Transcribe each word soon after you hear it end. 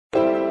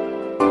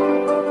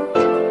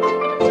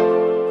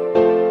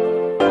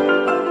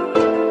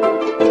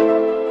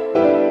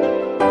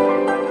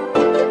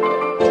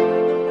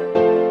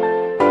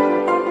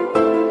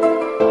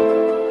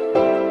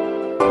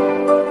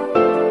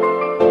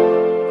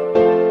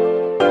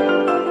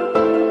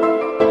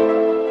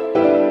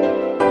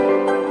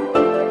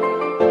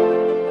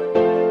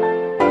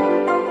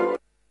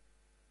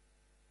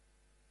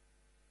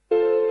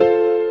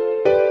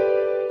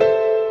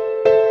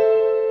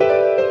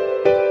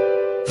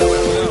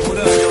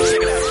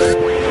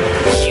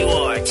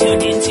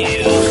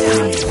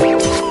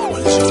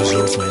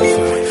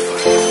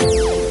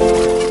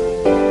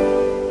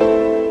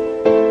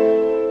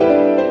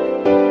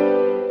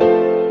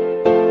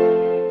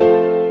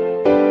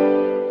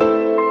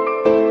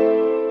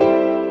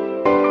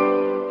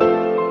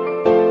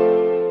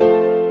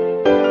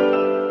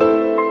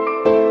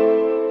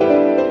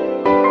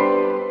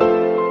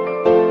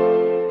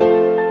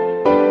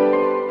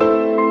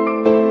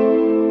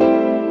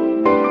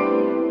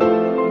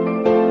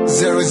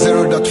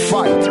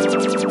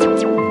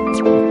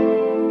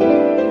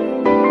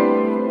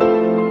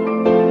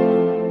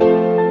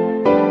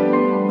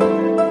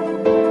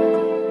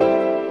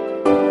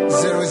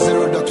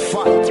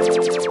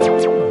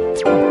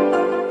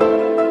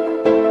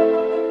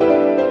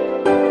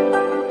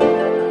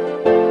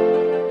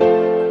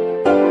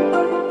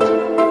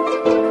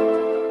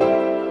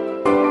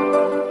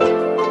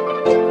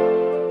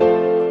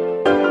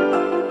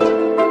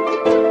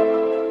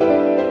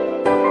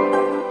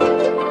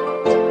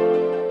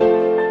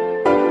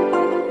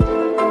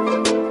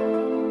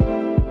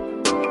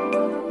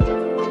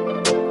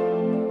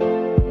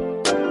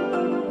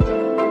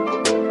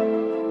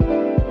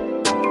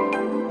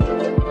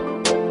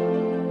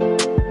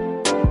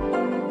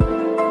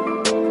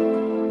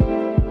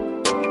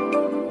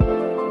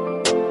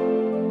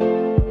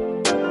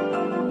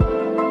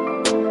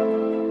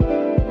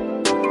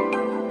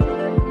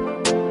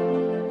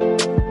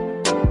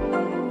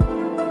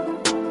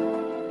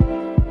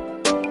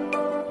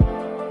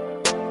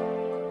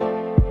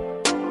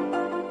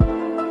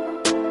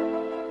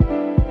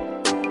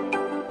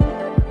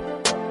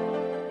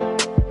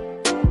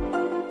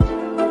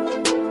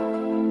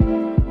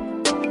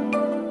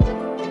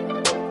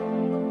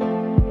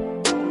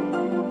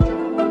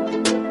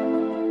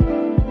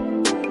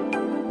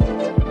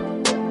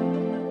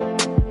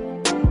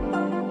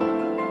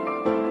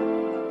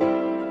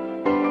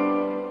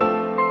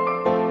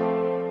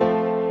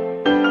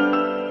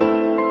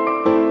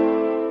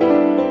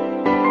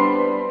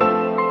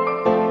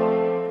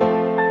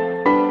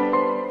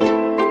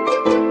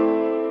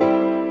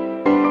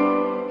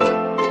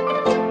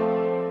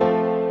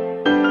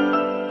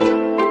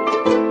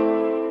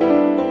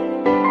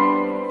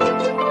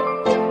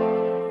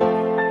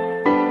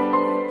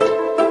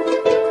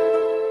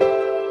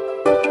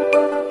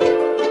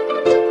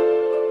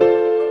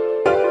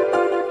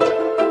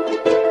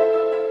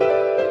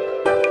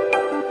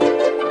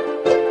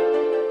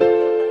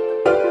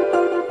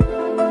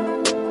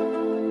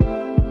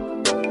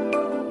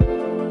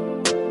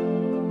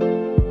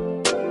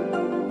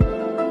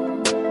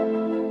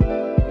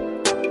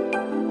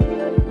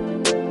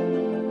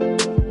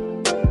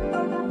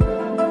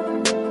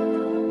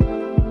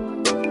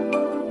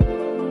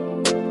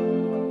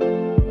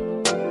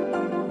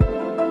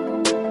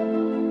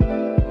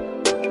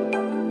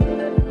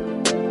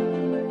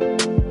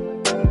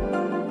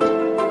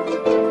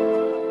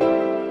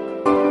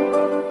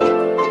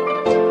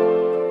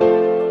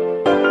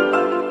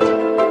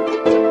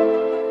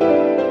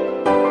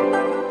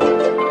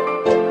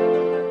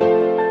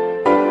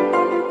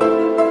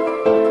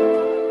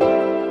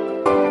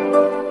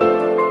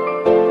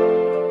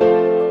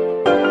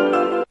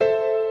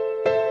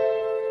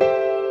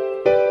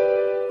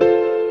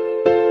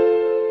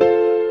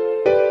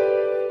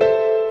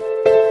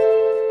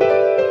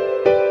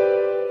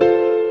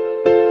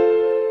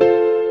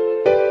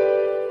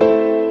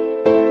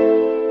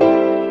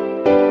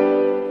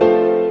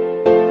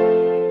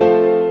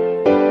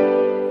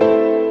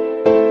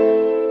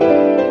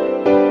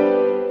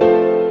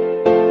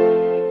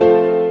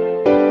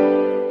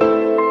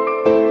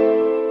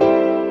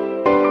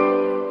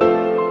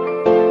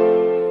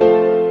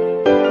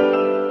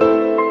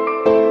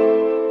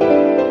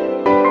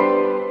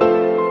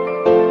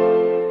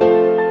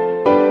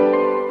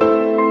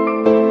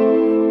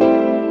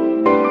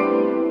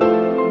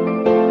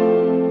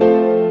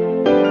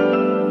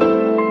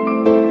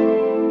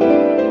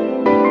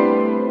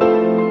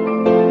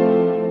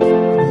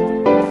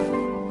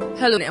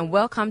Hello and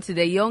welcome to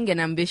the Young and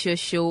Ambitious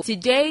Show.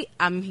 Today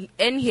I'm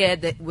in here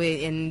we're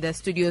in the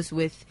studios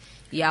with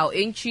Yao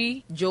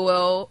Entry,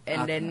 Joel,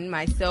 and then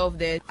myself.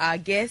 Our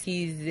guest,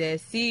 he's the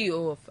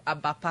CEO of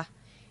Abapa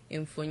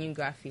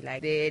Infonography.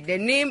 Like the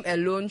name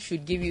alone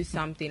should give you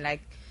something.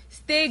 Like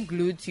stay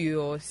glued to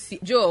your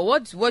Joel.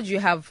 What do you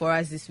have for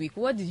us this week?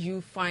 What did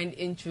you find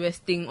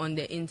interesting on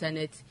the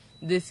internet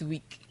this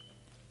week?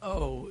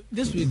 Oh,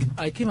 this week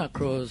I came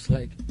across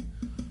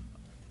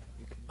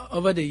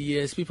over the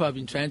years, people have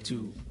been trying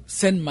to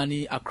send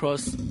money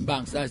across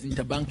banks, that's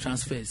interbank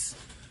transfers.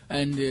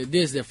 And this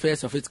is the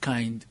first of its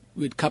kind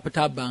with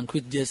Capital Bank,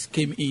 which just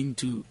came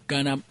into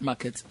Ghana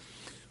market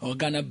or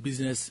Ghana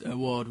business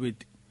world with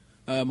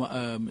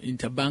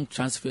interbank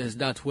transfers.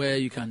 That's where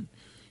you can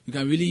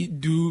really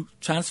do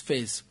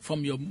transfers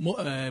from your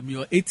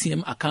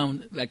ATM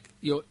account, like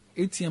your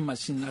ATM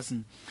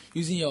machine,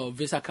 using your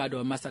Visa card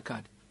or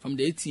MasterCard. From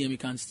the ATM, you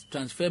can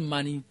transfer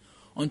money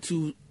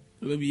onto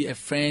maybe a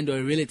friend or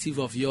a relative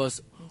of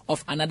yours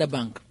of another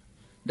bank.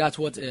 That's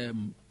what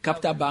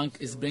Capital Bank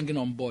is bringing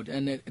on board.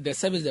 And the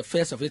service is the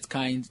first of its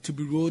kind to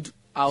be rolled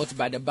out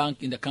by the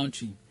bank in the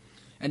country.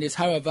 And it's,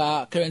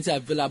 however, currently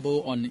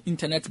available on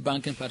internet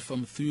banking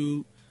platform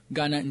through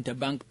Ghana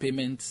Interbank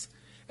Payments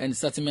and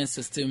Settlement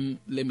System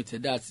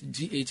Limited. That's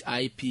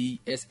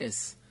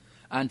GHIPSS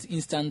and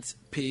Instant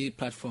Pay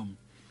platform.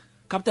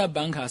 Capital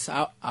Bank has,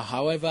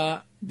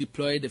 however,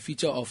 deployed the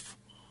feature of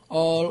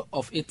all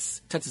of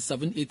its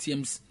 37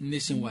 ATMs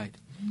nationwide.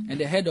 And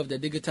the head of the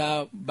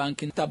digital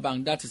banking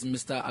bank, that is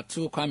Mr.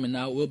 Atul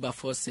Kwamina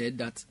Wilberforce, said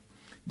that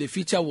the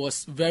feature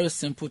was very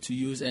simple to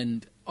use,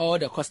 and all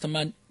the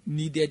customer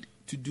needed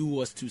to do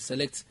was to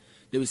select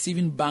the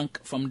receiving bank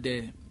from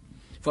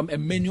a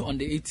menu on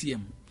the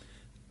ATM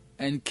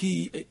and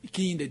key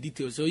in the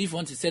details. So if you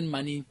want to send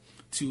money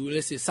to,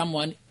 let's say,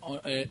 someone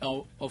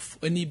of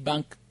any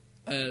bank,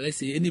 let's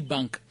say any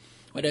bank,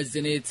 whether it's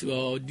Zenith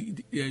or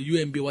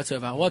UMB,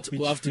 whatever, what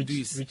we have to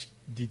do is... Which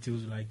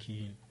details like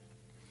key in?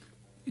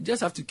 You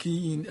just have to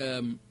key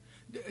in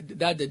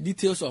the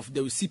details of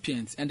the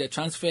recipient and the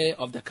transfer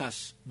of the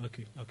cash.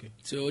 Okay.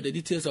 So the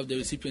details of the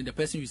recipient, the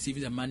person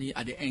receiving the money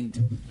at the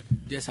end,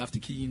 just have to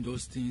key in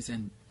those things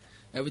and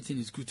everything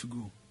is good to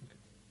go.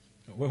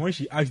 When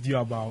she asked you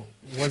about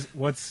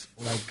what's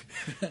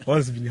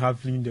been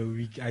happening the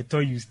week, I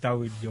thought you start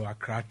with your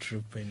Accra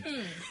trip and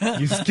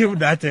you skipped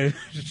that and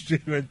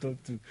straight went on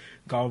to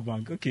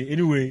Cowbank. Okay,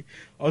 anyway,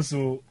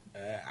 also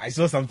I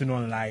saw something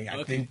online.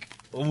 I think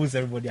almost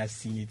everybody has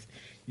seen it.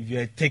 If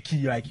you're a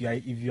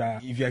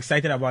techie, if you're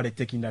excited about the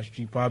tech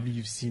industry, probably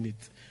you've seen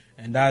it.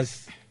 And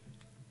that's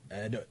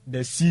the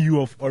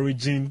CEO of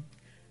Origin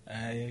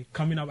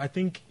coming up. I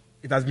think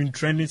it has been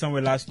trending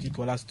somewhere last week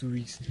or last 2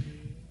 weeks.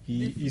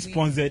 He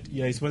sponsored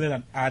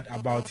an ad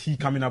about he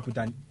coming up with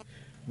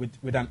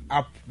an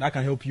app that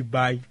can help you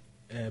buy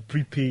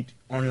prepaid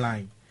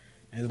online.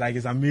 And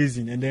it's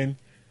amazing. And then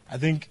I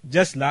think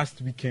just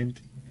last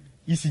weekend,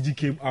 ECG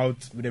came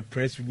out with a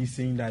press release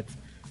saying that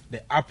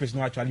the app is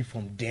not actually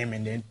from them,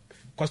 and then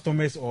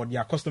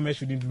their customers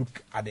shouldn't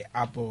look at the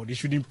app or they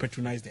shouldn't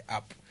patronize the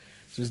app.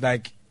 So it's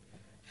like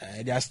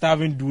they are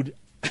starving dude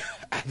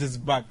at his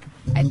back.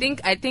 I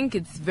think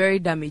it's very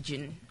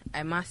damaging,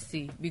 I must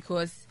say,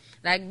 because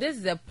this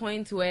is a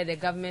point where the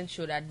government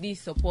should at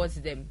least support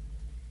them.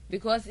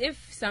 Because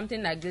if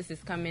something like this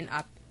is coming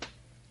up,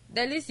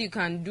 the least you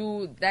can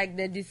do,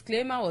 the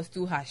disclaimer was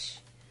too harsh.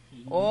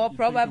 Or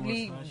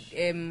probably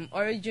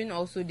Origin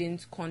also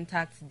didn't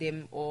contact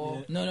them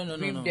or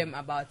brief them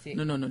about it.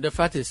 No. The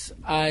fact is,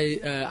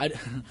 I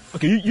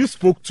okay. You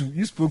spoke to.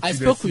 I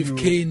spoke with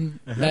Kane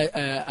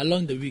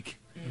along the week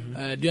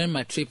during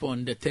my trip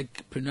on the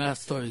Techpreneur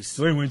Stories.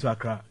 So when you went to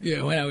Accra?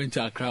 Yeah, when I went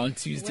to Accra on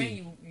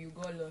Tuesday. When you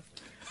got lost.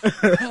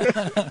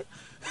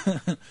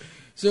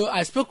 So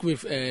I spoke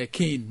with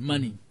Kane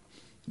Money.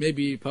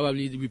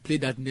 Probably we play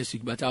that next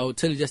week, but I'll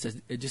tell you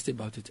just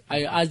about it.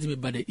 I asked him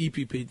about the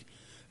e-prepaid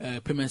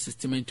payment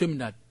system, and he told me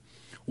that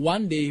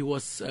one day he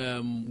was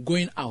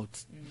going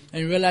out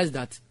and realized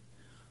that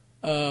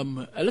a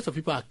lot of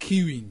people are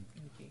queuing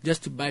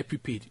just to buy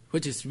prepaid,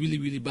 which is really,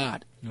 really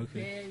bad.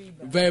 Okay.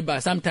 Very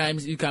bad.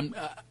 Sometimes you can.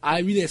 I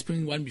really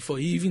experienced one before.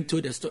 He even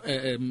told us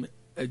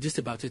just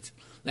about it.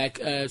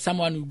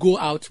 Someone will go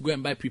out, go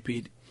and buy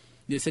prepaid.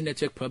 There's a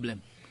network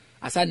problem.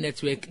 Aside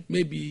network,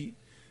 maybe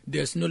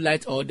there's no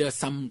light or there's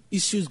some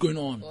issues going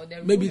on.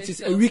 Maybe it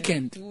is a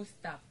weekend.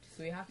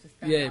 So you have to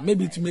start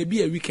maybe it may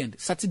be a weekend,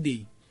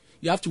 Saturday.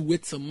 You have to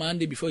wait till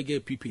Monday before you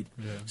get prepaid.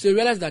 Yeah. So you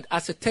realize that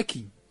as a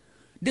techie,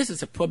 this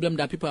is a problem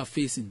that people are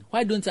facing.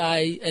 Why don't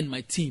I and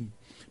my team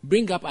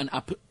bring up an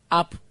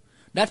app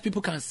that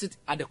people can sit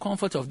at the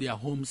comfort of their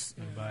homes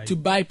to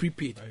buy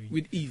prepaid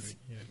with ease?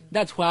 Yeah.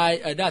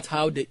 That's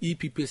how the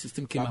e-prepaid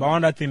system came about. But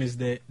one other thing is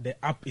the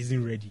app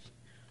isn't ready.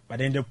 But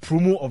then the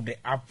promo of the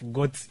app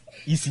got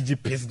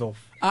ECG pissed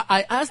off.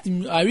 I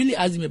really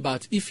asked him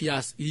about if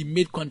he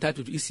made contact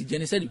with ECG,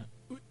 and he said,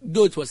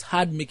 though it was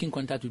hard making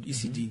contact with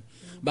ECG,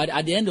 but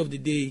at the end of the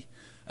day,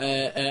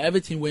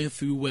 everything went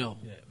through well.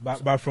 Yeah,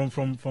 but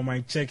from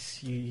my checks,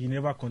 he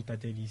never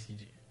contacted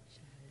ECG.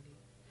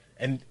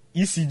 And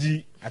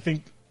ECG, I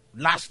think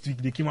last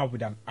week they came up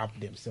with an app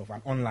themselves,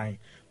 an online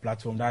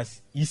platform.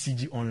 That's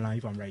ECG Online,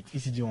 if I'm right.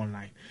 ECG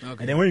Online. Okay.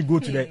 And then when you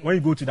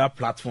go to that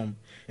platform,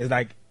 it's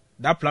like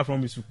that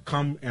platform is to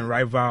come and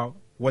rival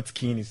what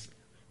Kane is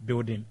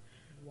building.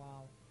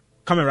 Wow.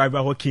 Come and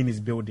rival what Kane is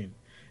building.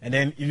 And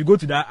then if you go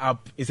to that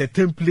app, it's a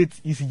template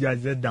ECG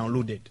has just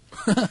downloaded.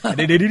 And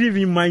they didn't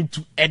even mind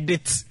to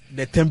edit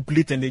the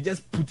template and they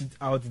just put it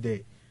out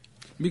there.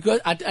 Because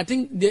I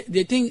think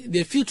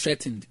they feel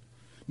threatened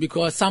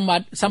because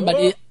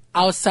somebody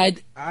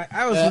outside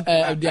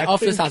their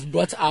office has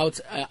brought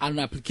out an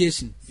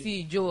application.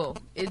 See, Joel,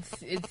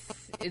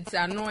 it's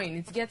annoying.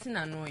 It's getting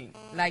annoying.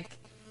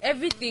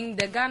 Everything,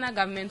 the Ghana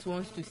government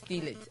wants to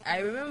steal it. I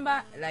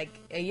remember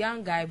a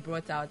young guy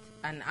brought out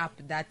an app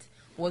that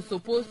was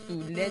supposed to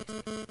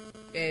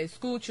let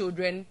school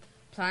children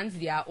plant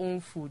their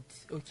own food.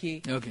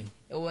 Okay.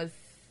 It was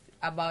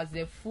about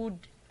the food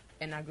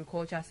and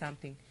agriculture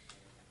something.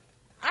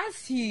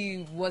 As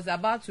he was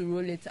about to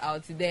roll it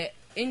out, the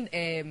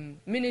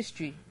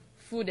ministry,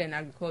 food and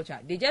agriculture,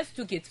 they just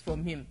took it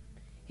from him.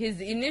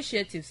 His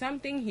initiative,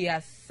 something he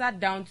has sat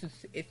down to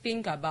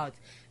think about.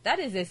 That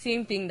is the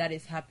same thing that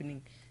is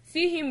happening.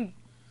 See him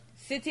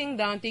sitting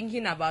down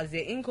thinking about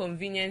the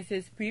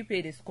inconveniences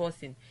prepaid is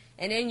causing,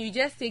 and then you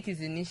just take his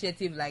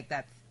initiative like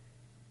that.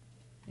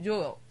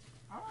 Joel.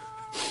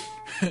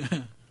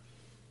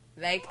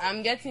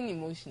 I'm getting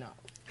emotional.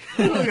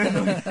 Don't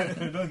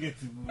get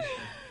emotional.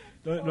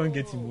 Don't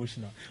get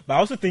emotional. But I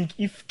also think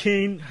if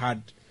Kane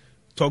had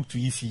talked to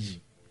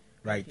ECG,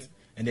 right,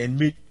 and then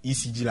made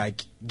ECG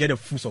like get the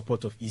full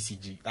support of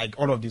ECG. Like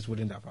all of this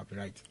wouldn't have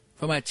happened, right?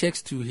 For my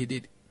checks too, he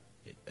did.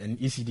 And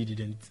ECD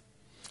didn't.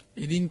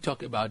 He didn't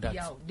talk about that.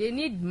 Yeah, they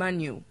need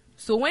money.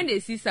 So when they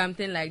see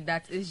something like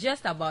that, it's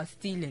just about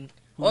stealing.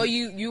 Or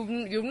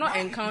you've not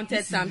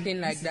encountered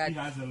something like that. They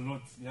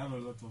have a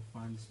lot of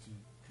funds to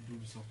do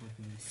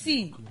supporting.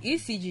 See,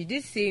 ECG,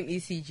 this same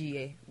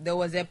ECG, there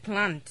was a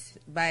plant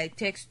by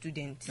tech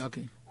students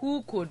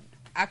who could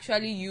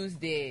actually use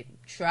the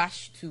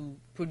trash to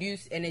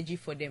produce energy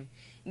for them.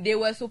 They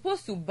were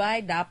supposed to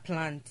buy that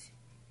plant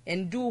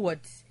and do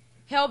what?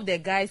 Help the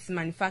guys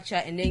manufacture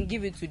and then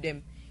give it to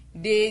them.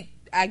 They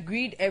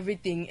agreed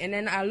everything, and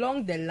then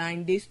along the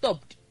line they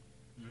stopped.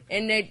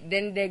 And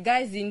then the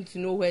guys didn't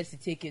know where to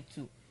take it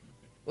to.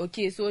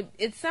 Okay, so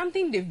it's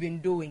something they've been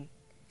doing.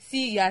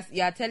 See, you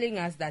are telling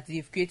us that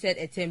they've created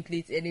a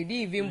template and they didn't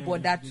even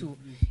bother to.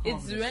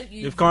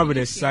 They've come up with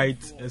a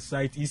site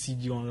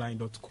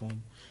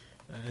ecgonline.com,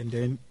 and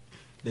then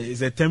there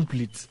is a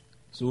template.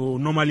 So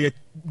normally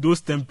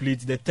those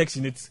templates, the text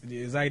in it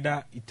is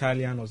either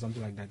Italian or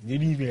something like that. They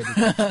didn't even edit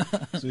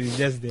it. So it's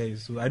just there.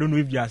 So I don't know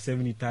if they are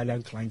serving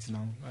Italian clients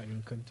now. I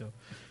can't tell.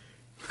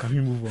 Can we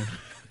move on?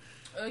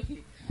 Okay.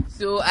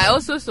 So I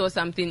also saw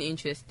something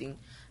interesting.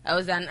 I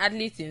was an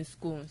athlete in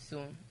school,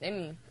 so let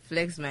me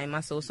flex my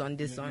muscles on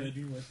this one.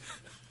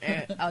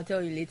 I'll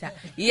tell you later.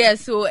 Yeah,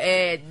 so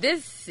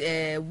this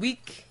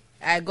week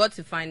I got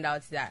to find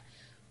out that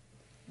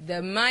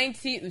the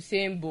mighty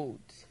Usain Bolt,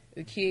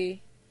 okay,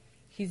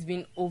 he's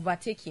been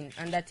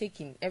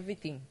undertaking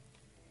everything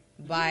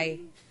by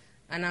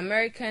an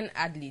American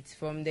athlete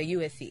from the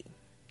USA.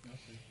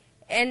 Okay.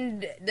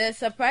 And the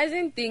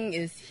surprising thing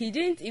is he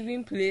didn't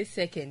even place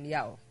second,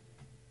 Yao.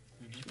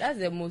 That's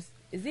the most...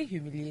 Is it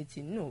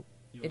humiliating? No,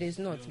 it is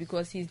not,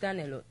 because he's done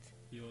a lot.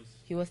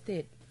 He was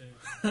third.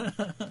 Not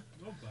bad.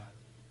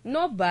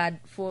 Not bad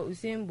for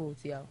Usain Bolt,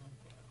 yeah.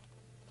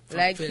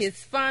 Like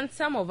his fans,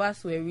 some of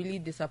us were really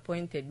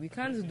disappointed. We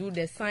can't do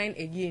the sign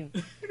again.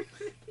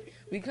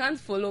 We can't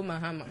follow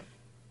Mahama.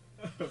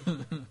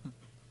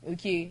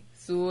 Okay,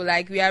 so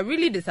like we are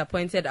really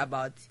disappointed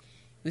about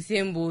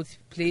Usain Bolt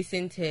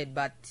placing third,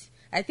 but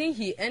I think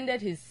he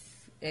ended his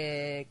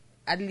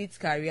athlete's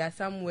career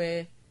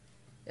somewhere,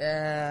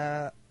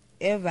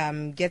 if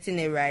I'm getting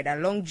it right,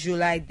 along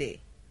July there.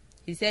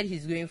 He said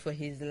he's going for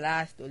his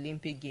last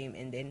Olympic game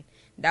and then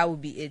that will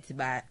be it,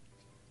 but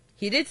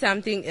he did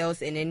something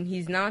else and then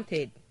he's now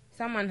third.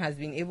 Someone has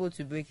been able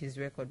to break his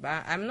record,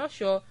 but I'm not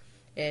sure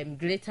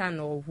Glayton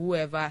or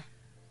whoever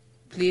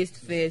placed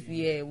first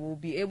will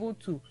be able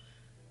to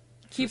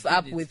keep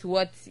up with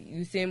what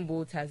Usain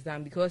Bolt has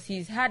done, because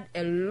he's had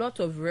a lot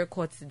of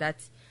records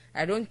that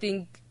I don't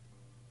think,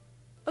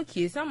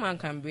 okay, someone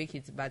can break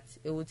it, but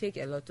it will take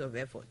a lot of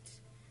effort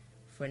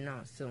for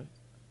now. So,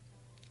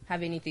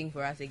 have anything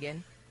for us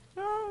again?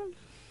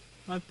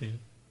 Nothing.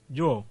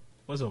 Joe,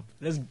 what's up?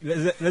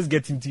 Let's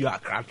get into your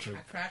Accra trip.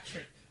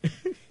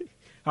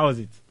 How was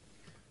it?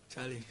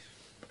 Charlie,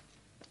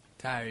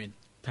 tiring.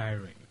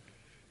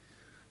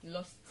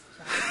 Lost.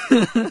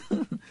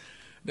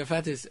 The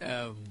fact is,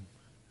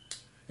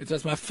 it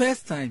was my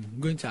first time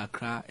going to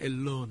Accra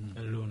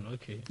alone.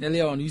 Okay.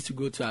 Earlier on, we used to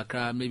go to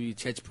Accra, maybe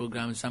church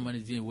program, someone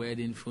is doing a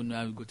wedding,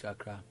 funeral, we go to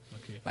Accra.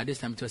 Okay. But this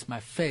time it was my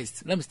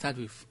first. Let me start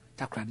with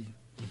Takoradi.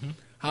 Mm-hmm.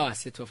 How I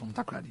set off from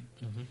Takoradi.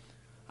 Mm-hmm.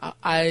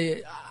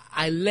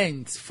 I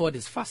learned Ford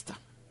is faster.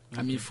 Okay.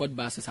 I mean, Ford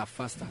buses are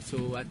faster.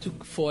 So I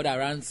took Ford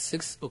around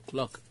 6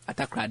 o'clock at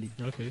Takoradi.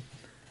 Okay.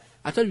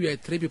 I thought we were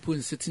 3 people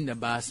sitting in the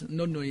bus,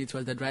 not knowing it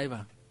was the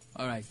driver.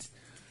 All right.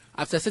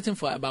 After sitting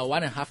for about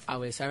 1.5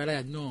 hours, I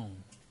realized, no,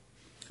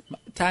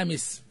 time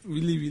is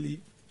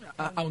really,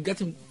 I'm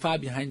getting far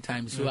behind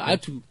time. So I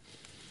had to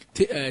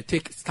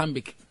take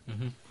Stanbic,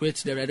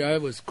 which the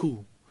driver was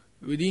cool.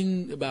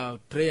 Within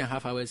about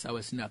 3.5 hours, I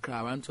was in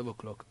Accra around 12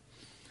 o'clock.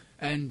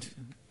 And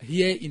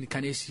here in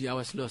Kaneshie, I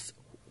was lost.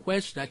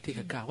 Where should I take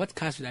a car? What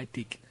car should I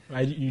take?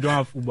 You don't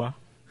have Uber?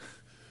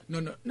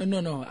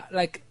 No.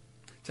 Like,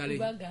 Charlie,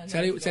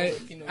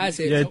 I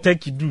said, yeah,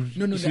 take you do.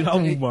 No, you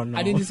have Uber now.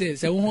 I didn't say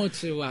you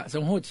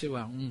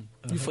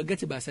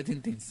forget about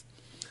certain things.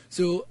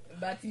 So,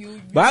 but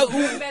you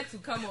remember to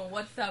come on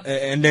WhatsApp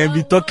and then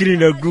be talking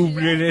in a group.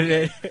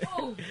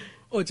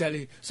 Oh,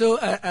 Charlie. So,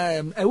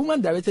 a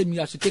woman directed me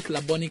I should take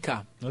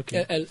Labonica.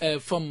 Okay.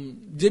 From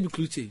JB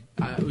Clute.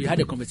 We had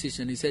a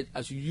conversation. He said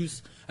I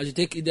should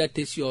take either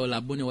Tessie or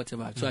Laboni,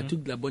 whatever. So I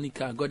took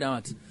Labonica, got down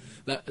at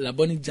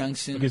Laboni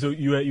Junction. Okay, so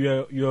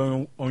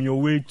you're on your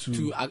way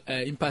to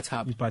Impact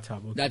Hub. Impact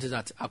Hub. Okay. That is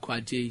at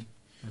Aqua J,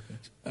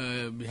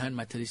 behind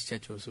Methodist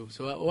Church also.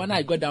 So when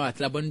I got down at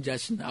Laboni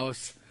Junction,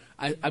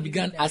 I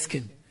began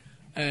asking,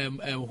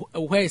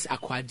 where is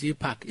Aqua J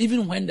Park?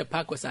 Even when the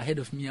park was ahead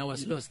of me, I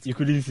was lost. You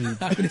couldn't see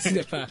it. I couldn't see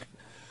the park.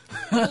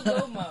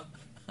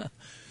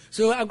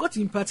 So I got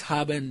to Impact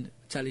Hub and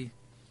Charlie,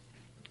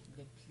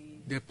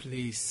 the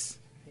place.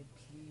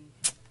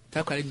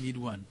 Takoradi need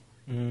one.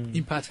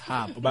 Impact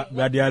Hub. But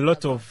there are a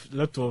lot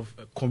of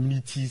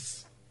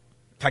communities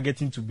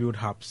targeting to build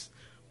hubs.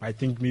 But I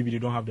think maybe they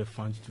don't have the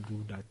funds to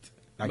do that.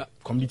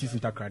 like community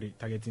center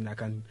targeting. I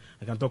can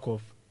talk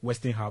of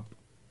Western Hub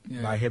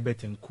by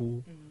Herbert and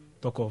Co.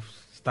 Talk of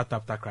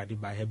Startup Takrady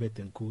by Herbert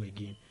and Co.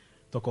 again.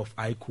 Talk of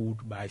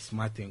iCode by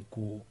Smart and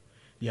Co.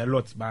 There are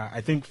lots, but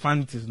I think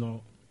Fund is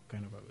not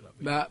kind of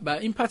available.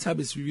 But Impact Hub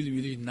is really,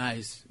 really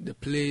nice. The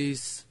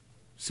place,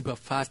 super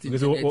fast. Okay,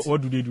 so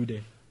what do they do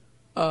there?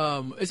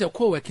 It's a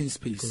co-working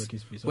space,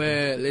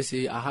 where, okay. let's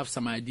say, I have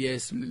some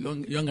ideas.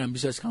 Young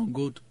ambitious can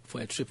go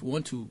for a trip. We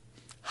want to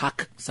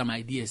hack some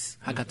ideas,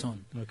 hackathon.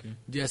 Okay.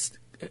 Just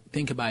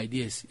think about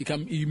ideas.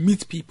 You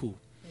meet people.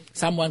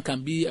 Someone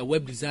can be a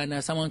web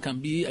designer. Someone can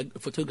be a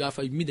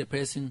photographer. You meet a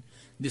person,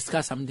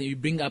 discuss something. You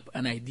bring up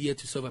an idea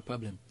to solve a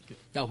problem. Okay.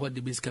 That's what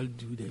they basically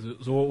do there.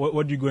 So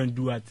what do you go and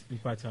do at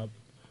Impact Hub?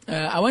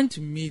 I went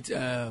to meet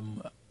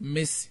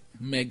Miss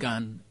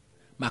Megan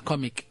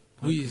McCormick,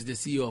 who is the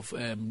CEO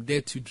of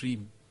Dare to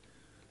Dream.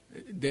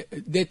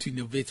 Dare to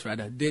Innovate,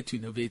 rather. Dare to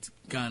Innovate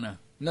Ghana.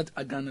 Not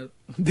Ghana,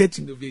 Dare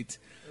to Innovate.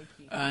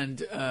 Okay.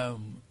 And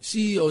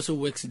she also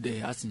works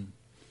there,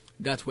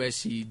 that's where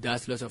she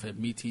does lots of her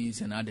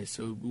meetings and others.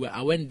 So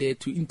I went there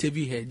to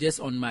interview her just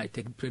on my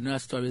Techpreneur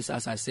Stories,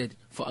 as I said,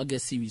 for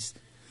August series.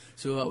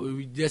 So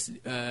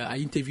I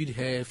interviewed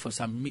her for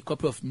some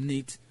couple of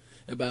minutes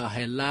about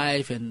her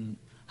life and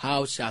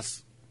how she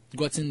has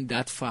gotten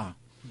that far.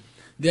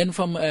 Then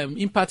from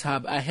Impact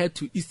Hub, I head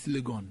to East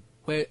Legon,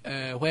 where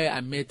I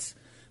met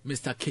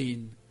Mr.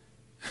 Kane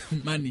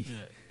Money. Yeah.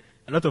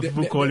 A lot of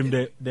people call him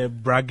the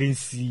bragging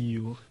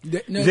CEO.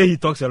 He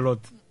talks a lot.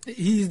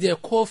 He is the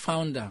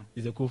co-founder.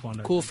 He's a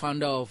co-founder.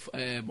 Co-founder of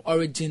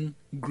Origin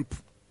Group.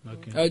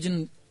 Okay.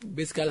 Origin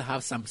basically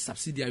have some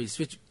subsidiaries,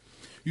 which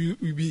you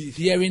will be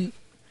hearing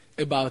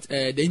about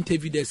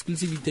the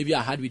exclusive interview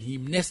I had with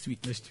him next week.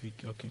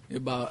 Okay.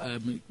 About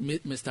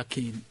Mr.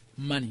 Kane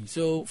Money.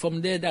 So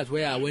from there, that's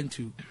where I went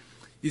to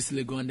East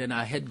Legon. Then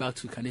I head back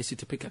to Kaneshie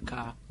to pick a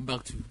car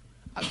back to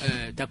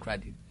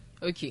Takrady.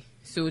 Okay,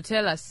 so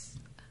tell us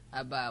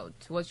about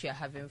what you're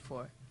having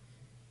for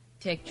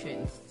Tech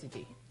Trends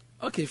today.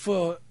 Okay,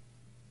 for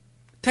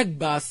Tech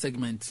Bar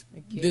segment,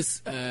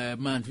 this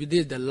month, we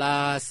did the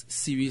last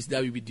series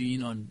that we'll be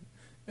doing on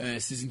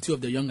season 2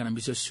 of the Young and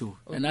Ambitious Show.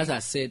 Okay. And as I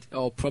said,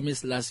 or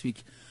promised last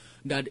week,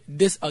 that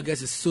this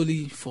August is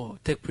solely for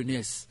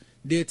techpreneurs.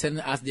 They're telling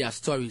us their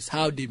stories,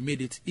 how they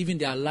made it, even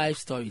their life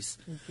stories,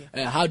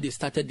 how they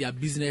started their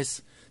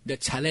business, the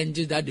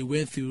challenges that they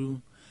went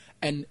through,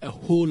 and a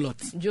whole lot.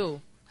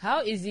 Joe,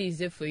 how easy is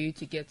it for you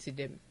to get to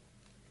them?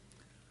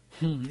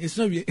 It's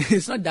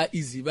not that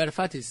easy, but the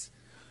fact is,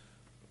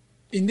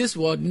 in this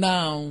world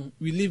now,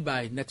 we live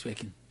by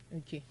networking.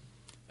 Okay.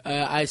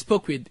 I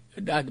spoke with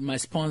my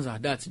sponsor,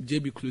 that's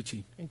JB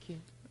Kluchi,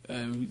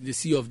 the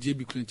CEO of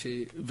JB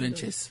Kluchi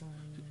Ventures.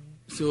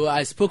 So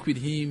I spoke with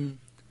him.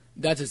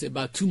 That is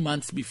about 2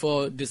 months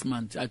before this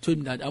month. I told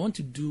him that I want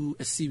to do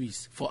a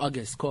series for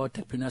August called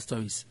Techpreneur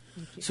Stories.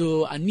 Okay.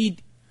 So I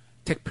need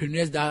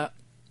techpreneurs that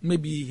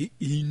maybe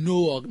he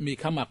know or may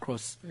come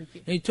across.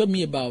 Okay. And he told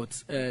me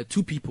about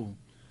 2 people,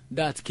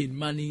 that's Kane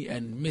Money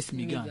and Miss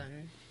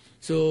Megan.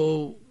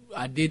 So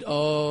I did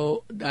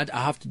all that.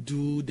 I have to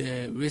do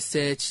the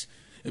research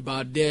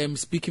about them,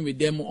 speaking with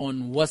them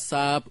on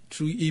WhatsApp,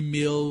 through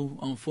email,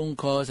 on phone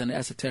calls, and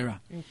etc.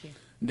 Okay.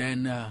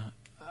 Then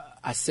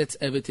I set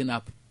everything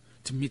up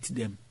to meet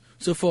them.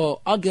 So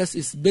for August,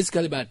 it's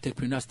basically about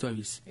Techpreneur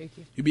Stories.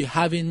 Okay. You'll be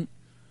having,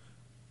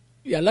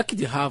 we are lucky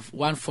to have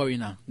one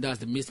foreigner, that's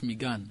the Miss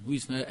Megan, who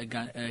is not a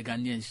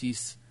Ghanaian,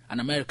 she's an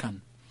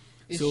American.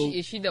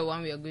 Is she the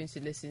one we are going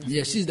to listen to?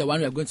 Yeah, she's the one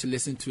we are going to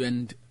listen to,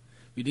 and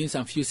within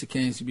some few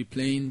seconds, we'll be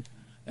playing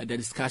the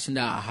discussion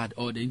that I had,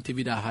 or the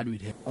interview that I had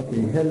with her.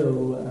 Okay,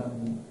 hello.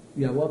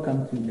 You are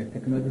welcome to the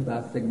Technology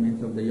Bar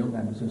segment of the Young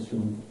Ambitious Show.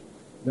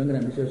 Young and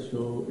Ambitious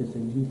Show is a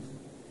youth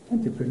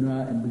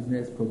entrepreneur and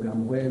business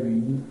program where we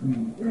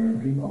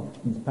dream of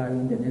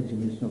inspiring the next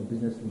generation of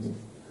business leaders.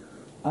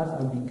 As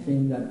I've been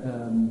saying that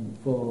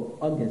for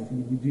August,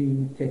 we'll be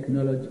doing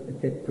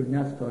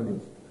Techpreneur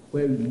Stories,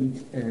 where we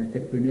meet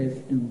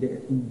techpreneurs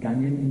in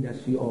Ghanaian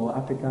industry or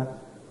Africa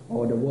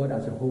or the world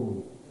as a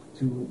whole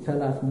to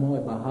tell us more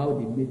about how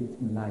they made it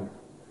in life.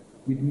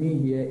 With me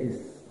here is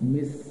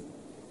Miss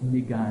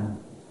Megan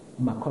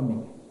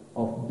McCormick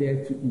of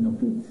Dare to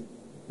Innovate.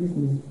 Please,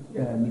 Ms.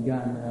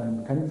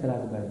 Megan, can you tell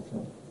us about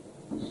yourself?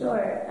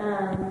 Sure.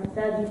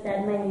 So as you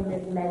said, my name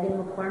is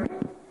Megan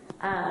McCormick.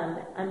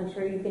 I'm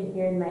sure you can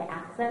hear in my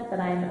accent that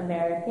I'm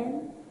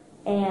American.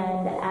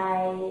 And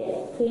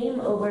I came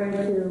over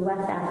to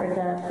West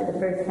Africa for the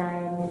first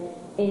time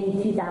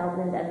in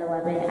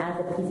 2011 as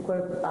a Peace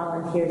Corps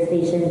volunteer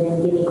stationed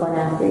in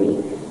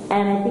Guinea-Conakry.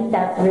 And I think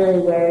that's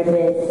really where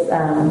this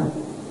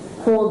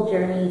whole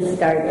journey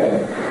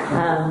started.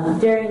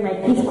 During my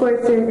Peace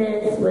Corps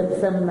service with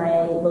some of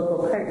my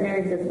local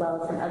partners as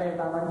well as some other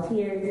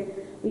volunteers,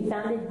 we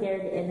founded Dare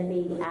to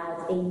Innovate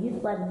as a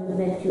youth-led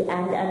movement to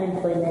end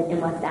unemployment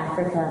in West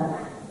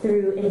Africa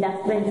through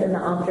investments in the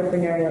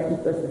entrepreneurial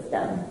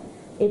ecosystem.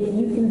 If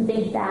you can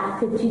think back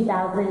to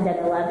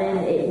 2011,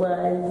 it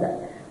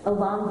was a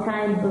long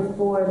time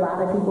before a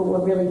lot of people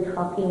were really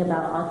talking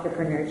about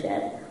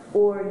entrepreneurship.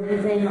 or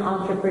using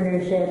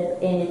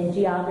entrepreneurship in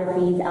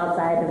geographies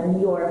outside of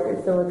New York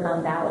or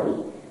Silicon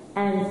Valley.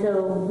 And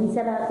so we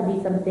set out to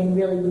do something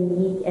really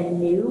unique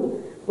and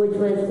new, which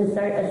was to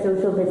start a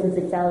social business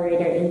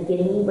accelerator in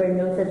Guinea where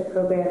no such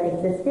program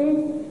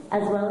existed,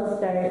 as well as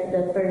start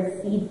the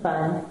first seed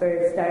fund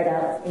for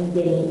startups in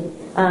Guinea.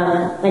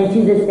 And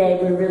to this day,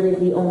 we're really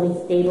the only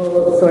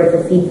stable source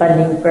of seed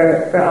funding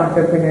for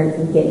entrepreneurs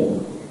in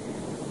Guinea.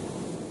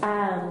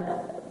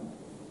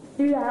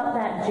 Throughout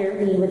that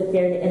journey with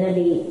Dare to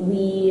Innovate,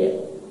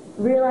 we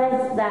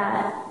realized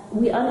that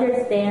we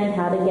understand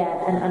how to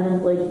get an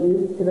unemployed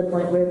youth to the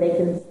point where they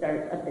can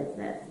start a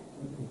business.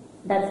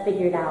 That's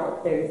figured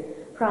out. There's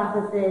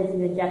processes,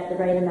 you inject the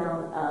right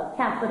amount of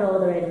capital,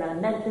 the right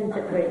amount of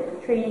mentorship, the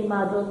right training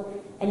modules,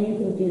 and you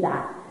can do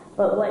that.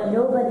 But what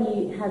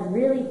nobody has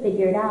really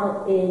figured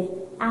out is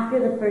after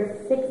the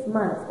first 6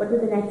 months, what do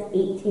the next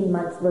 18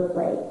 months look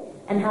like?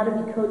 And how do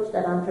we coach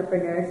that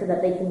entrepreneur so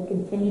that they can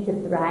continue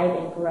to thrive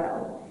and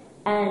grow?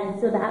 And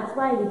so that's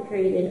why we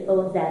created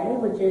Oze,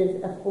 which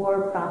is a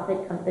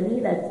for-profit company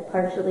that's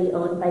partially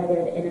owned by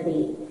Dare to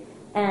Innovate.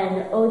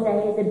 And Oze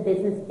is a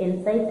business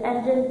insights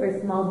engine for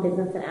small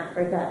business in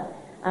Africa.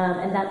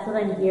 And that's what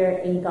I'm here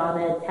in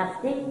Ghana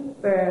testing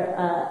for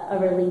a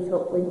release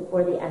hopefully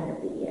before the end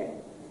of the year.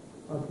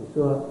 Okay,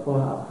 so for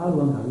how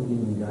long have you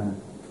been in Ghana?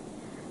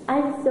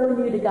 I'm so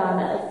new to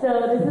Ghana,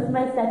 so this is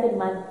my second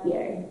month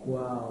here.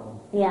 Wow.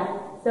 Yeah,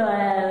 so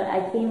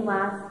I came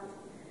last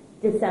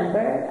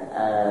December,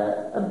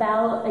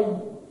 about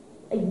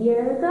a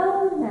year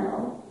ago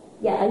now.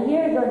 Yeah, a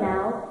year ago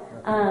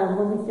now,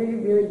 when we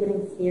started really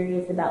getting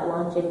serious about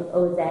launching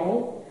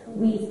Oze.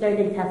 We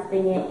started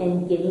testing it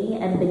in Guinea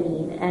and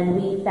Benin, and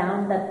we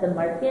found that the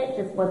market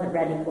just wasn't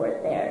ready for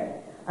it there.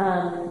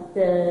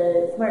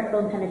 The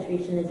smartphone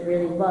penetration is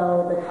really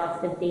low, the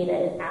cost of data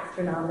is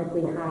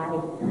astronomically high,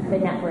 the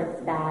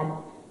network's bad.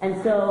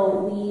 And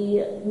so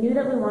we knew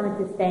that we wanted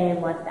to stay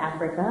in West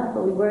Africa,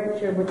 but we weren't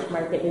sure which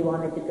market we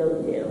wanted to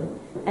go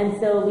to. And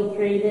so we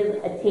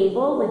created a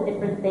table with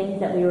different things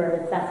that we were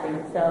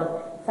assessing.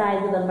 So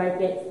size of the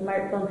market,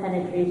 smartphone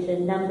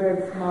penetration, number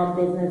of small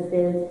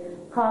businesses,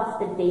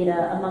 cost of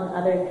data, among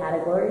other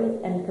categories,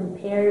 and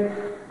compared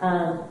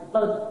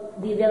both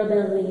the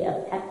availability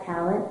of tech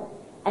talent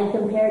and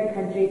compared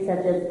countries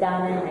such as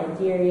Ghana,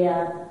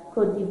 Nigeria,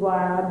 Cote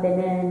d'Ivoire,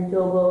 Benin,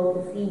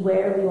 Togo, to see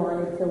where we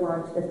wanted to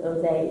launch this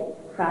Oze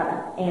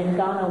product, and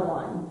Ghana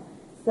won.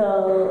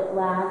 So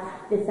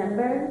last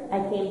December,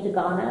 I came to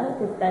Ghana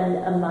to spend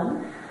a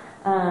month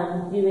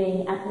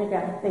doing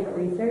ethnographic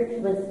research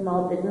with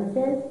small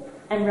businesses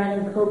and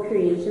running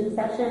co-creation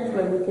sessions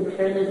where we could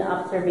turn those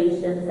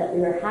observations that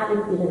we were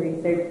having through the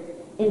research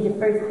into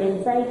first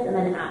insights and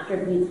then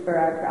attributes for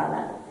our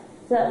product.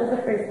 So that was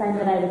the first time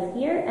that I was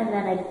here, and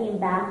then I came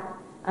back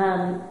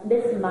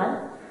this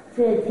month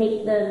to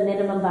take the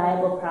minimum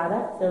viable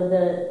product, so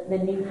the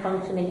new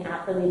functioning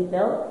app that we've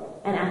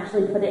built, and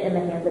actually put it in the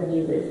hands of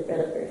users for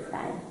the first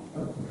time.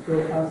 Okay.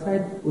 So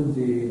outside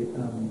Oze,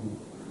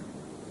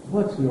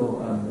 what's your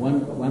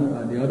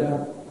the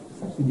other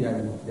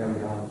subsidiary that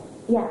we have?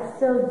 Yeah,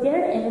 so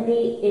Dare to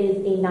Innovate is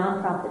a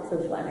nonprofit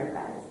social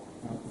enterprise.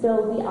 Okay.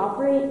 So we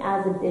operate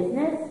as a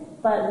business,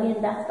 but we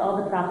invest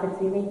all the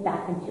profits we make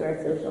back into our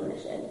social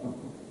mission.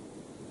 Okay.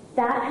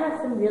 That has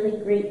some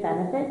really great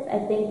benefits. I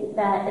think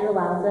that it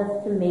allows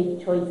us to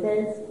make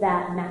choices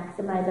that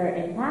maximize our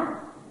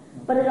impact,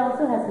 but it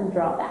also has some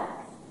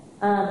drawbacks.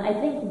 I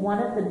think one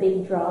of the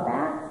big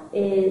drawbacks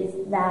is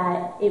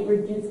that it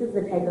reduces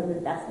the type of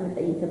investment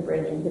that you can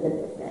bring into the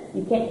business.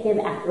 You can't give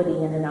equity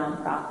in a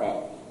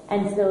nonprofit.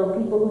 And so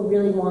people who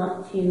really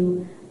want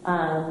to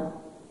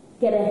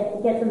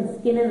get some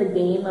skin in the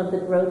game of the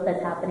growth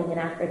that's happening in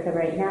Africa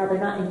right now, they're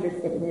not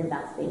interested in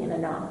investing in a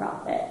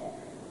nonprofit.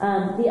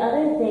 The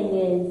other thing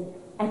is,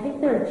 I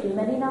think there are too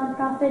many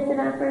nonprofits in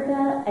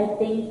Africa. I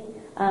think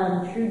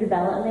true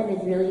development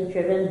is really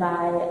driven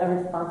by a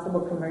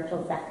responsible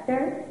commercial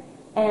sector,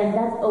 and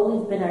that's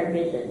always been our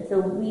vision. So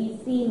we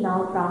see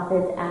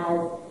nonprofits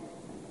as,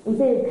 we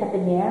say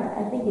pépinière,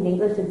 I think in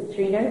English it's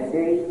tree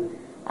nursery,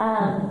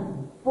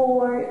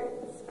 for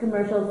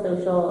commercial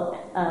social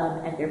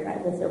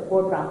enterprises, so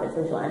for-profit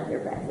social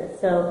enterprises.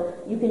 So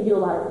you can do a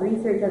lot of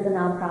research as a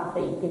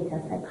nonprofit, you can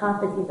test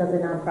hypotheses as a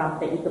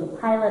nonprofit, you can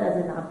pilot as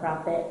a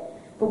nonprofit,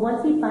 but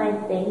once you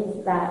find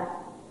things that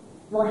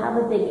will have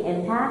a big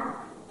impact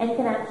and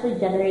can actually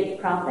generate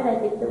profit, I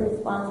think the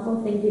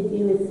responsible thing to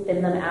do is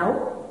spin them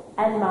out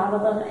and model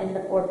them in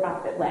the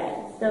for-profit way.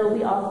 So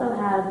we also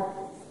have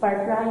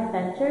SparkRise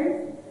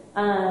Ventures,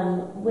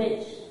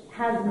 which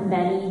has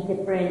many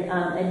different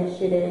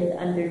initiatives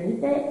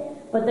underneath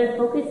it, but they're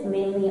focused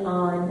mainly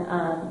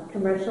on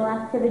commercial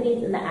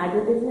activities in the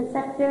agribusiness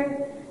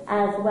sector,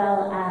 as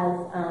well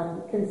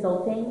as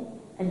consulting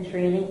and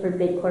training for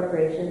big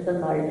corporations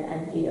and large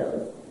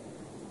NGOs.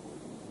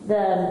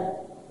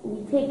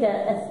 We take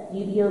a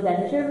studio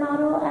venture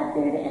model at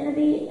Dare to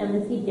Innovate, and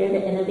we see Dare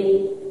to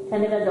Innovate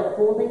kind of as a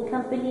holding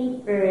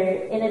company for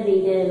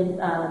innovative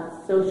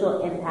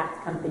social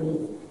impact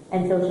companies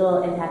and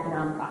social impact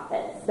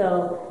nonprofits.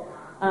 So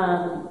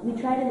We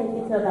try to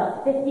make it so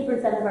about 50%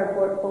 of our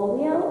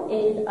portfolio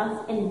is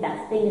us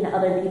investing in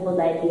other people's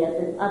ideas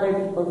and other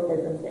people's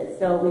businesses.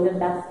 So we've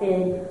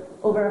invested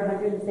over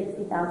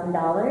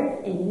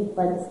 $160,000 in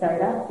youth-led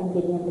startups in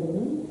Guinea and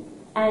Benin.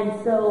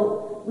 And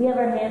so we have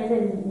our hands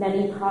in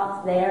many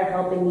pots there,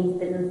 helping these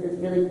businesses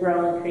really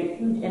grow and create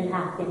huge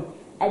impact in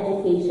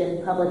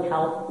education, public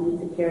health, food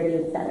security,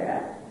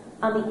 etc.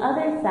 On the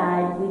other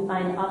side, we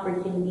find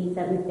opportunities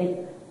that we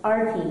think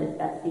our team is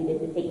best suited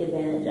to take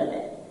advantage of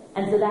it.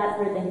 And so that's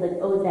where things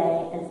like Oze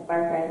and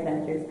Sparkrise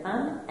Ventures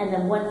come. And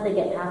then once they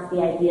get past the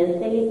ideas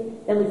phase,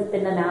 then we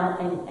spin them out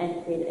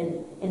and create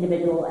an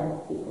individual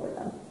entity for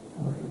them.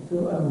 Okay,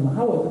 so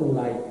how would you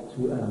like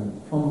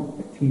to form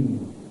a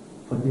team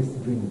for this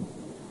dream?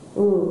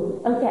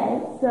 Ooh,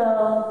 okay.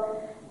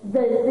 So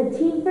the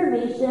team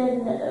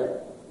formation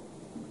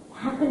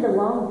happened a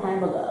long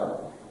time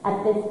ago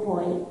at this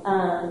point,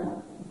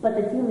 but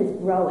the team is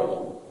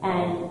growing.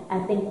 And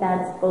I think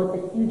that's both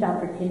a huge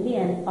opportunity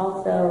and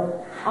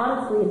also,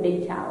 honestly, a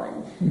big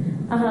challenge.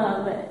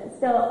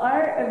 So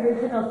our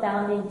original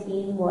founding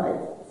team was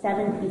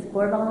 7 Peace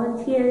Corps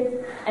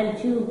volunteers and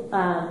 2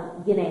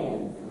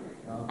 Ghanaians.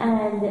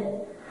 And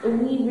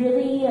we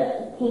really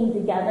came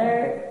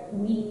together.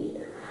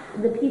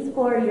 The Peace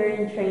Corps, you're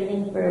in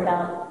training for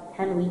about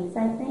 10 weeks,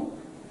 I think.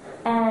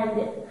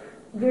 And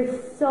you're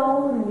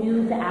so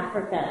new to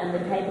Africa and the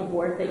type of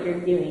work that you're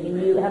doing,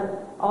 and you have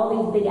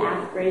all these big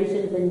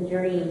aspirations and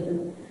dreams.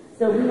 And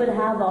so we would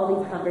have all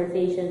these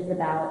conversations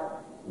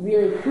about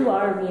really who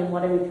are we and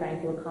what are we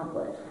trying to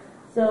accomplish.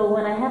 So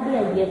when I had the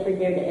idea for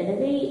Dare to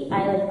Innovate,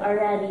 I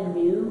already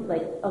knew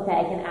okay,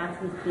 I can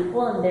ask these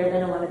people and they're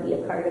going to want to be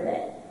a part of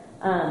it.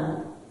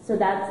 So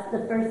that's the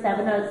first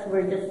 7 of us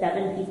were just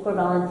 7 Peace Corps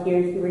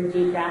volunteers who were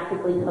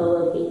geographically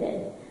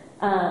co-located.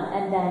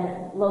 And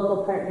then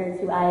local partners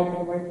who I had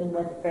been working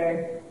with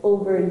for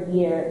over a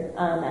year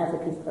as a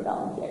Peace Corps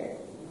volunteer.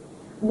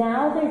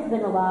 Now there's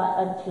been a lot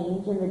of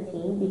change in the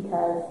team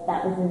because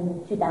that was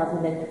in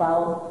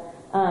 2012,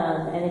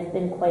 and it's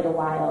been quite a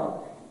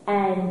while.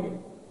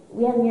 And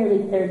we have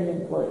nearly 30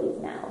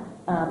 employees now,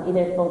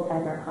 either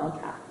full-time or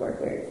contract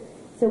workers.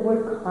 So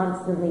we're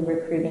constantly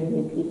recruiting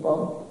new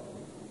people.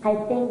 I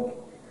think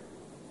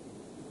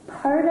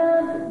part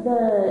of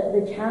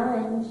the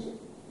challenge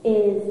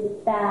is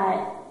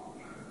that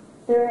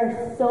there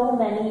are so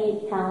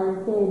many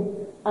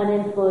talented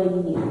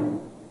unemployed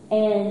youth,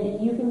 and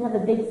you can have a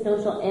big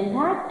social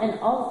impact and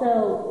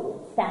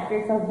also staff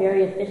yourself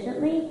very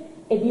efficiently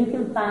if you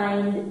can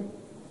find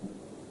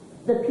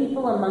the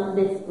people among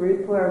this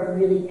group who are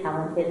really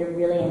talented and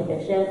really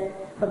ambitious,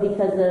 but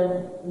because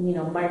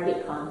of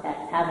market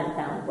context haven't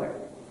found work.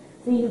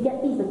 So you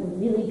get these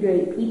really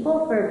great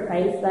people for a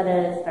price that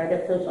a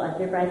startup social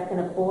enterprise can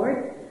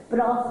afford, but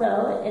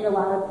also, in a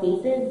lot of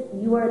cases,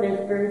 you are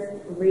their first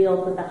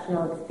real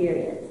professional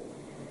experience.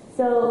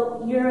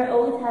 So you're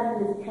always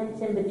having this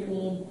tension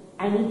between,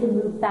 I need to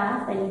move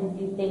fast, I need to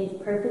do things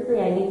perfectly,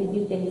 I need to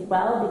do things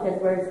well because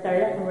we're a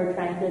startup and we're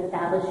trying to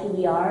establish who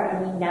we are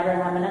and we never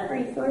have enough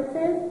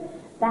resources,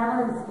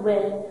 balanced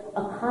with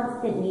a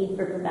constant need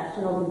for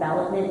professional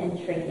development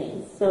and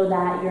training so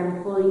that your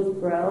employees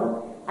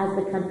grow as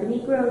the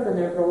company grows and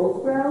their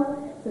roles grow,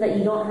 so that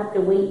you don't have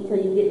to wait till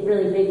you get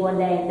really big one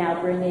day and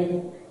now bring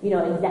in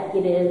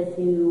executives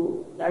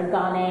who are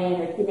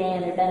Ghanaian or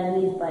Canadian or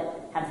Beninese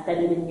but have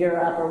studied in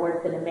Europe or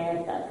worked in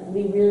America, because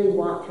we really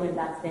want to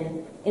invest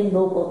in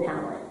local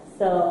talent.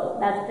 So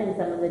that's been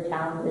some of the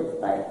challenges,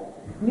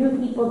 but new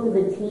people to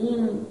the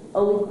team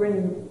always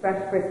bring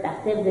fresh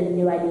perspectives and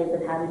new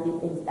ideas of how to do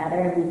things better,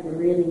 and we've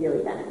really,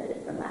 really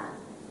benefited from that.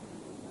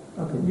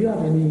 Okay, do you have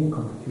any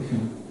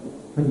competition?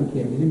 When you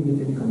came, did you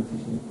meet any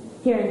competition?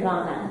 Here in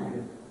Ghana.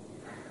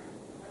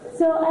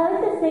 So I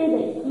like to say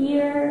that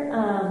here,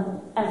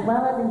 as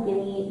well as in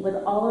Guinea, with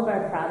all of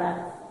our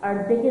products,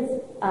 our biggest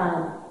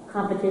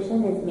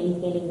competition is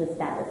maintaining the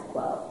status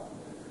quo.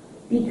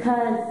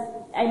 Because,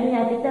 I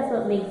think that's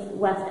what makes the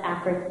West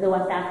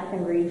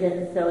African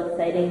region so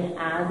exciting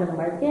as a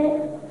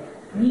market.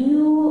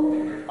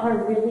 You are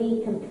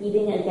really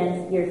competing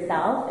against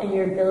yourself and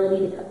your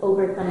ability to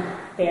overcome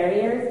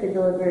barriers to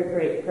deliver a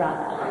great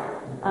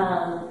product.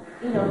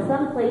 In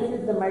some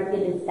places the market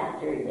is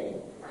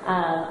saturated.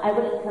 I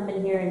wouldn't come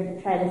in here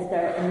and try to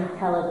start a new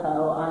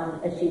Teleco on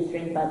a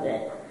shoestring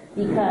budget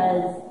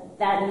because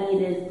that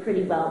need is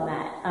pretty well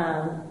met.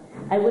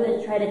 I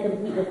wouldn't try to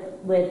compete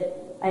with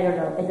I don't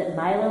know, is it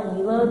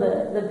Milo,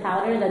 the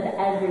powder that's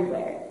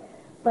everywhere.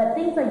 But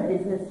things like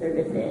business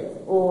services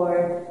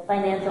or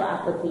financial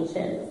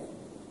applications,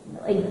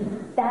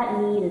 that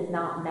need is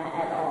not met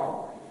at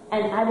all.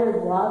 And I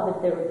would love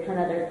if there were 10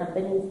 other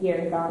companies here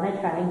in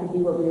Ghana trying to do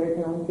what we were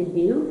going to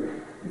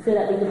do so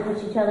that we could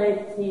push each other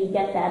to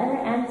get better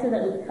and so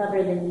that we could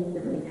cover the needs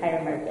of the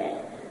entire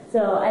market.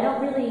 So I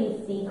don't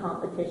really see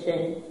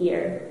competition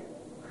here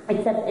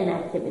except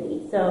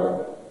inactivity.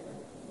 So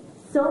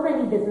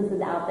many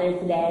businesses out there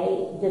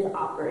today just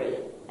operate,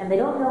 and they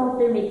don't know if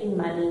they're making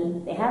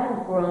money, they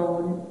haven't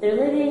grown, they're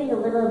living a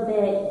little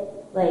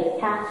bit like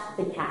cash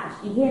to cash.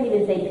 You can't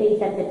even say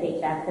paycheck to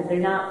paycheck because they're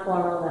not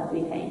formal enough to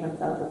be paying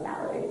themselves a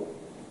salary.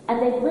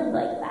 And they've lived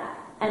like that.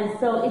 And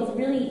so it's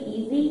really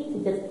easy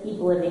to just keep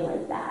living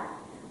like that.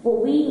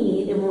 What we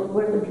need, and what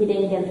we're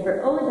competing against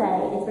for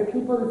OZE, is for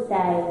people to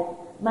say,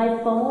 my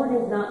phone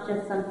is not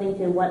just something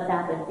to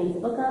WhatsApp and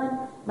Facebook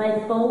on.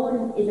 My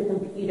phone is a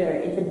computer.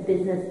 It's a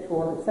business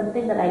tool. It's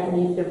something that I can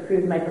use to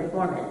improve my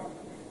performance.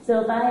 So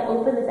if I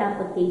open this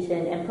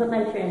application and put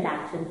my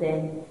transactions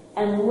in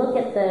and look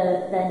at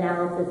the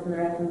analysis and the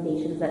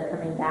recommendations that are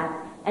coming back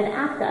and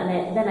act on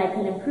it, then I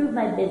can improve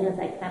my business.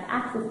 I can have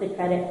access to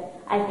credit.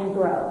 I can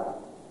grow.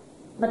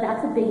 But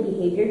that's a big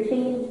behavior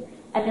change.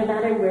 And no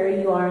matter where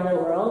you are in the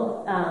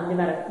world, no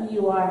matter who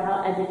you are,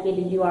 how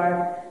educated you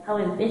are, how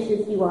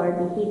ambitious you are,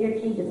 behavior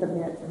change is something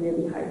that's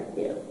really hard to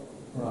do.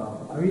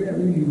 Wow, I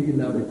really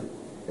love it,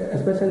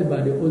 especially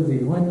about the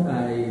OZE. When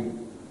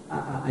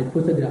I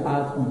posted the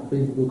art on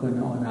Facebook and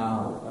on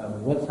our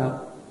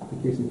WhatsApp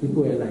application,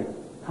 people were like,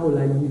 how will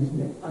I use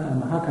it?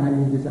 How can I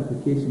use this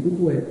application?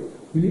 People were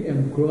really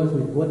engrossed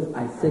with what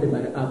I said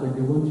about the app and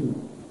they want to.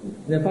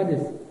 And the fact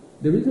is,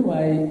 the reason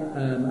why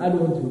I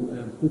don't want to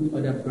put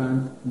other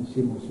brands in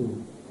shame also,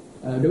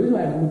 the reason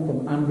why I moved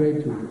from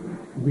Android to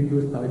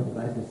Windows-powered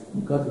devices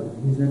because of the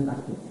business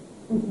aspect.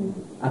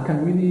 Mm-hmm. I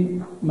can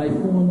really, my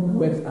phone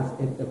works as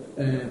a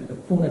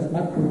phone, a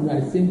smartphone, at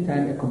the same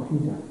time a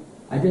computer.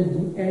 I just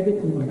do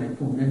everything on my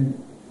phone. And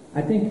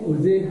I think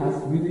OZE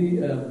has really,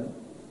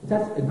 it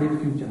has a great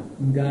future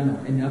in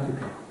Ghana and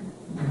Africa,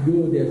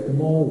 though there's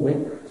more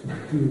work to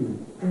do.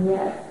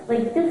 Yes,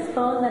 like this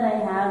phone that I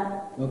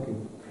have, okay.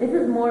 This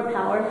is more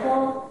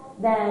powerful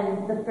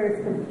than the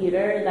first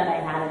computer that I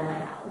had in my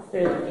house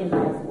or in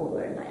my school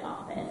or in my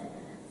office.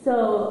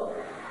 So,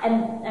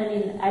 and I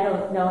mean, I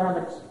don't know how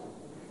much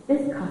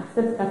this costs. I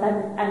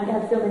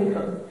have so many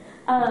phones.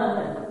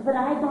 But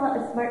I bought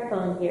a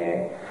smartphone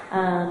here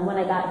when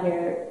I got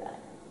here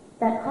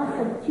that cost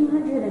like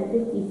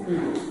 250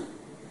 CDs.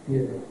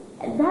 Yeah.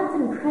 And that's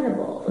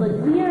incredible. Like,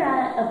 we are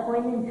at a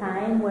point in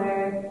time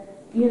where,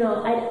 you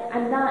know,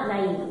 I'm not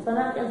naive, so I'm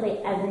not going to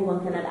say everyone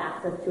can have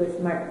access to a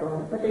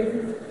smartphone, but there's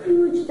these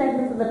huge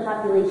segments of the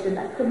population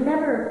that could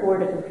never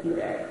afford a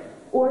computer,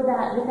 or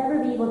that would never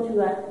be able to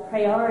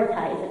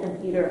prioritize a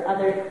computer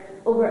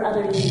over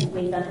other needs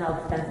based on how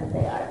expensive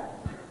they are.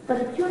 But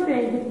the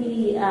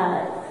 250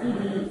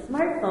 CD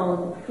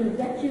smartphone can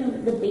get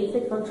you the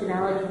basic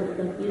functionalities of a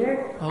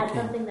computer at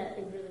something that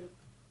is really...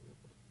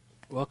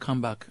 Welcome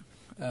back,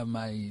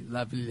 my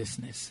lovely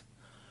listeners.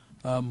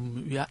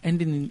 I'm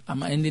ending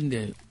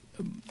the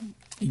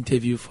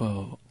interview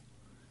for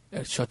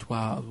a short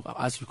while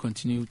as we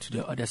continue to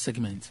the other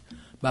segment.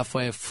 But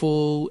for a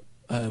full,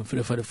 for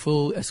the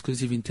full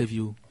exclusive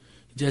interview,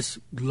 just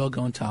log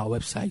on to our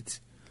website.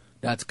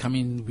 That's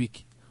coming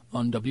week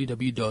on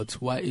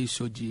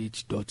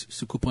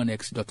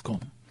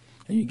www.yashowgh.sukuponx.com,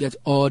 and you get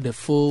all the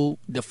full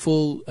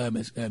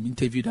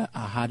interview that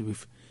I had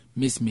with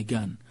Miss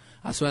Megan,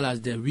 as well as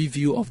the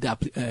review of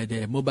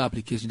the mobile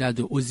application, that's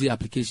the OZE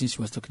application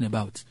she was talking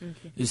about.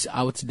 Okay. It's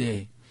out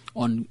there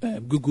on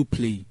Google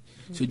Play.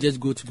 Okay. So just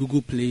go to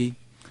Google Play,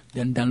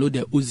 then download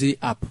the OZE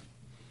app.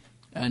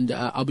 And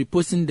I'll be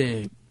posting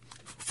the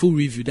full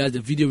review, that's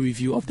the video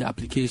review of the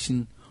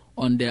application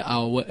on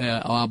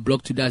our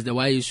blog today, that's the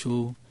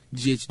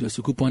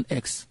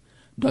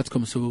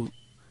yashowgh.sukuponx.com. So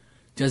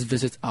just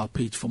visit our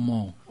page for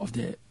more of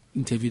the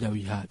interview that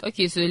we had.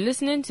 Okay, so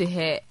listening to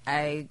her,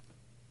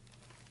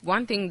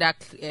 one thing that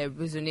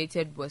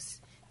resonated was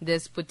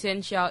there's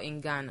potential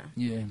in Ghana.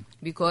 Yeah.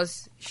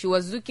 Because she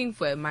was looking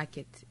for a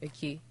market,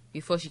 okay,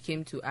 before she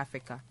came to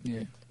Africa.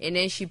 Yeah. And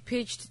then she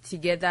pitched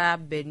together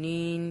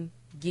Benin,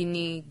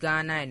 Guinea,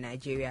 Ghana, and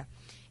Nigeria.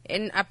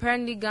 And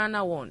apparently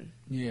Ghana won.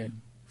 Yeah.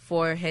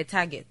 For her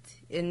target.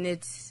 And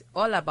it's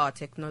all about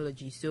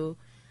technology. So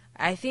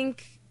I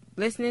think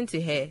listening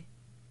to her,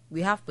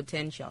 we have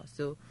potential.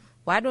 So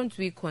why don't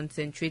we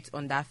concentrate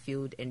on that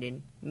field and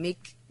then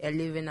make a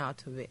living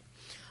out of it?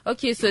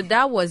 Okay, so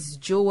that was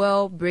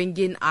Joel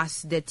bringing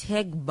us the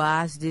tech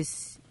buzz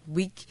this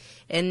week.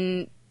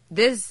 And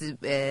this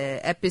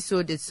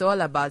episode is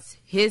all about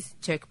his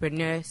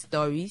techpreneur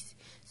stories.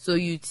 So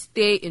you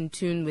stay in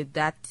tune with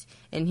that,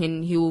 and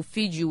he will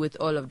feed you with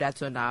all of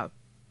that on our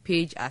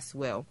page as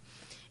well.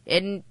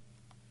 And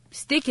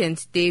stick and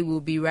stay. We'll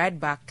be right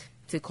back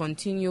to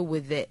continue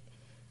with the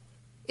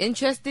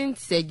interesting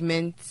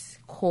segment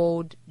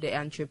called The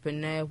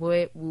Entrepreneur,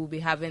 where we'll be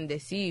having the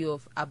CEO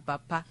of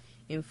Abapa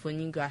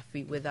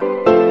Infonography with us.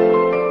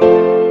 100.5.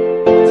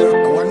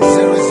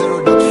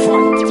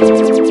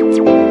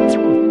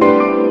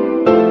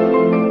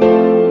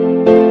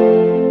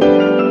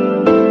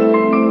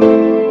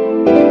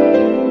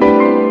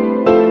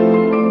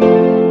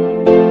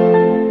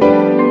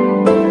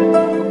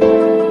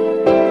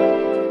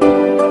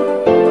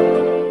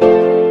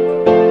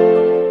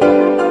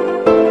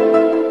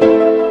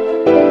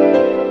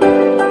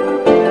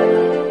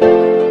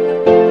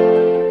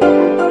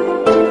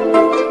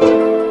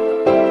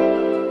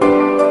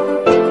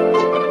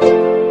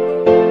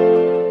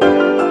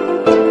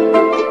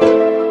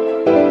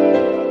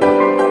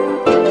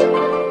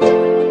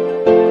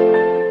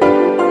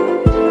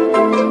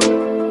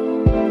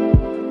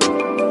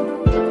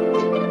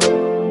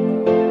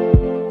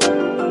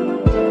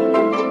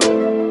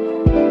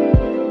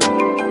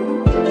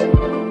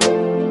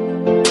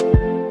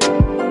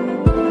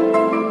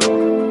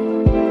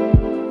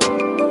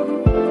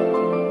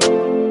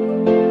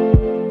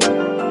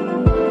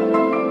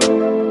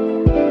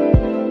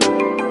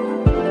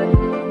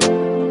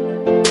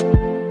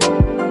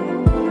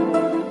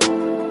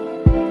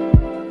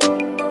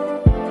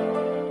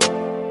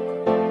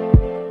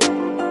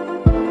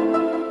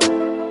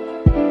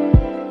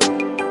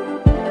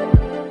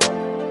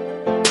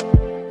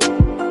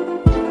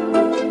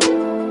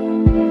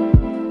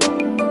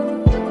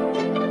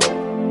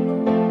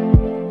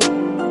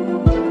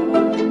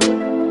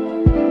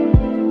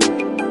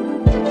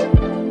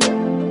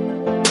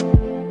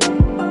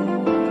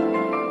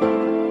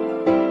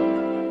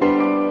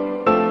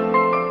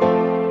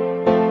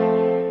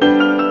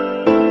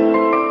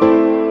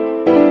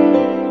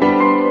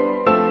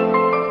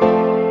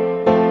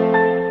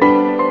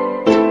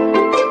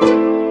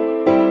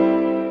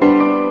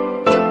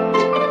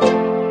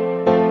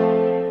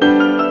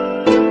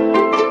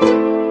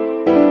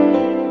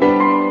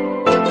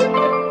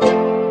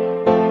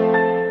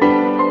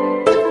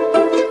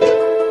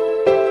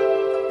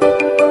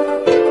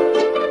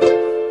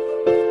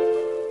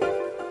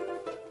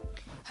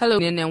 Hello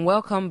and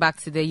welcome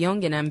back to the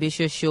Young and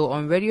Ambitious Show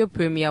on Radio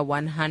Premier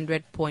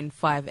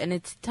 100.5, and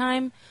it's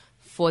time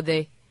for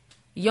the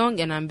Young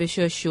and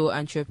Ambitious Show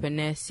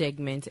Entrepreneur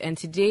segment. And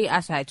today,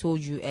 as I told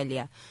you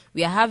earlier,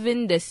 we are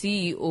having the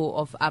CEO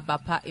of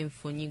Abapa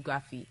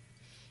Infography,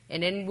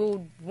 and then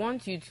we'll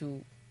want you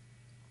to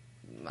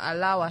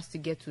allow us to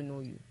get to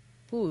know you.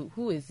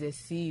 Who is the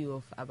CEO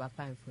of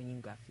Abapa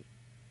Infography?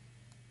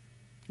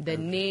 The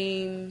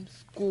name,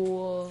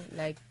 school,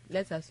 let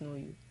us know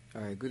you. All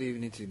right, good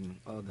evening to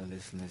all the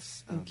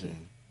listeners out there.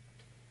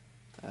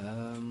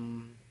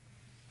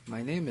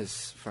 My name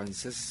is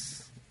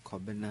Francis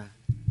Kobina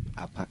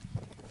Apa.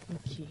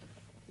 Okay.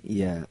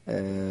 Yeah,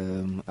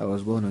 I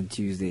was born on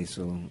Tuesday,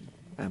 so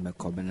I'm a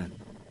Kobina.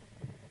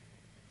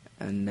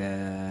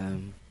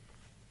 And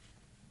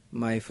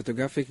my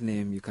photographic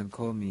name, you can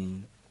call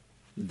me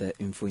the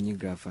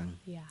Infographer.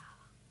 Yeah.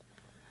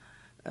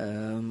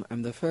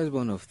 I'm the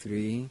firstborn of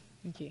 3.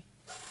 Okay.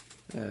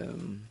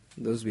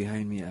 Those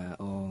behind me are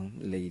all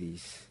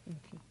ladies.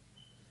 Okay.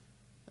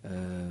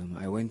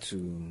 I went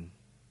to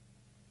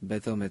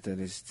Bethel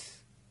Methodist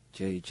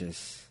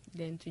JHS.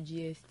 Then to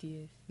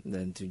GSTS.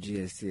 Then to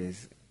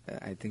GSTS.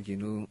 I think you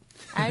know.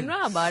 I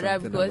know about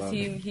that because about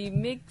he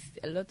makes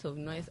a lot of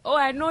noise. Oh,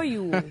 I know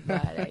you,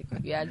 but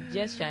we are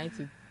just trying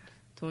to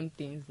tone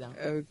things down.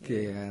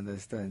 Okay, I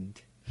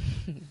understand.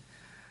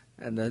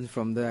 And then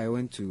from there I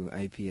went to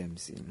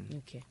IPMC.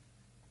 Okay.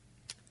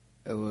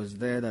 It was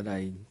there that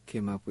I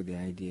came up with the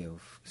idea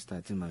of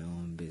starting my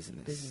own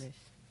business.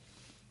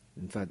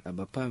 In fact,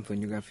 Abapa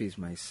Infography is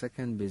my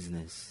second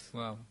business.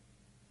 Wow.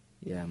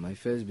 Yeah, my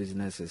first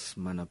business is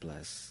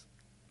Manaplus.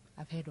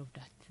 I've heard of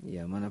that.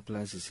 Yeah,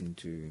 Manaplus is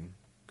into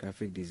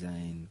graphic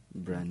design,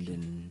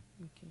 branding,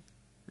 Okay.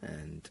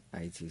 and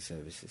IT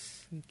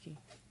services. Okay.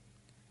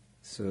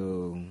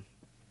 So,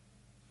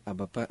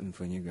 Abapa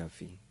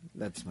Infography,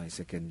 that's my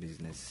second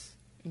business.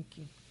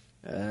 Okay.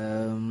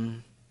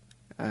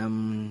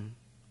 I'm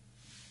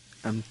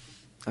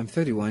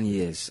 31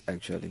 years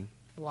actually.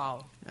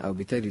 Wow. I'll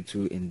be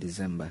 32 in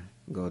December,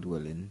 God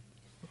willing.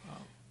 Wow.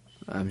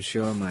 I'm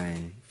sure my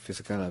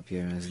physical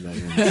appearance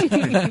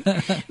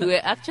doesn't. We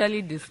were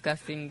actually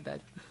discussing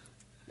that.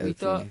 We Okay.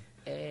 thought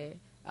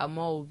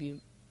Amor will be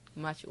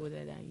much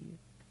older than you.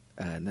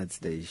 That's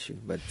the issue,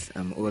 but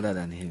I'm older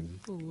than him.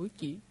 Oh,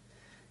 okay.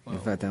 In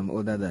fact, I'm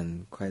older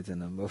than quite a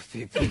number of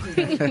people.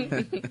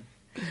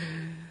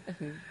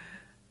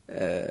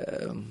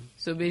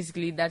 So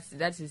basically, that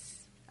is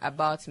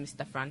about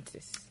Mr.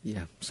 Francis.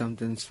 Yeah,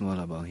 something small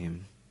about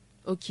him.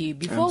 Okay,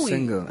 before I'm we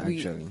single, we-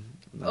 actually.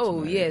 Not Oh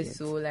married yes, yet.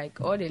 so like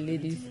all the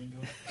ladies.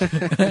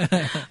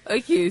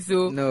 Okay,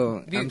 so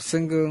No, be- I'm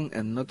single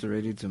and not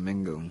ready to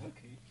mingle.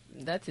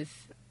 that is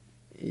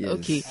Yes.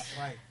 okay.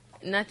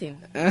 Nothing.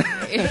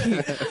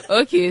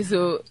 Okay,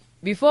 so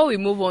before we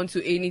move on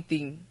to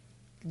anything,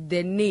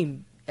 the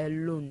name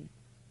alone,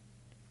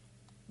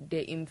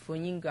 the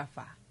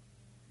Infographer,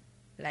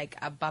 like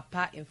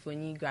Abapa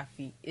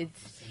Infography,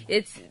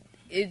 it's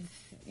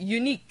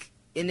unique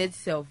in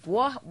itself.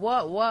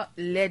 What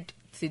led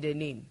to the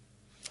name?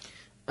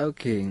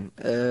 Okay.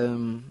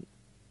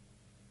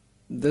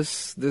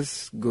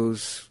 This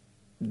goes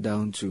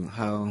down to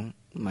how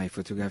my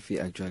photography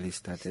actually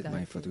started.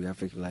 My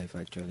photographic life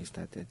actually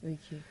started.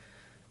 Okay.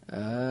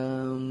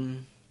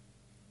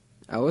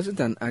 I wasn't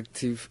an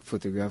active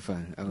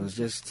photographer. I was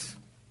just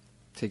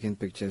taking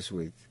pictures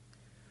with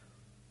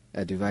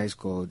a device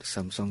called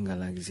Samsung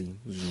Galaxy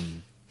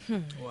Zoom.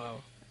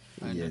 Wow.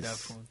 I know that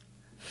Yes.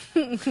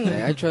 phone.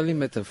 I actually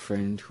met a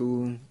friend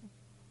who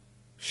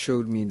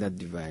showed me that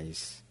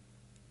device.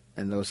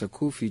 And there was a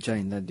cool feature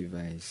in that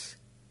device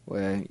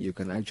where you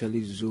can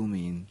actually zoom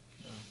in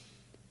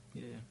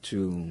Yeah.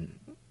 to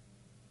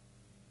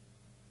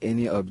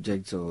any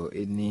object or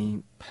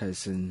any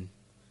person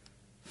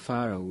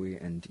far away,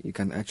 and you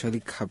can actually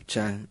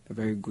capture a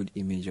very good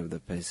image of the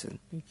person.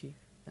 Okay.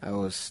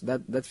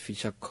 That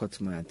feature caught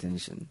my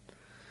attention.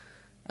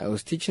 I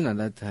was teaching at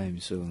that time,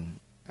 so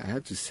I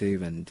had to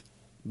save and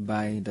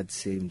buy that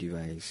same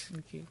device.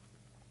 Okay.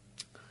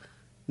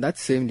 That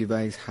same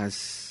device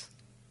has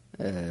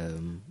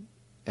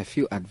a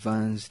few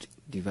advanced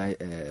device.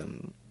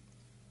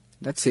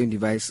 That same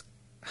device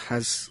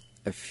has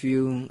a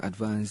few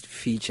advanced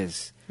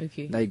features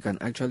Okay. that you can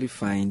actually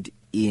find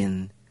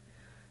in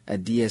a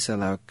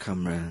DSLR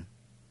camera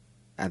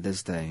at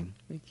this time.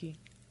 Okay.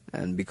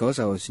 And because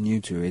I was new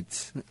to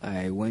it,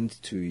 I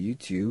went to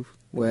YouTube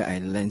where I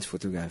learned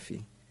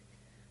photography.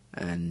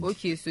 And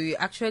Okay, so you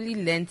actually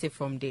learnt it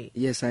from there.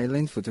 yes, I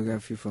learned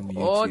photography from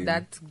YouTube. All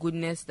that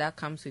goodness that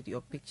comes with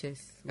your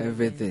pictures. were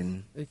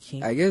Everything. learnt.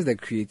 Okay. I guess the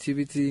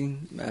creativity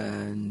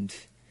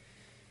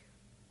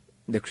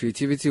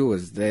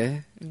was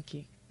there.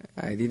 Okay.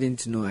 I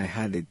didn't know I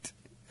had it,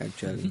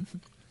 actually.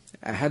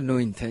 I had no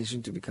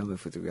intention to become a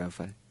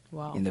photographer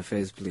Wow. in the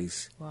first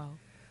place. Wow.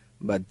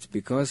 But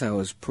because I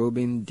was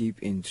probing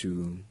deep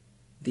into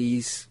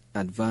these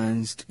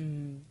advanced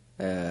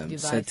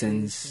Devices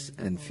settings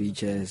and and all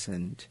features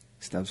and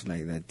stuff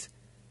like that,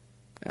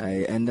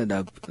 I ended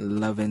up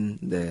loving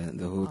the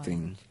whole Wow.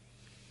 thing.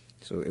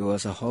 So it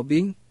was a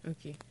hobby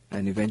Okay.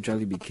 and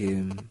eventually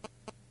became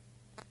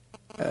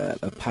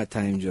a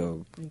part-time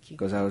job Okay.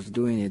 because I was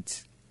doing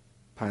it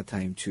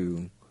part-time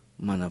to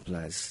Mana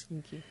Plus.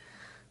 Okay.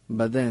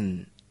 But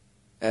then,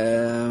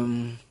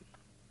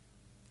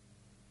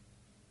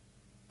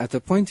 at a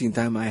point in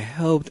time, I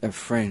helped a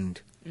friend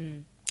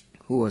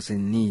who was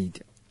in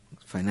need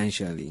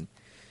financially.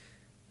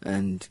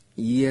 And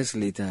years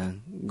later,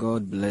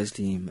 God blessed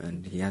him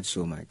and he had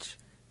so much.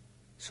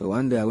 So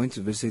one day I went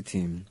to visit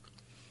him,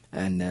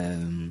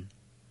 and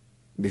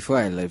before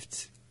I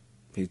left,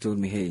 he told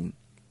me, hey,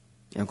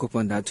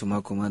 Yankopon that to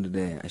my command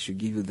there, I should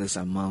give you this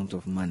amount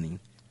of money.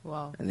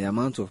 Wow. And the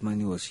amount of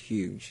money was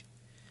huge.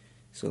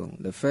 So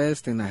the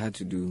first thing I had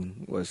to do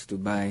was to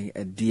buy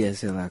a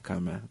DSLR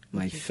camera,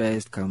 my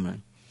first camera.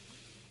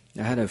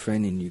 I had a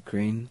friend in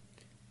Ukraine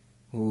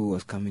who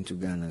was coming to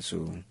Ghana,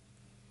 so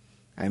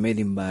I made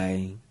him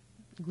buy.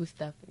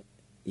 Gustav.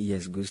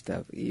 Yes,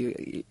 Gustav.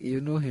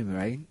 You know him,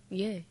 right?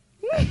 Yeah.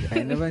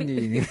 I never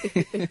knew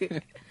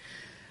him.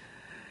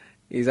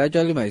 He's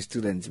actually my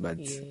student, but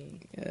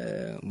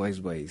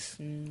boys.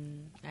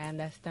 I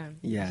understand.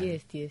 Yeah.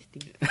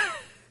 GSTST.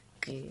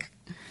 Yeah.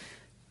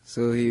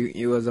 So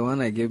he was the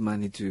one I gave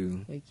money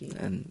to, Okay.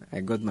 and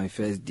I got my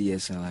first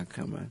DSLR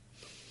camera.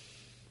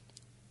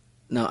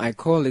 Now I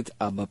call it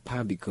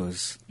Abapa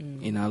because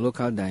in our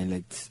local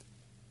dialect,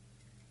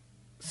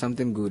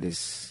 something good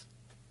is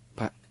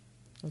pa,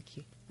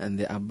 Okay. and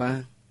the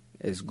Abba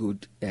is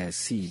good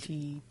seed.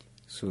 Seed.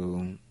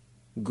 So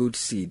good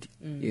seed.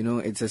 You know,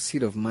 it's a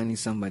seed of money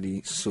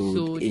somebody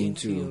sowed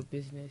into your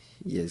business.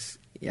 Yes,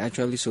 he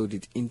actually sowed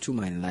it into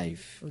my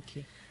life,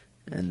 Okay.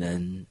 and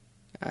then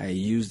I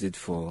used it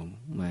for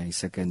my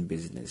second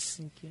business.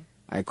 Okay.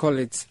 I call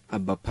it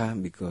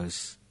Abapa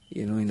because,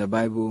 you know, in the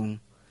Bible,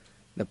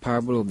 the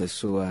parable of the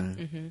sower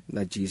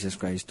that Jesus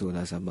Christ told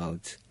us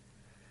about,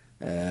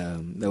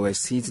 there were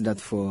seeds that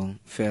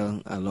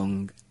fell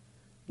along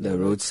the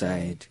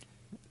roadside,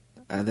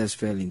 others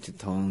fell into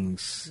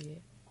tongues, Yeah.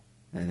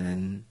 and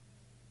then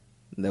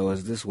there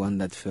was this one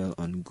that fell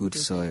on good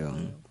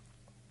soil,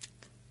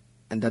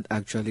 and that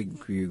actually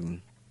grew.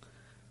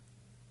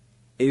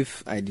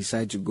 If I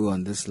decide to go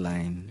on this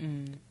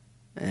line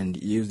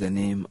and use the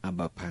name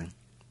Abapa,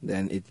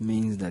 then it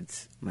means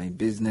that my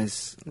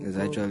business is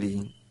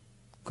actually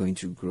going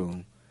to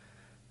grow.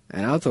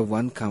 And out of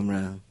one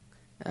camera,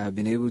 I've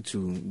been able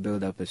to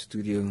build up a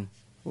studio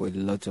with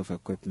lots of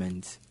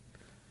equipment,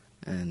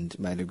 and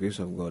by the grace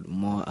of God,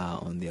 more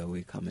are on their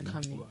way coming.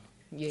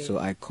 Yeah. So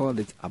I called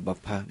it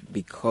Abapa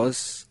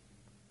because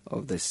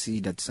of the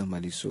seed that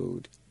somebody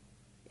sowed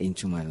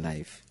into my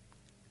life.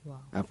 Wow.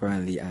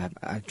 Apparently, I have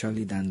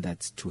actually done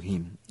that to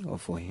him or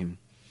for him,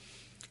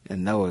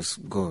 and that was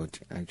God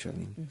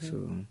actually.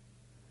 So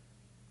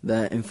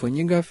the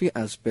infography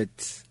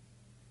aspect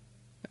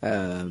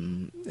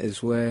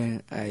is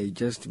where I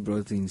just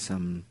brought in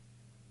some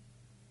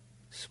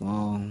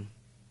small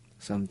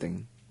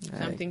something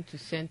to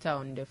center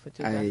on the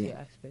photography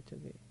aspect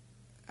of it.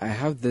 I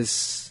have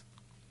this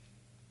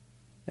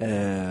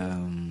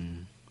how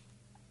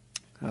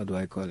do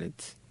I call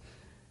it?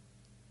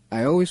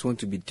 I always want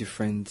to be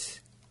different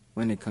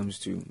when it comes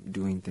to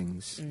doing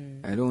things.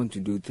 I don't want to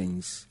do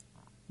things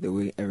the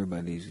way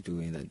everybody is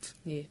doing it.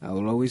 Yeah. I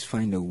will always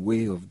find a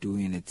way of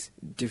doing it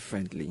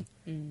differently,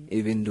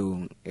 even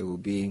though it will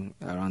be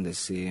around the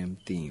same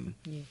theme.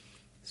 Yeah.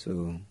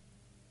 So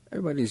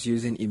everybody is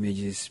using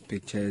images,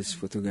 pictures,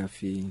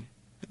 photography.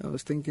 I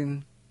was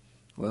thinking,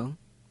 well,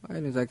 why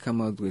don't I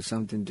come out with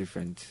something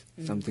different,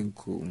 something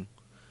cool?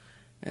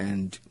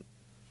 And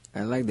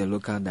I like the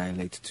local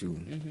dialect too,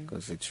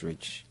 because it's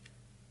rich.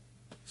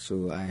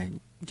 So I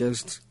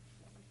just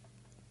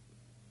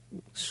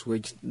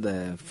switched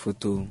the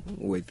photo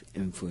with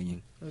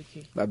Mfonyin.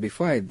 Okay. But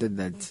before I did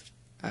that,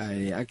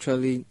 I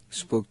actually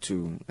spoke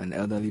to an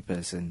elderly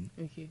person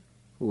Okay.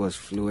 who was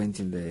fluent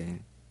in the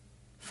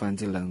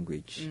Fanti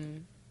language.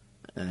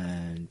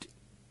 And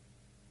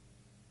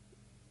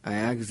I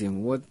asked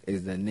him, what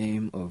is the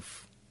name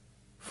of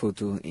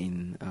photo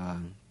in how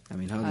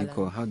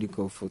do you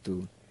call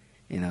photo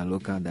in our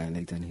local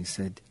dialect? And he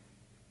said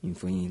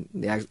Mfonyin.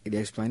 The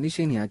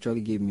explanation he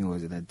actually gave me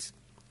was that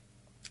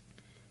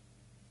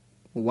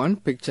one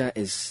picture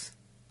is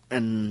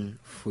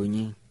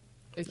Mfonyin.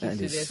 Okay, so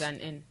there's an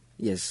N.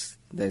 Yes,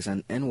 there's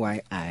an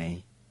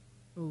NYI.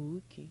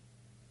 Oh, okay.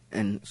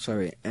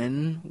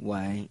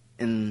 NFONYI.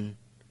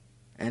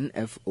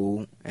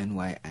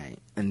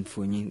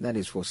 Mfonyin, that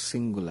is for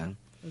singular.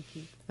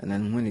 Okay. And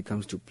then when it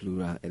comes to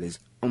plural, it is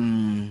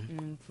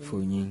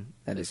Mfonyin,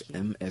 that is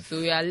MF. So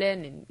you are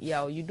learning.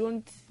 Yeah, you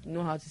don't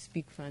know how to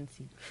speak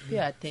fancy. Pay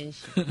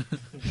attention.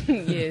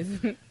 Yes.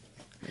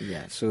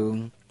 Yeah,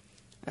 so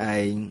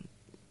I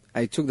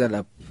took that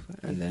up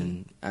and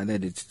then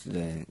added it to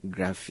the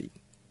graphic.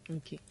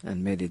 Okay.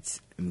 And made it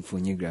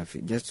Mfonyin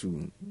graphic just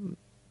to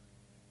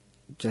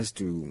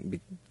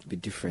be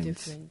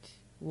different.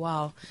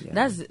 Wow.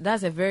 Yeah.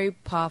 That's a very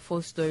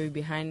powerful story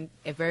behind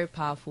a very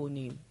powerful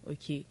name.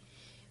 Okay.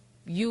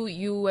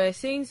 you were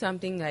saying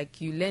something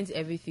like you learned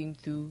everything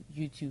through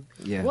YouTube.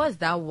 Yeah. What's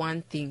that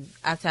one thing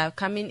after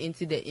coming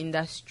into the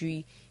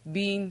industry,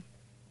 being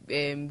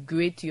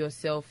great to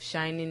yourself,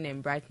 shining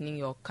and brightening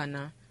your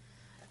corner?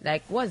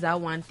 Like, what's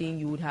that one thing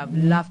you would have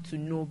loved to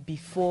know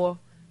before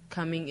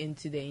coming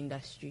into the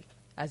industry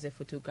as a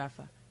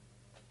photographer?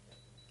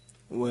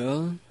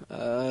 Well,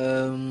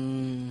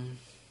 can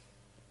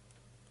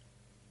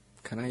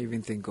I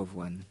even think of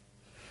one?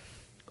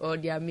 Or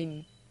there are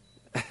many.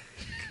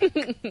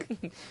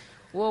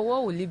 Well,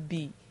 what will it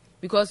be?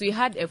 Because we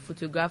had a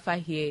photographer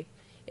here,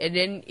 and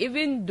then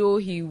even though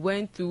he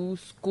went through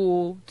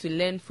school to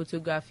learn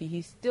photography,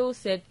 he still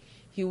said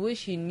he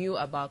wished he knew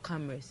about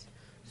cameras.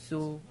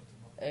 So,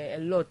 a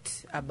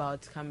lot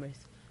about cameras.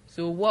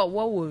 So, what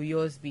will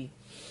yours be?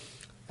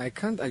 I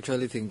can't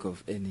actually think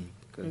of any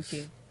because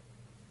Okay.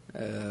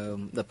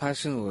 the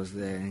passion was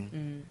there,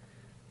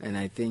 and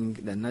I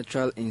think the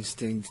natural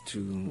instinct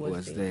too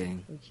was there.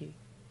 Okay.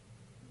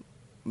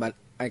 But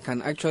I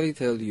can actually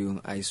tell you,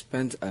 I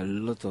spent a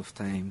lot of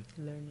time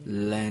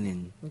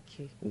learning,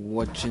 Okay.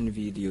 watching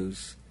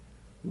videos,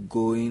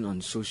 going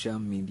on social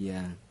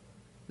media,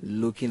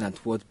 looking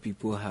at what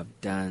people have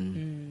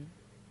done,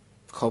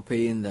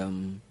 copying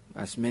them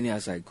as many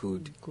as I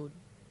could, Good.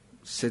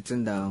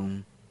 sitting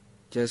down,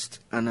 just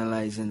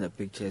analyzing the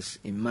pictures,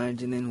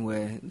 imagining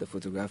where the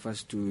photographer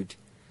stood,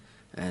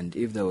 and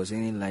if there was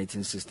any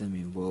lighting system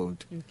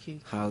involved, Okay.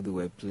 how they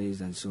were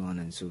placed, and so on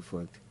and so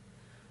forth.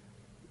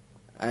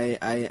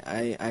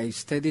 I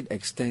studied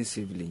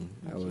extensively.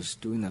 I was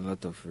doing a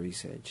lot of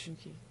research.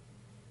 Okay.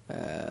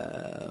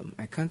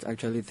 I can't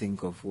actually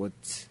think of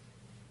what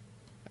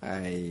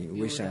I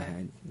wish I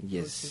had.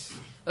 Yes.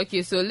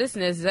 Okay, so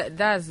listeners,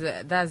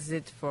 that's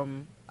it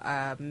from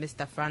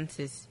Mr.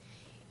 Francis.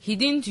 He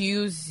didn't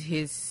use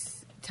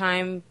his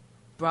time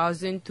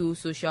browsing through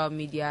social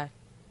media,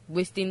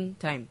 wasting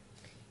time.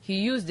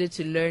 He used it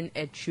to learn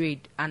a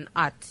trade, an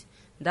art.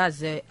 That's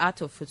the art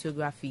of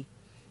photography.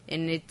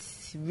 And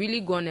it's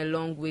really gone a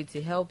long way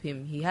to help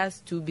him. He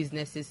has 2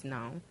 businesses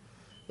now.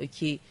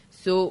 Okay,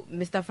 so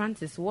Mr.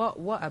 Francis, what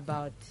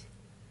about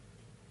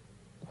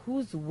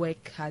whose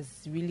work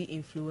has really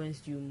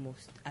influenced you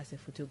most as a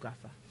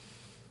photographer?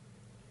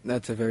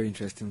 That's a very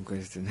interesting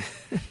question.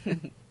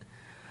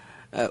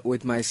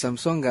 With my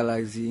Samsung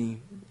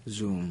Galaxy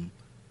Zoom,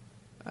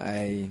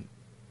 I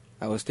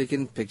was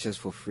taking pictures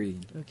for free.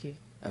 Okay.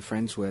 A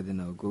friend's wedding,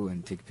 I'll go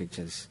and take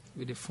pictures.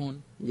 With the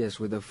phone? Yes,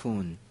 with the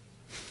phone.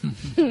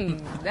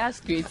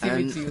 That's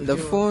creativity. And the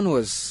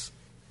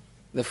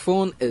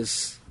phone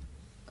is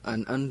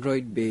an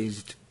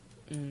Android-based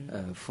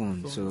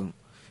phone, so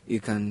you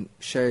can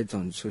share it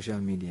on social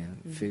media,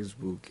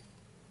 Facebook,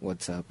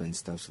 WhatsApp, and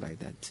stuff like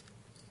that.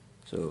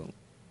 So,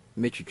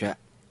 make you try,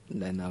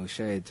 then I'll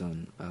share it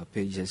on our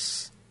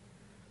pages.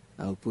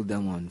 I'll put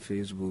them on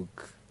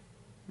Facebook,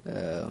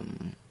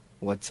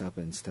 WhatsApp,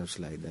 and stuff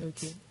like that.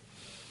 Okay.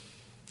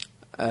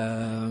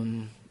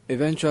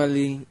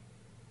 Eventually,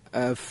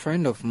 a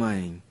friend of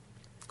mine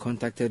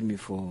contacted me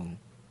for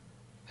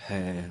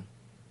her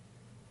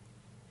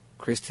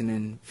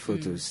christening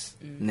photos,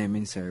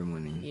 naming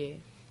ceremony. Yeah.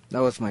 That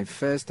was my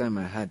first time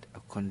I had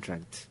a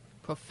contract.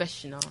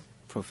 Professional.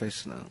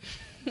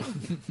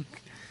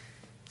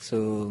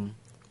 So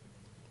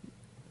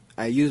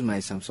I used my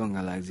Samsung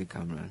Galaxy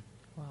camera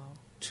Wow.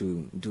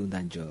 to do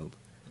that job.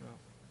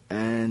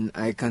 And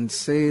I can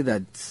say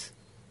that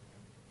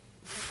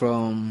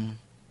from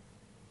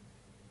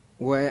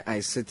where I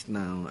sit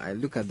now, I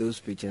look at those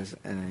pictures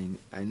and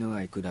I know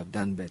I could have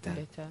done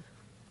better.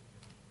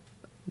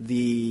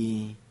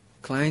 The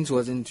client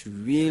wasn't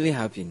really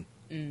happy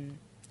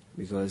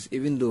because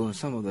even though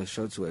some of the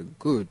shots were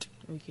good,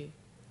 Okay.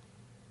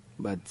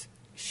 but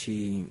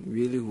she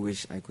really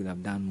wished I could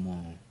have done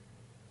more.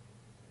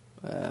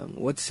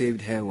 What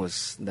saved her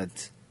was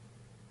that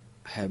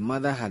her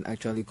mother had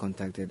actually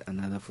contacted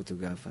another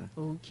photographer.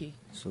 Okay.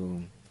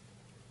 So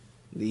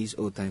these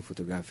old-time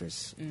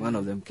photographers, one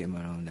of them came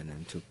around and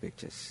then took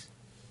pictures.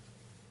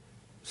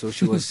 So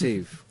she was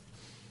safe.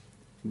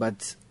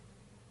 But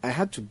I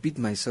had to beat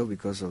myself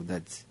because of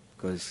that,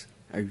 because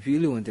I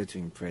really wanted to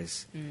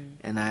impress.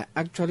 And I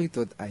actually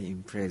thought I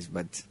impressed,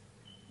 but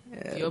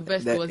Your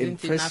best the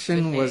wasn't impression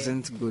enough to her.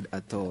 wasn't good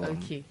at all.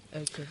 Okay.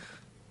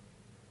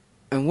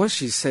 And what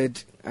she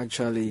said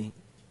actually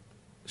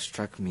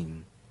struck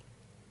me.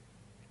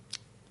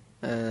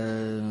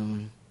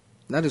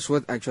 That is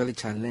what actually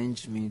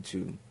challenged me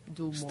to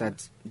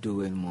start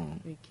doing more.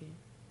 Okay.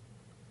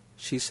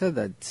 She said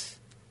that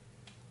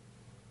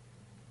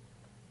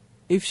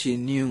if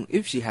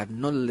she had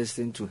not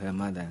listened to her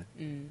mother,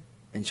 and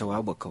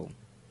Shawabako.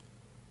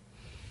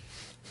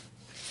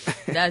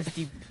 That's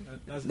deep.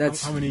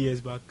 That's how many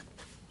years back?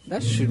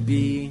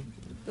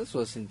 This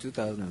was in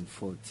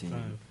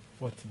 2014.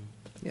 14.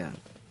 Yeah.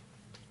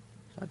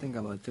 I think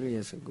about 3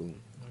 years ago. Okay.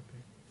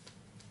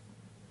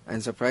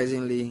 And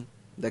surprisingly,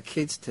 the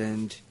kids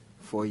turned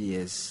 4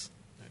 years.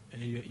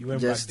 And you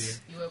went back there?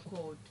 You were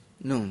called.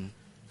 No.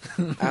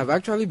 I've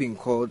actually been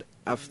called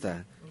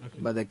after,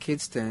 but the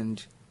kids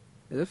turned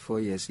Is it 4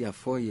 years? Yeah,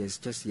 4 years,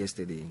 just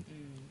yesterday.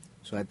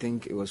 So I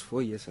think it was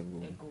 4 years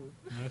ago.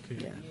 Okay.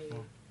 Yeah.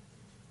 Wow.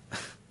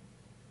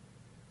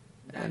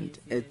 And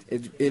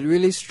it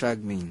really struck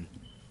me.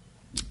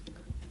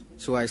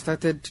 So I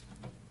started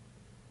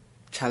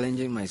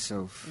challenging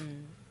myself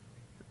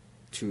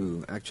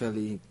to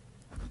actually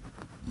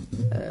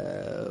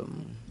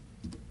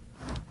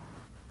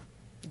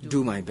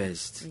do my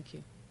best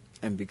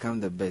and become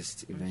the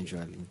best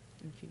eventually.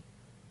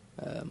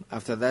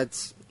 After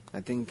that,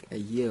 I think a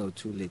year or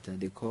two later,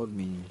 they called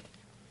me.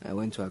 I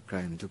went to Accra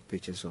and took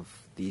pictures of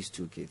these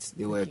two kids.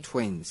 They were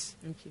twins.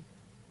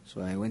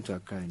 So I went to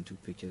Accra and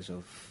took pictures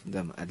of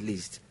them. At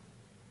least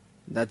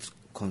that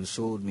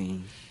consoled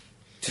me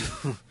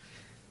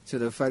to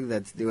the fact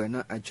that they were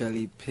not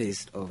actually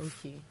pissed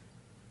off.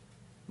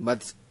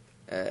 But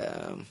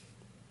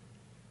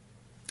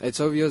it's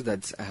obvious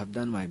that I have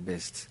done my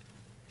best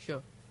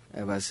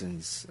ever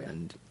since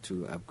and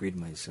to upgrade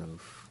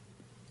myself.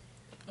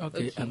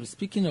 Okay.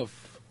 Speaking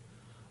of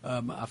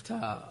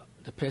after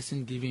the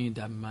person giving you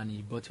that money,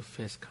 you bought your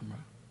first camera.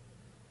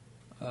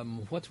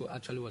 What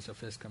actually was your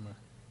first camera?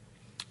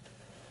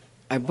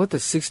 I bought a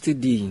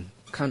 60D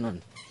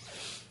Canon.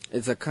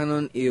 It's a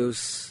Canon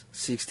EOS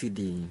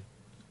 60D.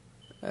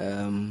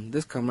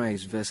 This camera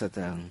is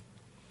versatile.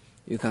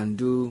 You can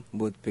do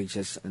both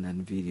pictures and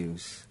then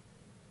videos.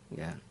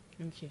 Yeah.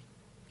 Okay.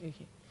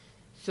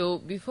 So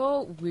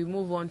before we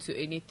move on to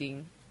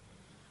anything,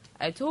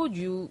 I told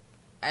you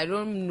I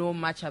don't know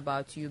much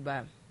about you,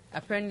 but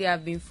apparently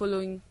I've been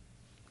following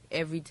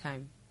every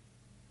time.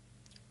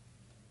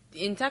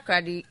 In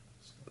Takrady,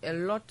 a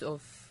lot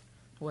of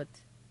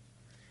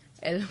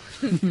the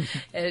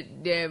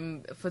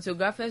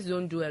photographers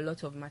don't do a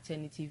lot of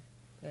maternity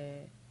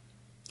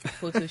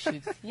photo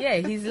shoots. Yeah,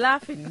 he's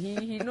laughing.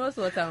 He knows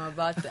what I'm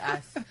about to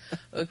ask.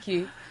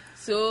 Okay,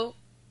 so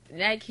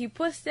like he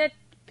posted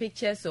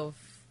pictures of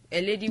a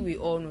lady we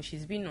all know.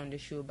 She's been on the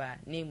show,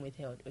 but name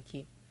withheld.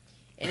 Okay,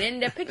 and then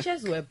the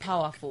pictures were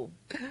powerful.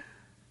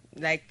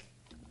 Like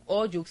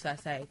all jokes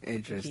aside,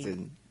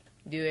 Interesting.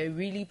 they were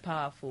really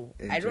powerful.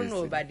 I don't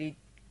know, but they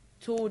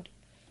told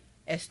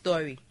a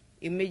story.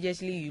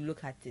 Immediately you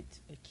look at it,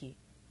 okay.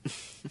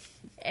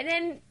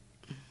 And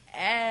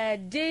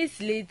then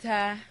days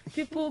later,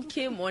 people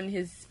came on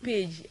his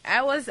page.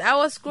 I was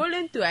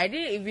scrolling through. I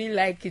didn't even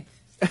like it.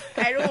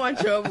 I don't want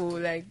trouble.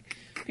 Like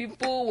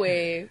people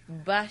were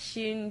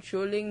bashing,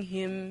 trolling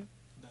him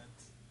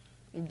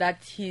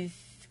that he's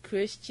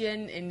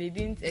Christian, and they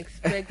didn't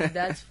expect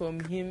that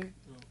from him.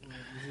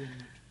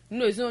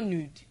 No, it's not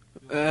nude.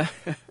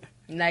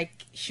 Like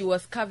she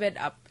was covered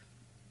up,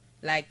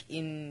 like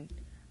in.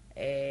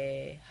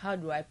 How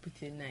do I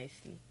put it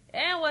nicely?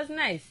 It was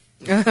nice.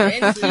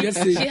 And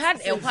she had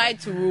a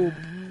white robe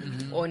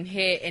on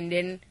her, and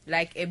then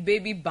like a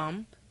baby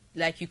bump,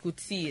 like you could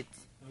see it.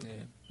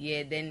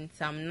 Yeah, then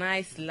some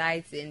nice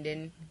lights, and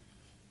then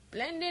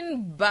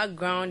blending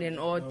background and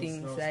all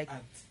things like.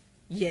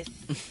 Yes.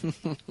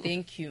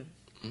 Thank you.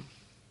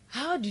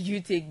 How did you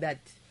take that?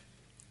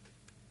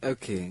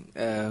 Okay,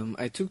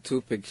 I took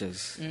 2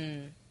 pictures.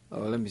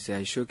 Or let me say,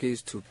 I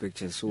showcased 2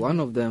 pictures. One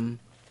of them,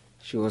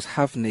 she was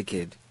half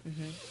naked.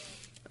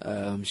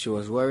 She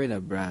was wearing a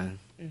bra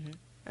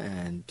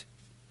and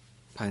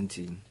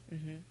panty.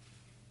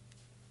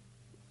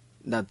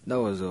 That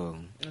was all.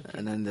 Okay.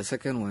 And then the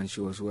second one, she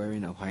was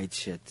wearing a white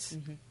shirt.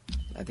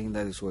 I think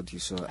that is what you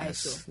saw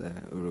as the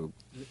robe.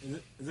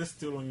 Is it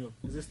still on your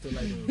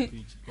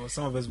page? Or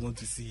some of us want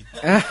to see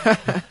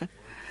it.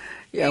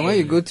 Yeah, when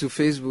you go to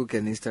Facebook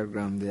and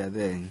Instagram, they are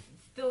there.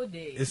 Still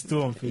there. It's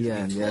still on Facebook.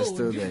 Yeah, they are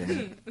still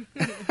there.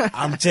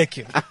 I'm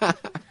checking.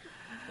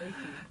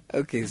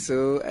 Okay,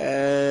 so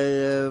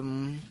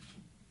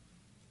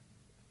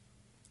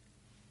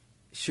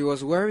she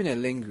was wearing a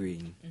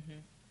lingerie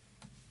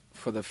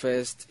for the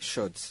first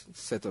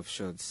set of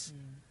shots.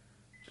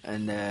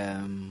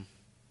 And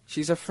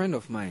she's a friend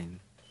of mine.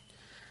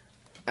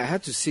 I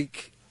had to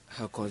seek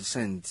her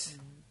consent.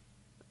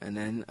 And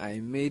then I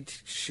made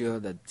sure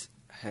that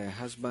her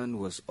husband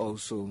was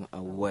also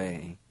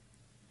aware,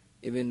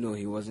 even though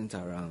he wasn't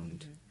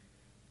around.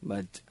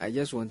 But I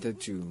just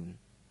wanted to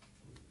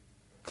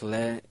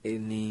clear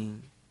any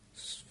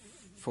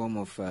form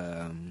of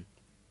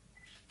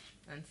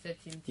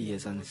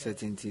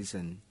uncertainties,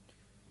 and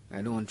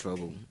I don't want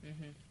trouble.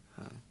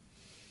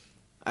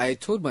 I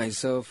told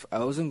myself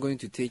I wasn't going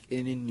to take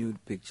any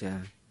nude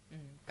picture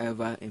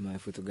ever in my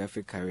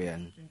photographic career.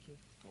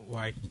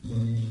 Why?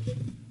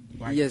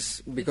 Yes,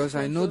 because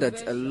I know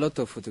that a lot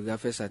of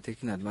photographers are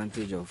taking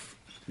advantage of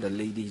the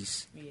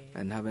ladies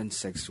and having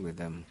sex with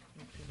them,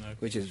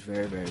 which is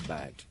very, very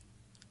bad.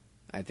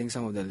 I think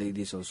some of the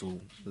ladies also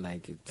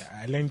like it.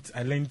 I learned.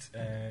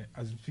 I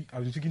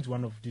was speaking to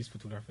one of these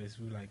photographers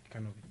who like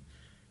kind of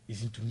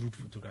is into nude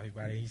photography,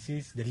 but he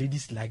says the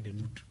ladies like the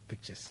nude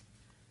pictures.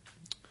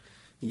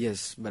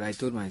 Yes, but I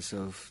told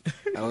myself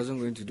I wasn't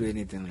going to do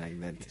anything like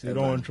that. So you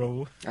don't want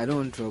trouble? I don't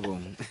want trouble.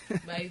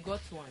 But you got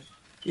one.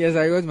 Yes,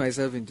 I got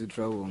myself into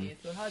trouble. Yeah,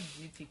 so how did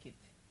you take it?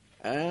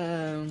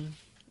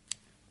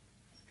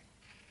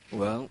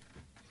 Well,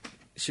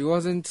 she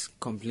wasn't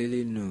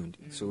completely nude,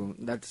 so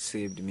that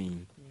saved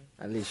me.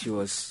 At least she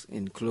was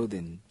in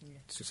clothing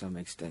to some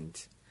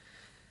extent.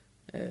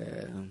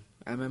 I'm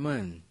a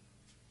man.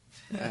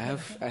 I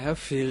have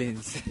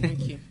feelings.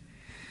 Thank you.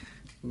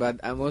 But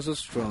I'm also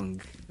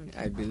strong.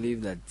 I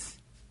believe that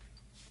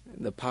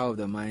the power of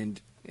the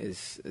mind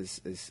is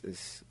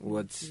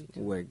what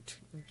worked.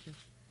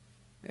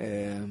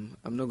 I'm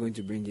not going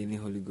to bring any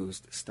Holy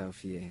Ghost stuff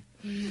here.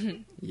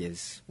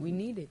 Yes. We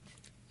need it.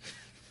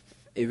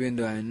 Even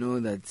though I know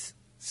that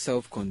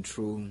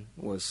self-control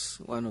was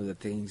one of the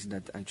things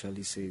that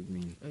actually saved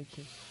me.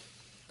 Okay.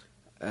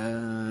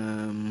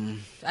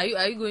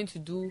 Are you going to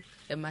do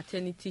a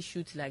maternity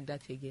shoot like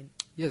that again?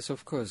 Yes,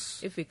 of course.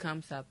 If it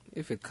comes up.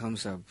 If it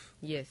comes up.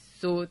 Yes.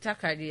 So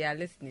Takrady, you are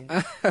listening.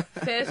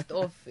 First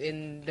off,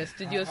 in the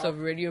studios of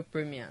Radio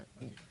Premier,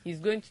 he's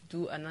going to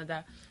do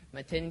another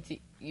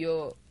maternity.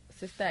 Your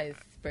sister is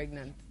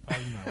pregnant. My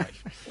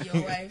wife.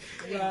 Your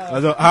wife. Yeah.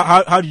 So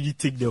how did you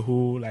take the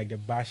whole, like, the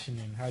bashing,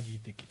 and how did you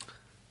take it?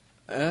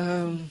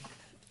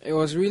 It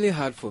was really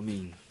hard for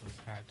me. It was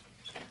hard.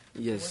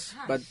 Yes,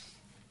 but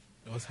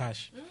It was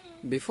harsh.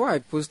 before I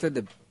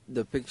posted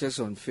the pictures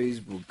on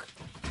Facebook,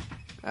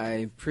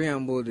 I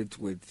preambled it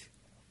with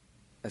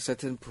a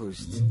certain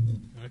post.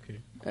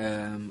 Okay.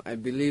 I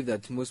believe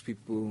that most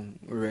people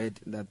read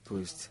that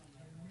post.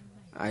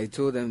 I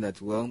told them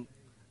that, well,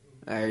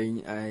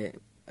 a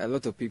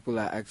lot of people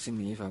are asking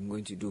me if I'm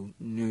going to do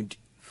nude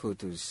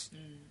photos.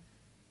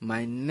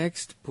 My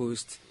next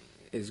post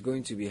is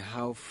going to be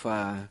how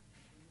far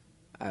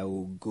I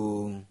will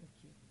go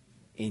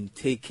in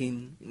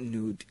taking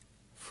nude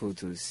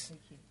photos.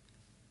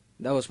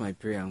 That was my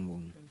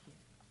preamble.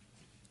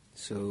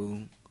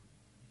 So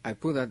I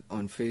put that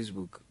on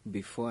Facebook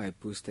before I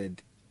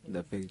posted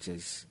the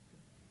pictures.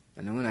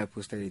 And then when I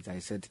posted it, I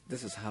said,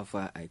 this is how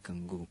far I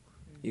can go.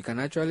 You can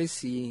actually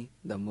see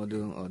the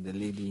model or the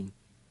lady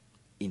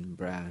in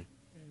bra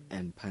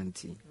and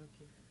panty.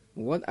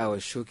 What I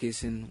was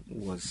showcasing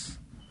was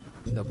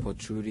the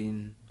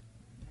protruding...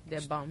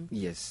 The bump.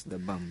 Yes, the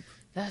bump.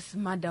 That's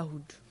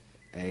motherhood.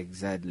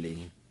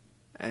 Exactly.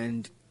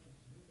 And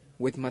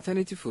with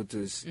maternity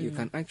photos, you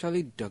can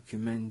actually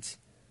document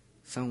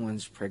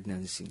someone's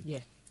pregnancy.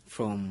 Yeah.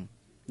 From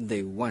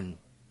day 1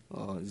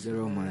 or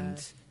 0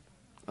 months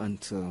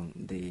until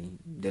they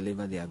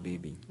deliver their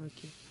baby.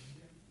 Okay.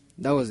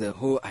 That was the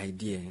whole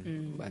idea.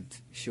 But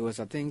she was,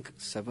 I think,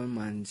 7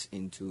 months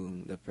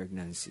into the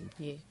pregnancy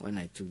when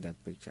I took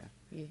that picture.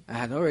 Yeah. I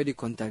had already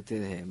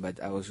contacted her,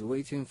 but I was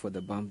waiting for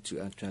the bump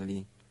to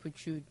actually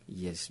protrude.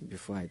 Yes,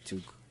 before I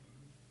took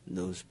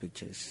those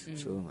pictures.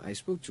 So I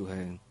spoke to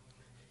her.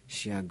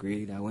 She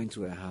agreed. I went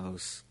to her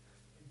house,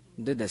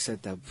 did the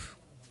setup,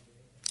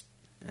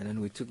 and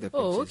then we took the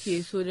pictures. Oh,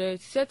 okay. So the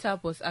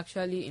setup was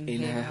actually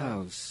in her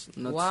house,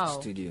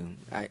 not studio.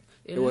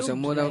 It It was a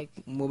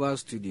looked mobile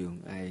studio.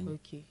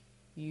 Okay.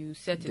 You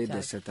set it did up.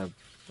 the setup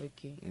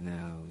Okay. in her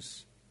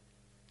house.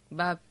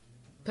 But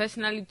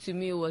personally, to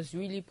me, it was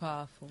really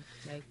powerful.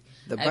 Like,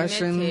 The I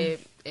passion. met her,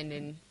 and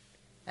then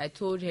I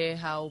told her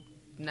how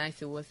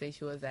nice it was, and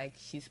she was like,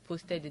 she's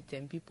posted it,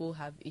 and people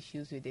have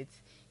issues with it.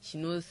 She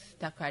knows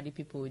Takrady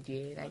people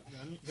there. Like,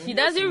 she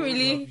doesn't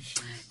really.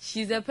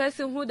 She's a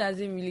person who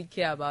doesn't really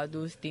care about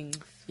those things.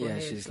 Yeah,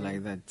 she's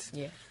like that.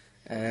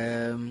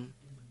 Yeah.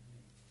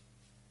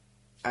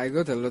 I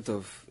got a lot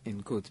of,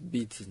 in quote,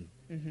 beating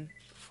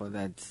for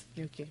that.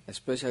 Okay.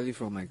 Especially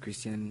from my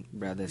Christian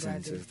brothers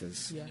and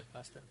sisters. Yeah.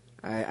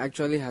 I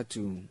actually had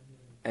to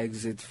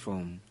exit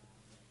from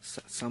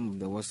some of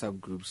the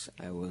WhatsApp groups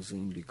I was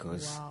in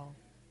because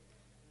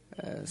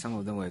some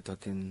of them were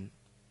talking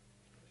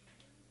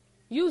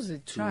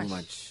too trash.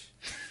 Much.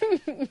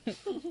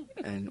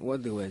 And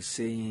what they were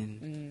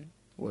saying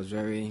was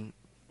very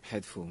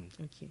hurtful.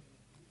 Okay.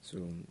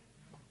 So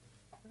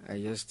I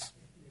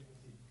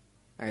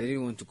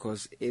didn't want to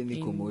cause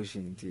any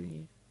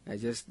commotion. I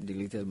just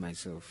deleted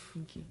myself.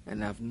 Okay.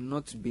 And I've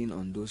not been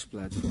on those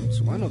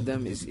platforms. One of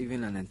them is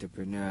even an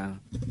entrepreneurial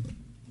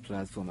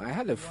platform. I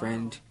had a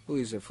friend who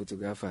is a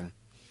photographer.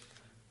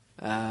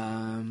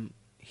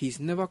 He's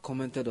never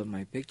commented on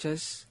my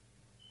pictures.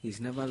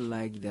 He's never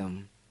liked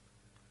them.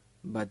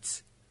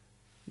 But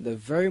the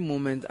very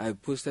moment I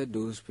posted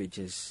those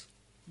pictures,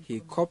 he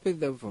copied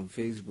them from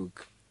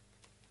Facebook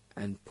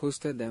and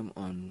posted them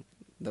on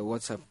the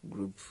WhatsApp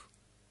group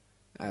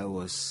I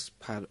was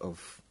part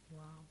of. Wow.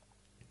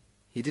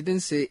 He didn't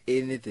say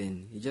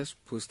anything. He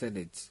just posted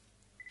it.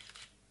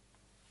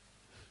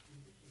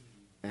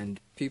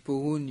 And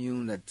people who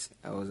knew that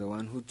I was the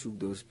one who took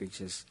those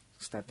pictures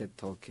started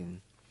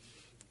talking.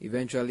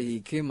 Eventually he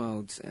came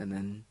out and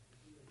then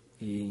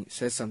he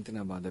said something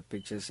about the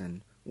pictures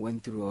and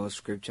went through all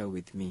scripture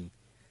with me.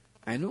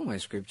 I know my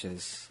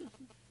scriptures.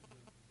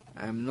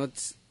 I'm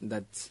not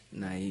that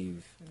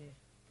naive. Yeah.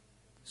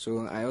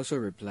 So I also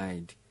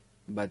replied,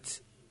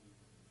 but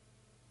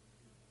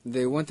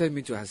they wanted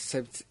me to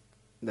accept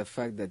the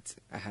fact that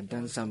I had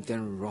done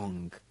something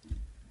wrong.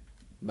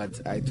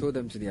 But I told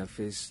them to their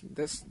face,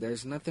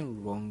 there's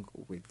nothing wrong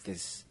with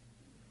this.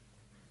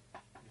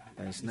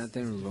 There's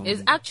nothing wrong.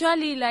 It's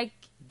actually like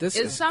This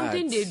It's is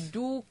something art. they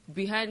do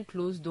behind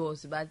closed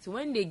doors, but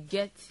when they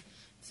get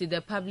to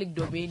the public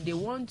domain, they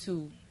want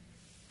to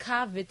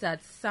carve it as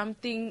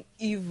something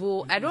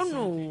evil. I don't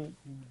know.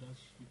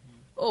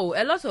 Oh,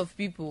 a lot of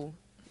people.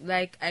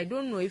 Like, I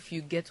don't know if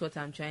you get what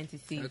I'm trying to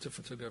say. Lots of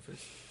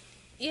photographers.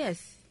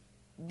 Yes,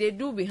 they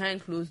do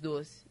behind closed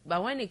doors,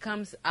 but when it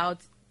comes out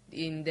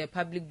in the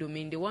public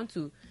domain, they want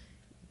to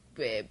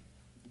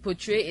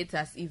portray it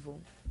as evil.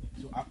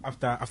 So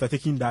after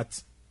taking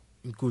that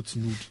in quotes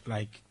nude,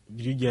 like,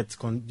 do you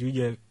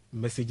get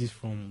messages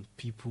from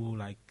people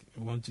like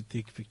want to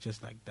take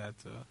pictures like that?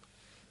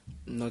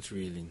 Not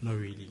really. Not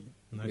really.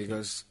 Okay.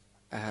 Because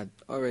I had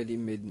already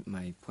made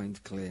my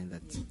point clear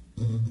that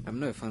I'm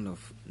not a fan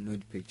of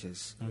nude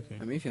pictures. Okay.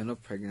 I mean, if you're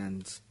not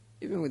pregnant,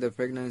 even with the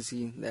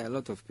pregnancy, there are a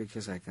lot of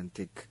pictures I can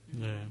take,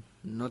 Yeah.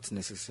 not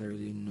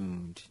necessarily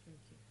nude.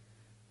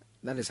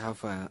 That is how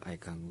far I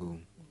can go.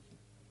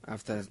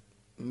 After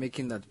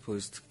making that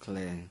post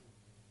clear,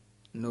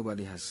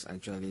 nobody has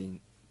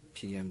actually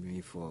PM'd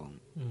me for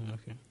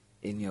Okay.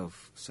 any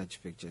of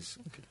such pictures.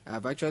 Okay.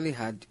 I've actually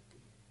had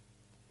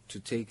to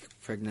take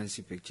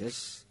pregnancy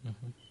pictures,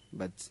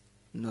 but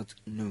not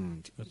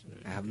nude.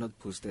 I have not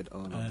posted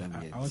all of them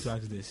yet. I want to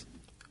ask this.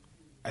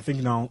 I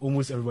think now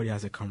almost everybody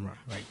has a camera,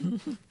 right?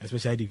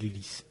 Especially the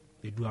ladies.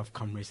 They do have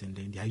cameras, and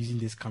then they are using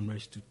these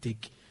cameras to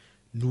take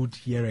nude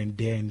here and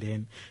there, and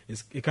then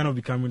it kind of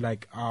becoming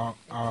like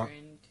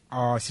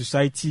our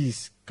society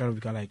is kind of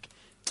become like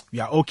we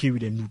are okay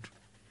with the nude.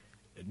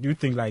 Do you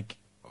think, like,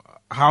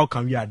 how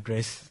can we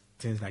address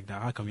things like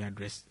that? How can we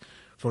address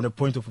from the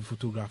point of a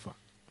photographer?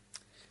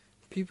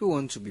 People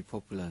want to be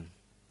popular,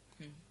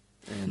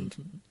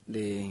 and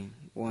they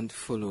want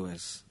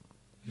followers.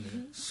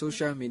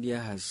 Social media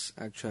has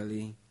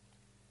actually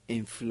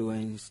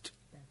influenced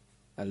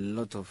a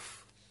lot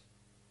of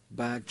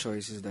bad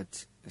choices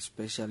that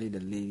especially the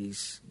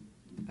ladies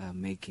are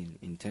making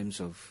in terms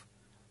of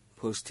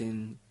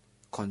posting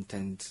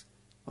content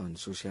on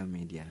social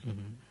media.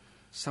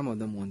 Some of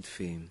them want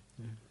fame.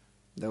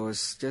 There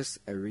was just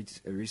a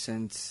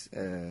recent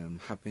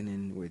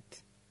happening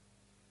with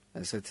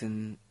a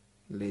certain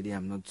lady. I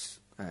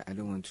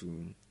don't want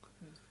to.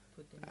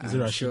 Is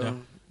it I'm Rashida? sure,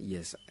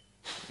 yes.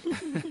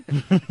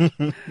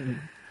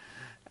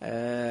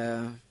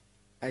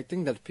 I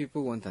think that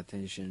people want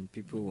attention.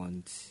 People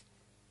want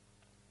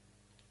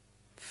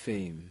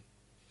fame,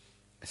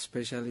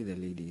 especially the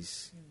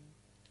ladies.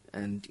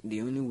 And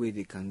the only way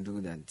they can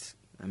do that,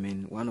 I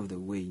mean, one of the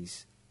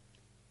ways,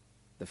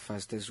 the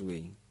fastest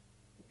way,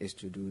 is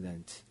to do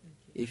that.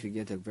 If you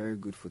get a very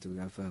good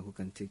photographer who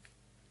can take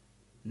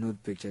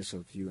nude pictures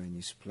of you and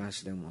you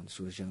splash them on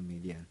social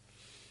media,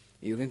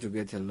 you're going to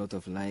get a lot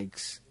of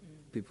likes.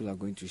 People are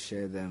going to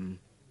share them.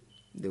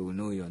 They will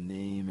know your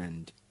name,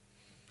 and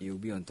you'll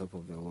be on top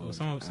of the world.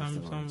 Some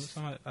afterwards.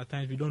 at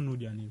times we don't know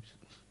their names.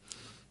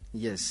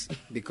 Yes,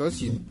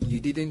 because you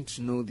didn't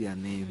know their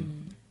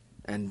name,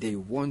 and they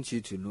want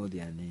you to know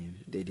their name.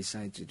 They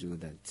decide to do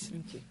that.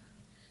 Okay.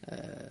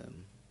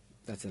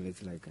 That's a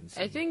little I can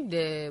say. I think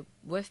the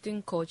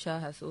Western culture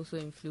has also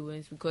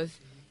influenced, because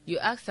you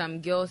ask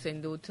some girls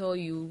and they'll tell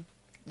you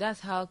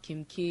that's how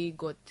Kim K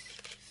got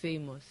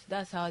famous.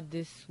 That's how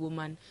this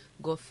woman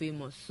got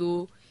famous.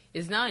 So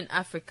it's now in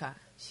Africa.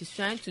 She's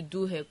trying to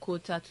do her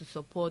quota to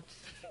support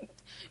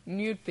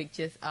nude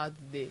pictures out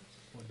there.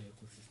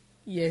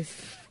 Yes,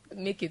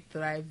 make it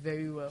thrive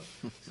very well.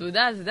 So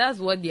that's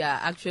what they are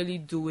actually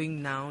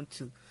doing now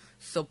to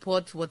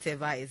support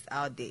whatever is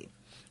out there.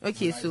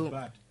 Okay, It's so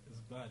bad. It's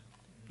bad.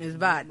 it's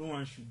bad. No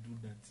one should do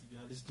that. If you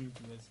are listening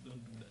to us,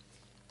 don't do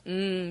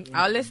that.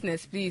 Our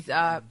listeners, please,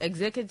 our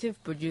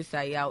executive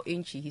producer Yao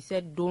Inchi, he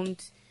said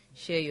don't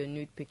share your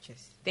nude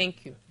pictures.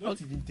 Thank you.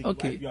 Don't even take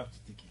Okay. it. Why do you have to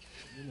take it?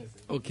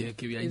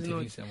 Okay, we are It's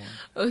interviewing not. someone.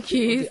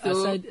 Okay,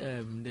 so Aside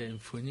the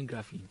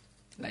photography,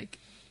 like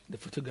the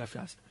photography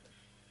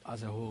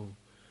as a whole,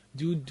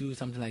 do you do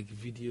something like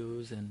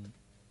videos and?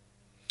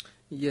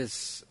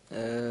 Yes,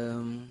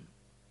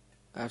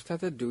 I've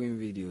started doing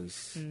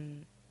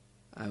videos.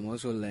 I'm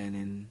also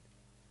learning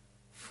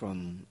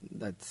from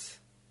that.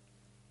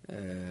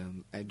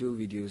 I do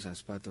videos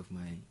as part of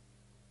my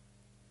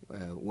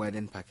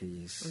wedding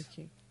packages,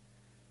 okay.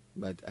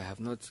 but I have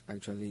not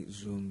actually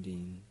zoomed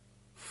in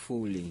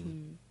fully.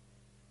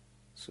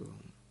 So,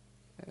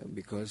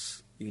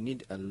 because you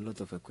need a lot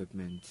of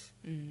equipment,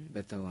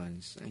 better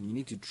ones, and you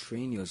need to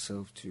train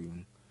yourself too.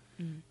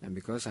 And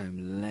because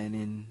I'm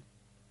learning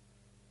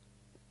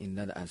in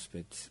that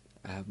aspect,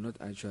 I have not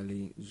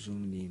actually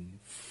zoomed in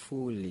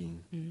fully.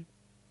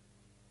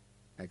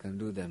 I can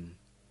do them.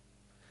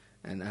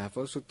 And I have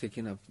also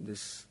taken up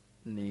this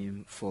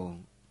name for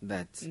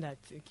that.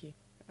 That's okay.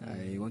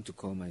 I want to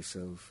call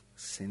myself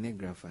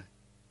cinegrapher.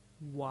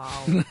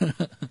 Wow.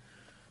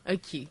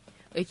 Okay.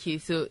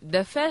 So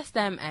the first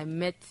time I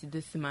met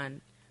this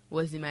man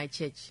was in my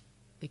church.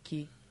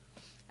 Okay.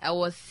 I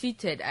was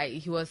seated.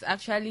 He was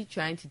actually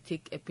trying to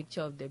take a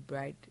picture of the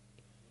bride.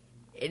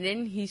 And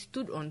then he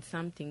stood on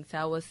something. So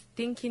I was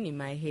thinking in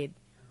my head,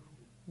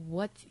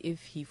 what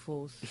if he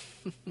falls?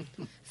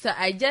 So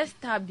I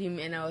just tapped him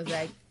and I was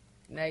like,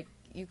 like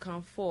you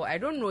can fall. I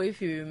don't know if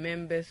he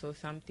remembers or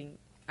something.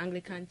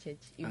 Anglican Church,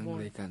 Yvonne.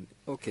 Anglican.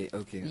 Okay.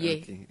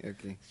 Yeah.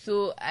 Okay.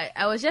 So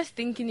I was just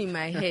thinking in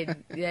my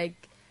head,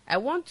 like, I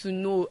want to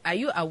know, are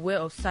you aware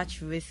of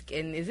such risk?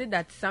 And is it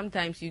that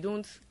sometimes you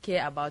don't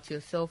care about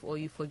yourself or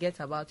you forget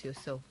about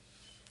yourself?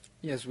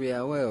 Yes, we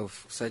are aware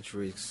of such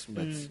risks,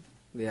 but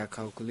they are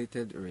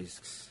calculated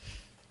risks.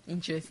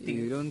 Interesting.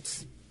 You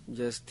don't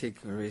just take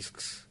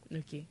risks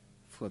Okay.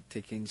 for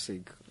taking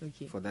sake,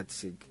 Okay. for that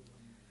sake.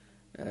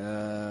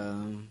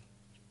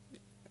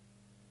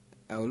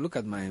 I will look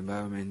at my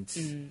environment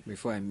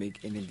before I make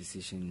any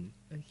decision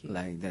Okay.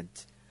 like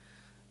that.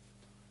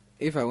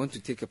 If I want to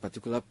take a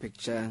particular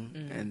picture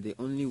and the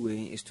only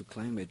way is to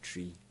climb a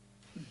tree,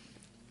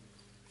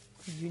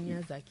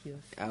 Junior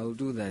Zacchaeus. I'll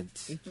do that.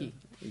 Okay.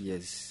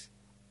 Yes.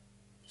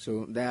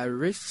 So there are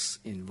risks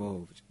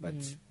involved, but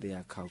they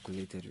are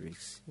calculated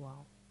risks.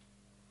 Wow.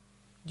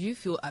 Do you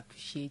feel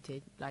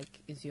appreciated? Like,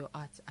 is your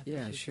art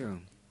appreciated? Yeah, sure.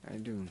 I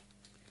do.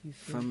 You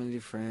feel Family,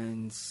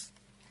 friends,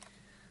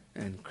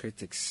 and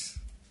critics.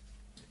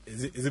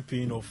 Is it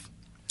paying off?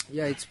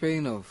 Yeah, it's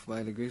paying off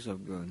by the grace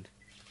of God.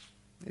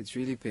 It's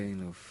really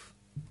paying off.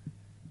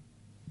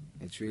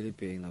 It's really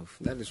paying off.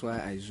 That is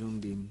why I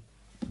zoomed in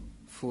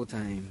full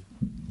time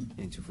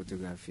into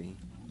photography.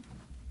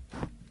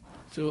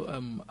 So,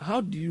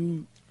 how do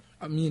you?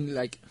 I mean,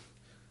 like,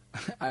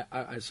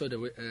 I saw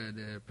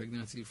the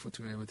pregnancy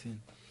photo and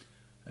everything,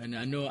 and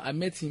I know I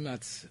met him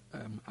at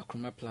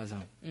Akroma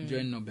Plaza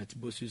during Norbert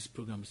Bosu's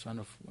programs, one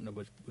of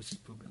Norbert Bosu's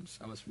programs.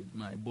 I was with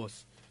my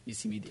boss,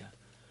 EC Media.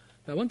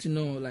 But I want to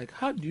know, like,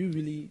 how do you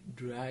really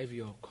drive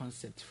your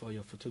concept for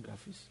your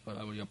photographies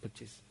or your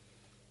pictures?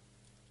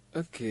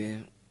 Okay,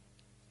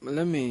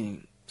 let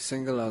me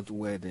single out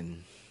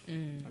wedding.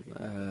 Okay.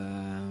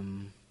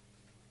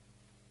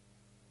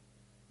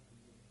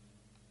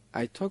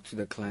 I talk to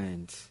the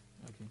client.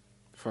 Okay.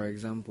 For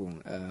example,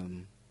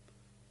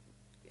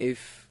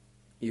 if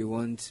you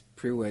want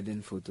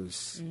pre-wedding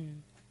photos,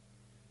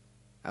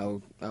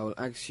 I'll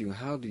ask you,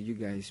 how do you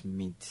guys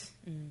meet?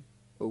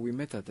 Oh, we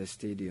met at a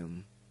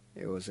stadium.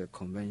 It was a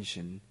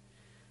convention.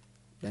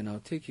 Then I'll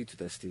take you to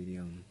the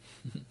stadium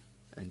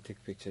and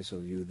take pictures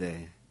of you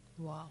there.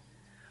 wow.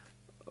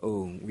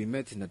 Oh, we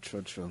met in a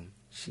trotro.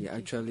 She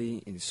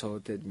actually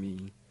insulted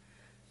me,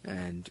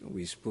 and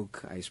we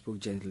spoke. I spoke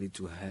gently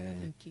to her.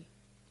 Okay.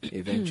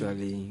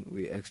 Eventually,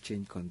 we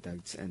exchanged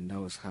contacts, and that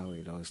was how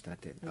it all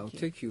started. I'll Okay.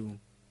 take you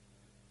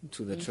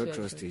to the Into a trotro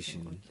trotro,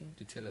 station, okay.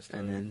 To tell a story.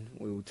 and then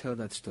we will tell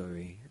that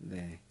story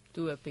there.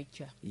 Do a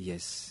picture.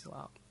 Yes.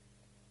 Wow.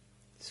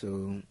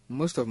 So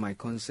most of my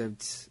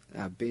concepts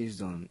are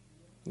based on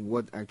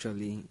what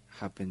actually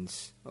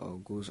happens or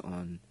goes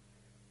on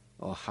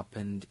or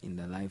happened in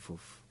the life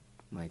of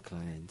my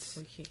clients.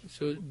 Okay.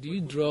 So, do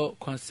you draw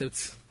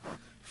concepts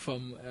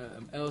from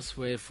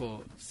elsewhere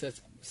for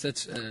such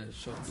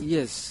shots?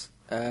 Yes.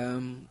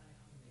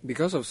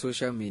 Because of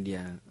social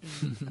media,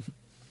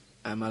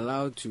 I'm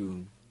allowed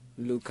to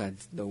look at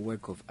the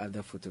work of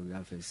other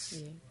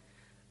photographers. Yeah.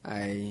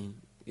 I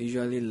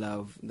usually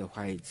love the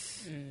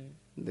whites.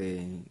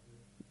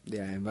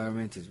 Their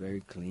environment is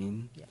very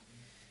clean. Yeah.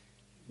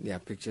 Their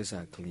pictures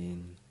are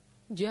clean.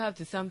 Do you have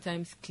to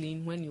sometimes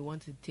clean when you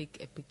want to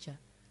take a picture?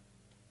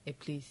 A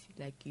place,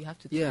 like you have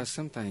to Yeah,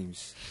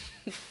 sometimes.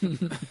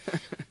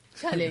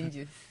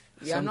 challenges.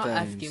 We are not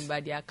Sometimes. asking,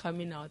 but they are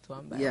coming out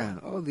one by Yeah,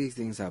 all these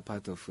things are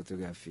part of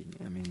photography.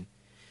 I mean,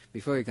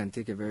 before you can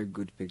take a very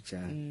good picture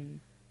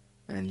one.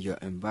 and your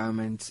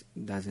environment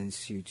doesn't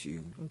suit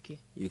you, Okay.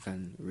 you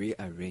can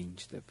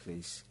rearrange the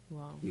place.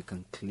 Wow. You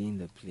can clean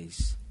the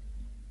place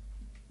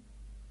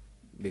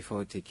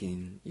before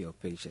taking your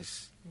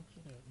pictures.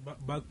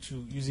 Back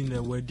to using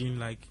the wedding,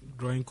 like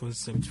drawing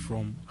concept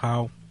from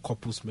how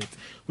couples met.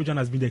 Which one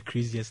has been the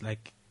craziest?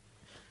 Like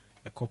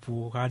a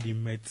couple, how they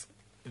met,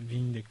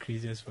 being the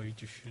craziest for you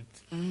to shoot?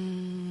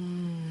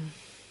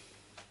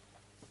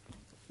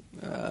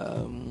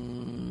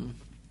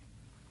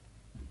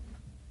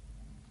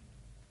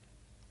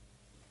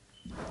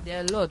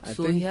 There are a lot, I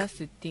so he think- has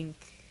to think,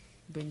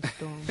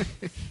 brainstorm.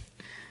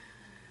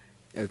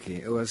 Okay,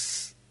 it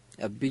was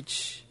a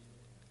beach.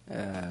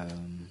 It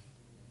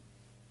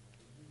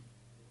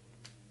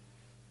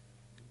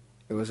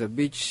was a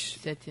beach.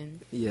 Setting.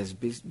 Yes,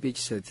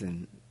 beach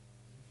setting.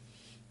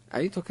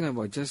 Are you talking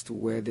about just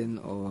wedding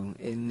or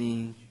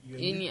any?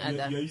 Any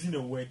other. You're using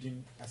the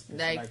wedding aspect.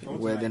 Like-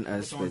 Wedding what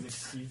was the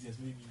aspect. craziest?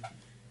 Maybe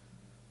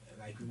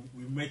like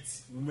we met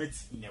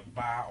in a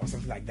bar or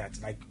something like that.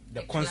 Like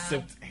the A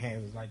concept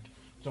was like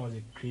what was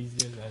the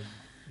craziest that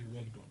you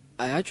worked on?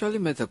 I actually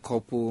met a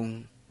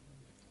couple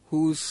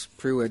whose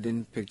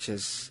pre-wedding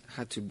pictures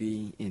had to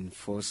be in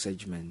 4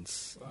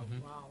 segments.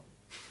 Wow.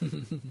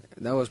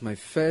 That was my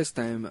first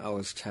time I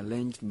was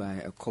challenged by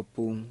a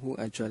couple who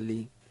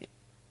actually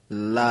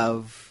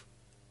love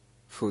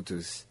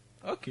photos.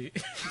 Okay.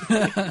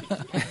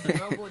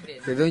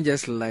 They don't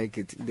just like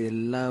it, they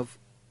love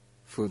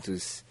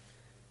photos.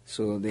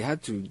 So they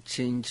had to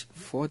change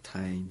 4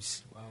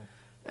 times, Wow.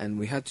 and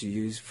we had to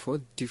use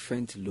 4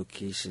 different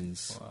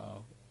locations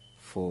Wow.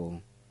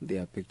 for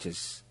their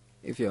pictures.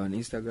 If you're on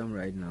Instagram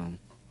right now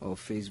or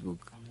Facebook,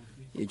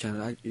 you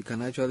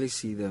can actually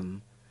see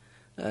them.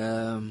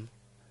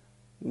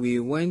 We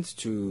went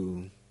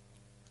to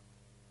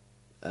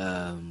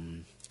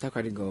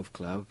Takoradi Golf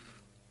Club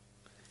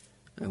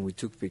and we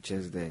took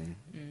pictures there.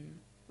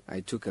 I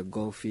took a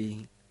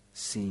golfy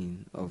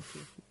scene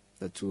of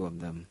the two of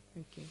them.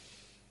 Okay.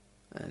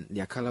 And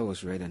their color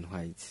was red and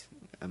white.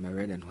 I'm a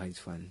red and white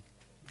fan.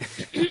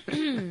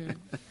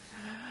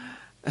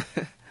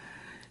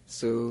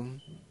 So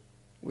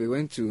we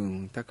went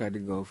to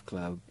Takoradi Golf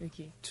Club,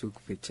 Okay.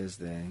 took pictures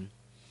there.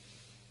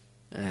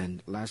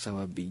 And Last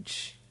Hour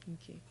Beach,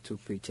 Okay.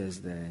 took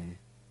pictures there.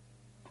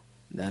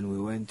 Then we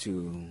went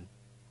to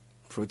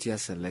Protea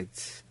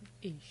Select,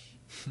 Ish.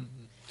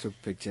 took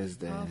pictures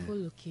there.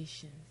 Powerful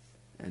locations.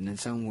 And then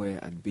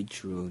somewhere at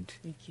Beach Road,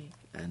 Okay.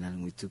 and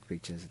then we took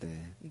pictures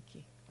there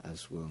Okay.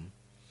 as well.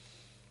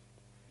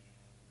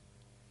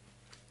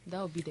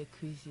 That would be the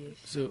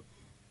craziest. So,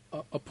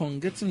 upon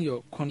getting your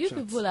You contract,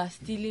 people are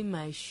stealing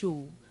my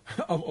show.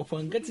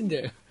 upon getting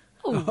the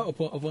Oh.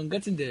 upon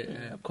getting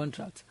the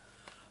contract,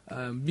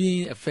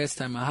 being a first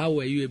timer, how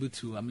were you able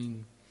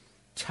to,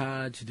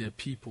 charge the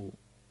people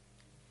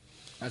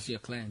as your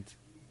client?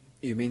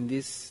 You mean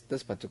this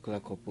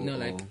particular couple? No, or-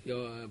 like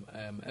your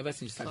ever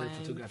since you started Client.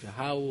 photography,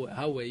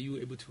 how were you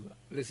able to,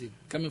 let's say,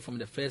 coming from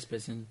the first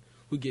person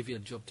who gave you a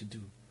job to do,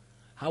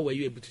 how were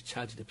you able to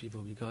charge the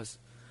people? Because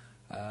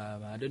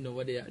I don't know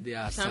what they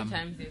are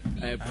Sometimes they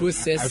feel some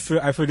process.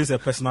 I feel this is a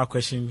personal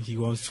question he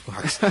wants to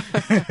ask.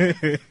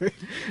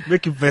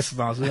 Make it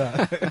personal. So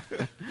that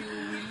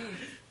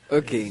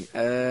Okay.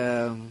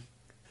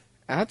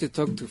 I had to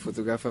talk to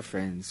photographer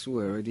friends who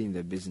were already in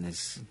the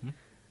business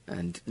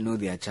and know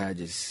their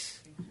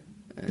charges,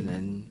 and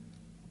then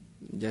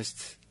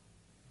just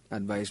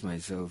advise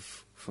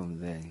myself from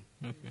there.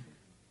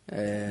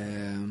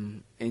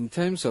 In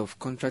terms of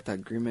contract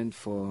agreement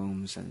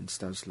forms and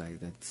stuff like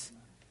that,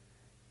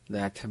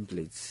 there are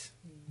templates.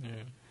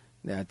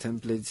 There are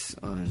templates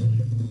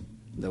on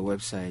the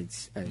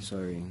website,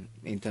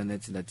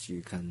 internet, that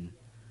you can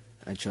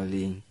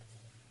actually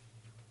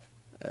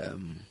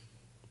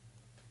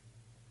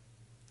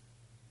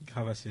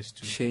have access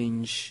to.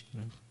 change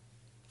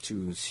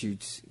to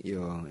suit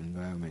your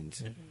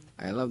environment.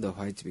 I love the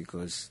white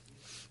because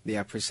they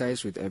are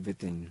precise with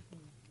everything,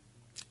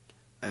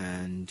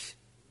 and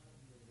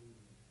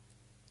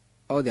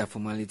all their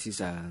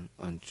formalities are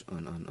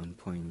on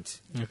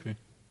point. Okay.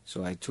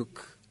 So I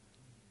took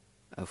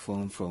a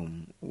form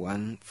from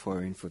one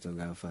foreign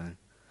photographer,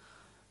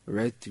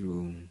 read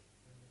through,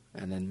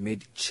 and then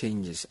made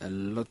changes, a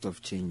lot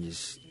of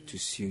changes to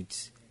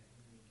suit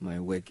my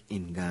work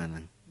in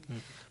Ghana.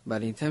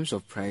 But in terms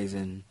of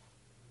pricing,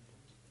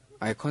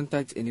 I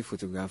contact any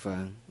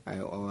photographer, I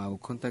will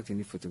contact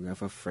any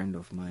photographer friend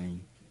of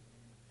mine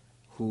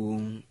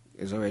who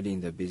is already in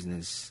the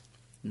business,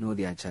 know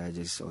their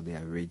charges or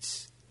their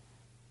rates,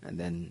 and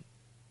then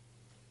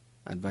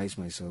advise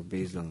myself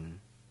based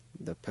on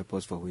the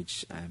purpose for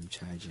which I am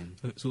charging.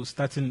 So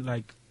starting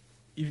like,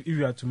 if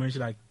you had to mention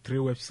like 3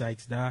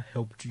 websites that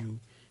helped you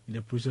in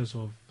the process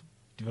of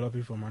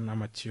developing from an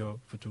amateur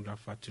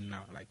photographer to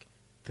now, like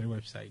 3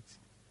 websites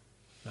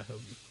that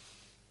helped you.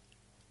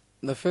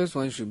 The first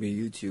one should be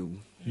YouTube.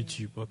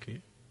 YouTube,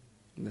 okay,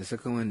 The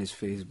second one is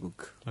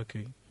Facebook.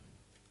 okay,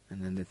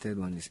 And then the third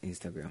one is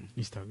Instagram.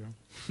 Instagram.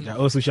 They're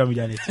all social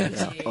media networks.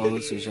 They are all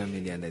social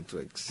media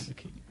networks.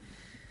 Okay.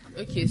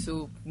 Okay,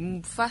 so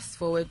fast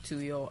forward to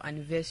your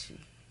anniversary.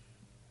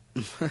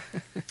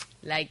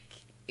 Like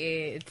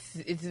it's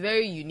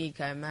very unique,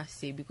 I must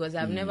say, because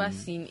I've never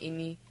seen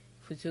any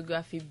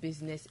photography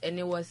business, and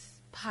it was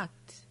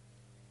packed.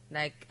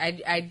 Like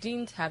I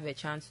didn't have a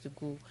chance to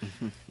go.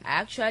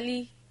 I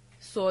actually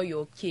saw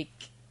your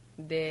cake.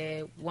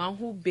 The one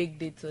who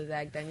baked it was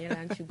like, Daniela,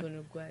 aren't you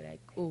gonna go? I'm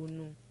like, oh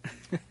no,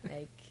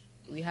 like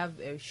we have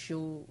a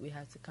show we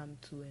have to come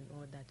to and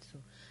all that. So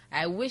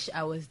I wish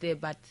I was there,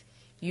 but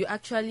you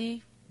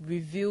actually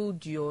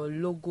revealed your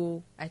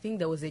logo. I think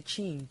there was a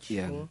change.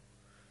 Yeah. So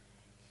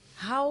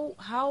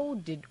how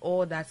did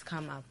all that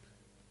come up?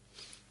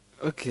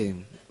 Okay.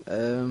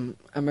 I'm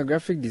a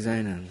graphic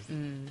designer.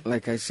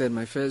 Like I said,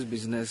 my first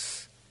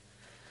business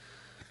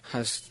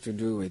has to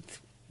do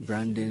with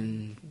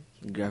branding,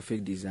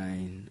 graphic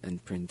design,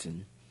 and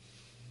printing.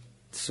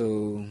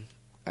 So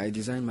I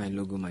designed my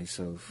logo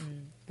myself,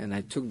 and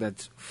I took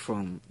that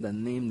from the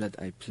name that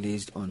I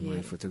placed on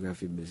my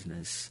photography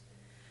business.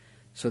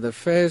 So the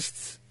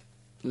first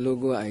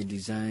logo I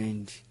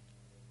designed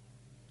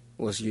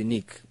was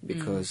unique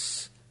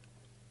because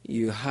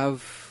you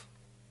have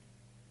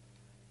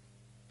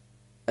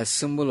a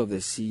symbol of the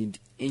seed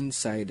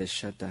inside the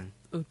shutter.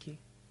 Okay,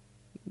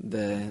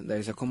 There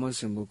is a common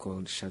symbol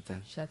called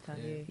shutter shutter.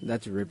 Yeah.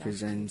 that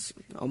represents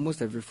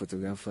almost every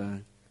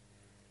photographer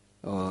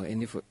or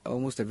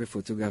almost every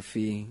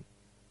photography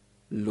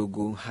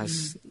logo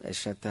has a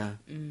shutter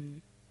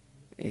in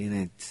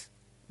it.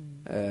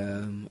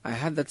 I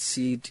had that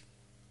seed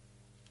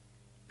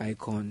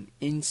icon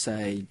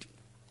inside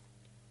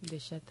The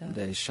shutter.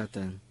 the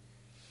shutter,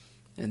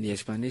 And the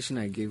explanation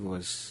I gave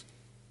was,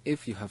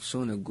 if you have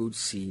sown a good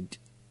seed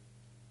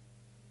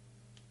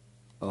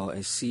or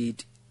a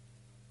seed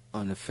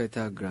on a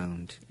fertile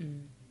ground,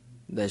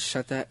 the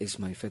shutter is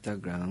my fertile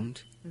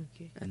ground,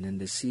 Okay. and then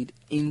the seed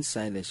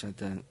inside the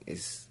shutter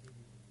is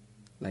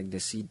like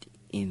the seed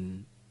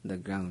in the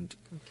ground.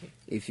 Okay.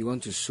 If you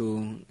want to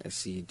sow a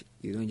seed,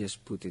 you don't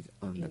just put it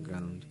on the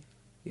ground.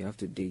 You have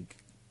to dig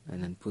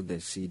and then put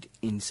the seed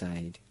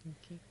inside.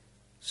 Okay.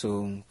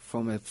 So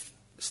from a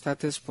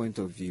starter's point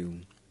of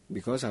view,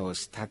 because I was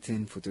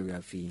starting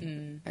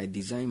photography, I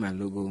designed my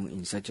logo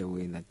in such a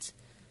way that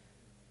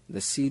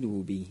the seed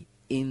will be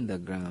in the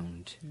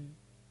ground.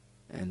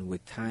 And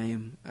with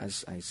time,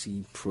 as I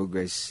see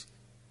progress,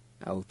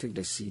 I will take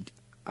the seed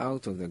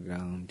out of the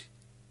ground.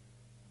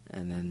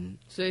 And then,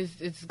 So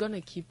it's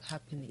gonna keep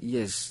happening.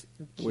 yes,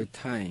 Okay. with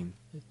time,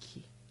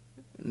 Okay.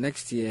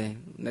 next year,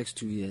 next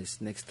 2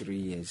 years, next 3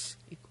 years,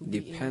 It could be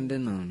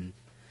depending on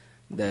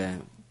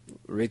the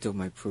rate of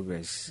my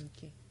progress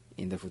Okay.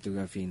 in the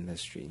photography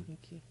industry,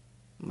 Okay.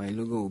 my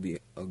logo will be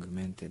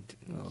augmented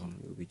or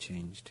it will be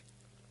changed.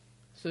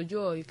 So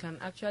Joel, you can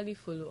actually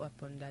follow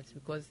up on that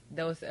because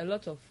there was a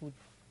lot of food.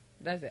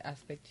 That's the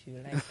aspect you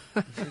like.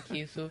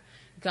 Okay, so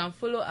you can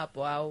follow up,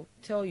 or I'll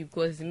tell you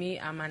because me,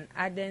 I'm an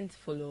ardent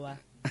follower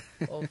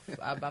of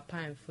Abapa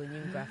and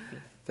photography.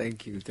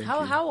 Thank you.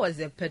 How was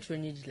the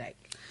patronage like?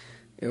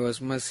 It was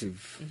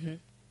massive.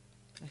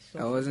 I saw.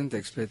 I wasn't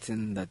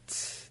expecting that.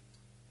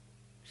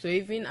 So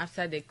even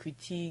after the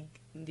critique,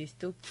 they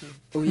still came.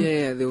 Oh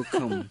yeah, they'll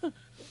come.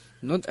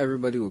 Not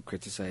everybody will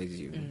criticize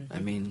you. I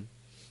mean,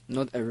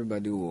 not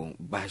everybody will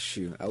bash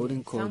you. I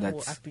wouldn't call Some that.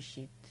 will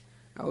appreciate.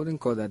 I wouldn't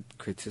call that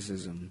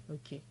criticism.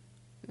 Okay.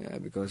 Yeah,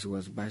 because it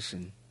was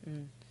bashing.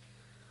 Mm.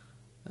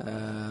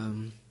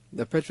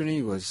 The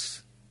patronage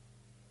was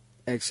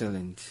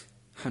excellent,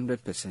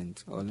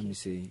 100%, or let me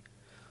say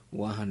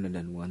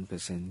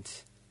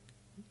 101%.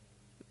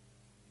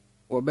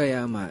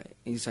 Wabayama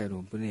inside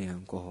open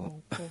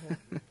alcohol.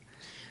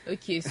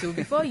 Okay, so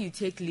before you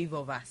take leave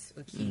of us,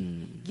 okay,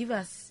 give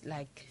us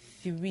like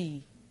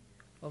 3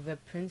 of the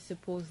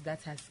principles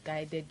that has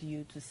guided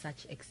you to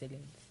such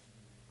excellence.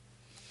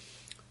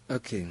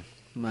 Okay,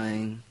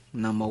 my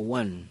number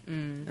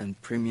 1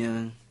 and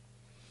premier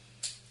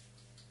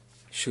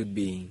should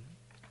be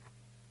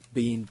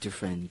being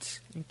different.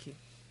 Okay.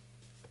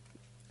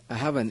 I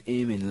have an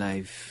aim in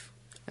life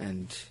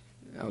and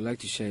I would like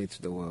to share it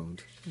to the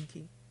world.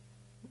 Okay.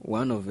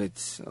 One of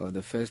it, or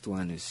the first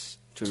one, is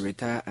to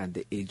retire at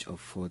the age of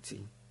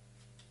 40,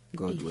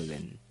 God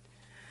willing.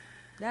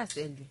 That's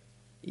early.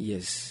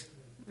 Yes,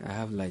 I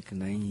have like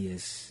 9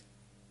 years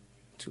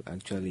to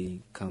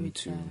actually come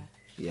to,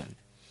 Retire.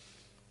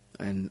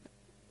 And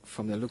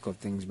from the look of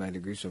things, by the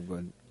grace of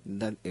God,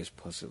 that is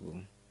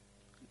possible.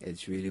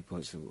 It's really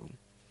possible.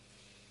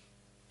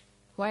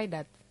 Why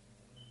that?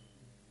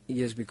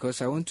 Yes,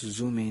 because I want to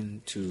zoom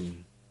in to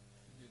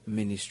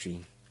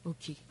ministry.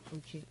 Okay.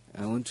 Okay.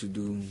 I want to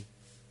do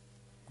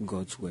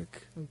God's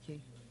work. Okay.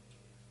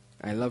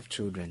 I love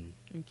children,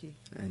 Okay.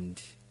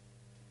 and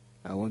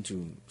I want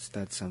to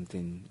start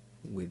something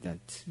with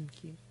that,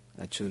 Okay.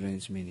 a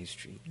children's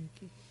ministry.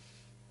 Okay.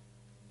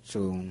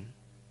 So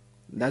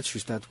that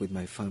should start with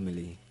my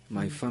family.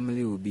 My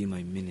family will be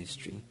my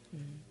ministry.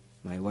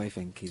 My wife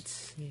and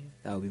kids. Yeah.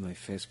 That will be my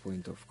first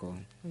point of call.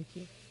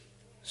 Okay.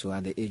 So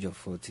at the age of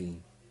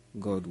 40,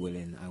 God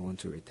willing, I want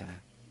to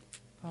retire.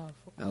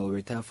 Powerful. I will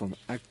retire from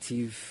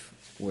active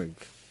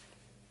work.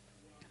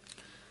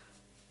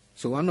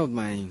 So one of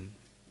my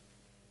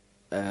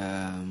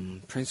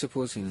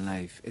principles in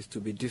life is to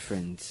be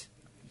different.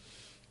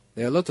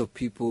 There are a lot of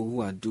people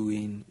who are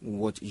doing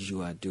what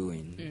you are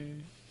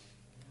doing.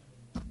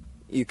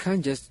 You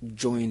can't just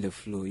join the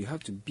flow. You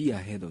have to be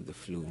ahead of the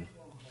flow.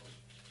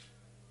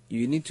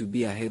 You need to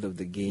be ahead of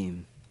the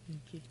game.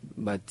 Okay.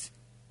 But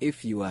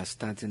if you are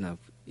starting up,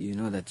 you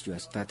know that you are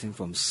starting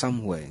from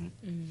somewhere.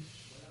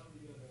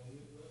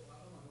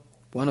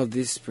 One of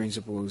these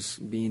principles,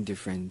 being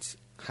different,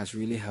 has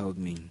really helped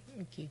me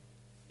Okay.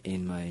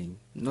 in my,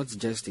 not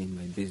just in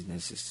my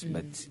businesses,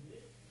 but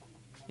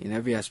in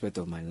every aspect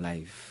of my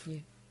life. Yeah.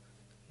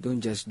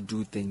 Don't just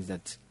do things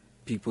that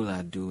people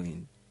are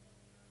doing.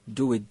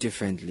 Do it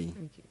differently.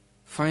 Okay.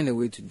 Find a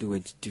way to do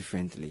it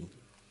differently.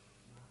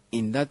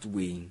 In that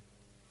way,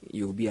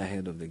 you'll be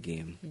ahead of the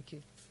game,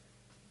 Okay.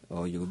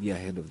 or you'll be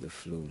ahead of the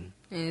flow.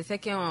 And the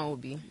second one will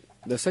be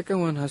The second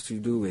one has to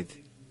do with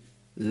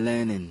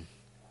learning,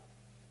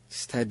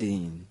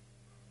 studying,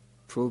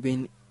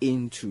 probing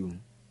into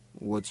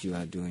what you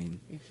are doing.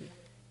 okay.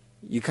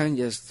 You can't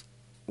just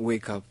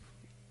wake up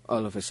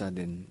all of a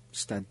sudden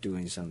start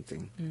doing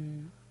something.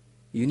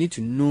 You need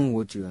to know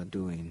what you are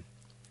doing.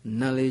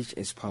 Knowledge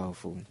is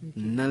powerful.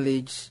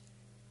 Knowledge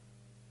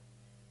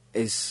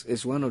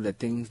is one of the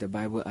things the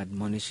Bible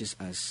admonishes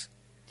us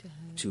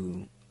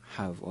to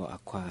have or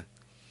acquire.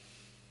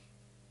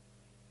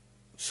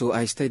 So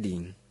I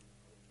study.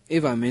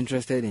 If I'm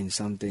interested in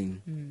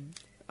something,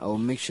 I will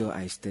make sure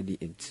I study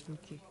it.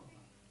 Okay.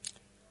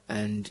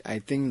 And I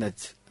think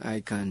that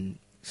I can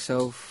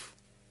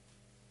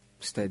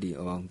study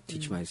or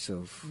teach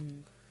myself.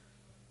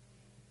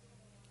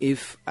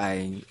 If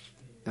I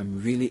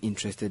am really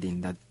interested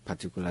in that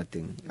particular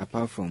thing,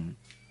 apart from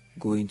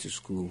going to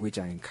school, which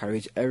I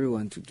encourage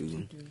everyone to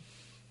do,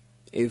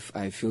 if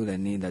I feel the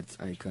need that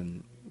I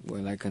can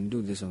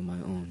do this on my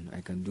own,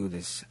 I can do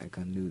this,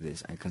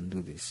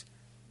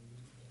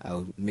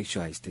 I'll make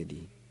sure I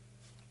study.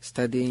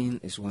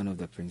 Studying is one of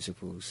the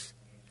principles.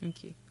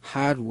 Okay.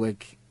 Hard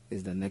work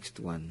is the next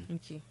one.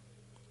 Okay.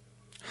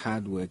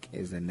 Hard work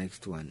is the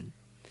next one.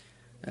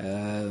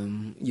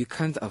 You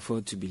can't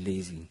afford to be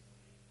lazy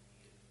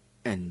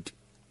and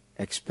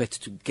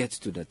expect to get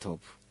to the top.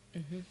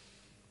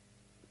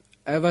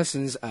 Ever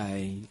since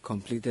I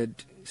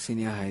completed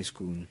senior high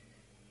school,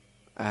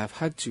 I have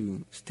had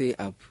to stay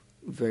up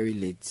very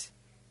late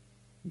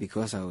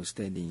because I was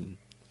studying.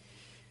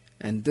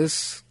 And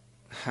this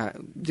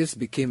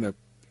became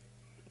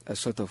a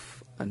sort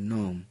of a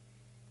norm.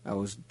 I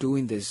was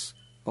doing this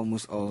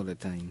almost all the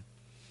time.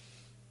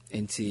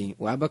 And see,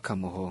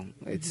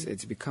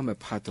 it's become a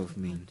part of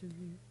me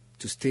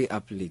to stay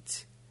up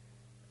late.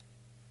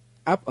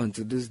 Up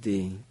until this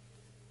day,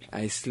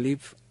 I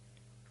sleep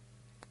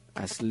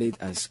as late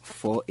as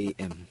 4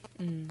 a.m.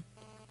 And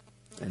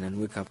then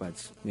wake up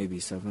at maybe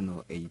 7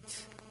 or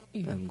 8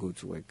 and go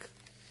to work.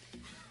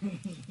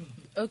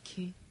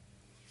 Okay.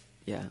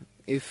 Yeah,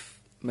 if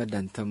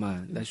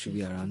Madantama, that should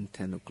be around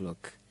 10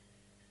 o'clock.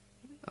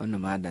 On a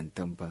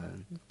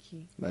Madantamba.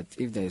 Okay. But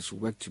if there is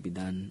work to be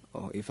done,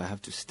 or if I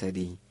have to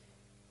study,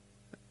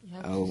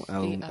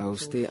 I'll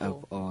stay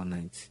up all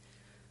night.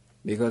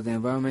 Because the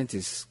environment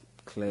is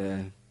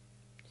clear,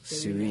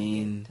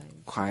 serene,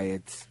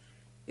 quiet.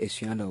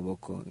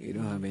 You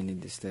don't have any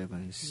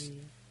disturbance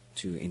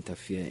to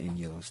interfere in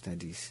your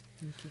studies.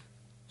 Okay.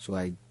 So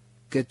I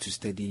get to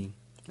study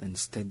and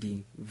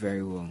study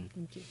very well.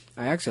 Okay.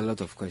 I ask a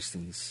lot of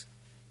questions.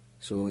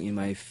 So in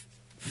my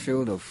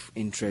field of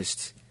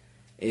interest,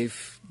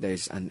 if there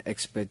is an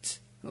expert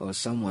or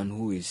someone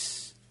who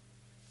is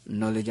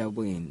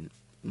knowledgeable in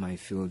my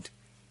field,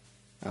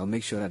 I'll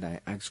make sure that I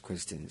ask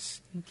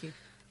questions. Okay.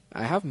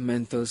 I have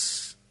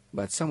mentors,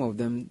 but some of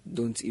them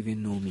don't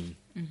even know me.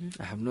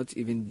 I have not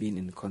even been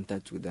in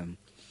contact with them.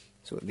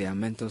 So they are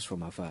mentors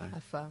from afar.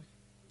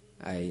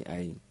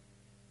 I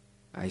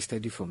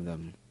study from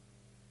them.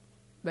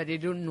 But they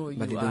don't know you.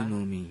 But they don't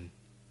know me.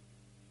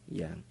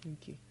 Yeah.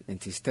 Okay.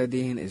 And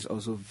studying is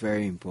also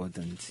very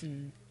important.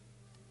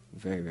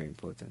 Very, very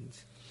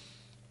important.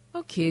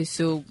 Okay,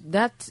 so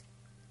that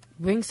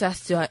brings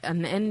us to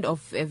an end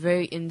of a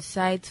very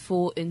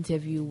insightful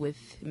interview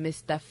with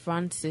Mr.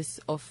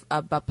 Francis of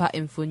Abapa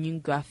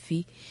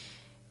Infography.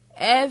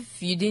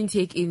 If you didn't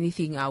take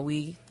anything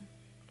away,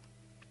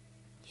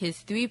 his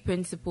 3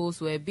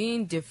 principles were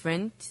being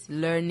different,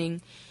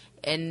 learning,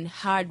 and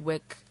hard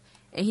work.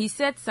 And he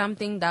said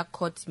something that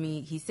caught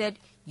me. He said,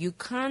 you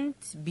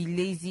can't be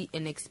lazy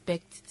and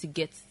expect to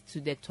get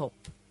to the top.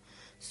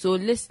 So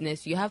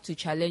listeners, you have to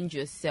challenge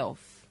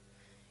yourself.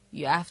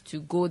 You have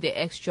to go the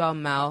extra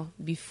mile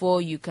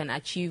before you can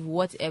achieve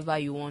whatever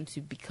you want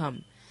to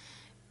become.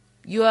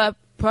 You are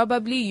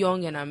probably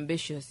young and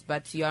ambitious,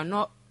 but you are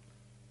not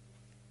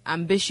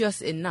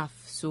ambitious enough.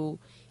 So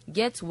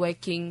get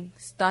working,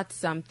 start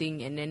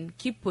something, and then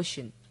keep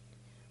pushing.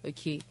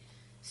 Okay.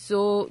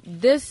 So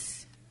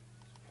this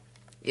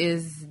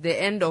is the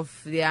end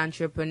of the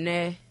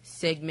entrepreneur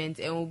segment,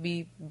 and we'll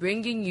be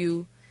bringing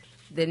you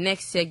the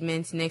next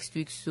segment next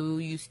week, so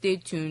you stay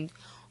tuned.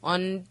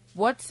 On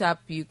WhatsApp,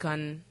 you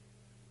can,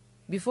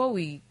 before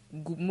we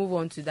move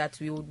on to that,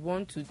 we would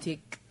want to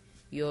take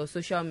your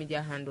social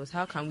media handles.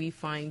 How can we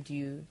find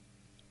you,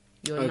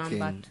 your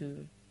number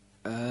to?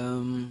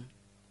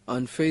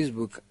 On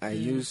Facebook, I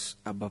use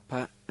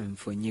Abapa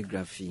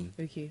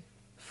Infography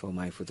for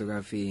my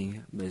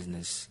photography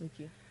business.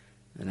 Okay.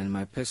 And then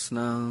my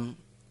personal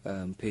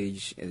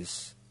page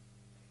is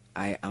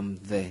I Am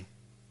The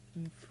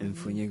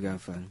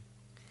Infographer.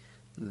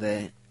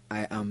 The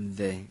I Am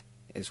The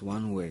is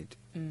one word,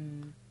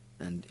 and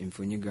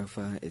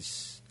Infographer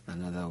is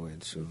another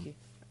word. So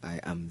I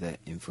Am The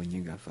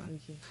Infographer.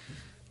 Okay.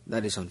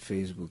 That is on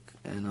Facebook.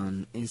 And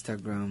on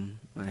Instagram,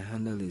 my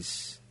handle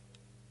is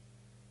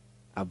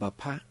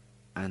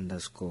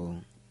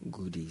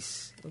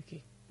Abapa_goodies.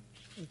 Okay.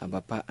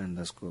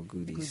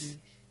 Abapa_goodies.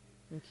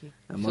 Okay.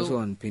 I'm also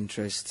on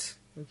Pinterest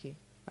Okay.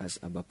 as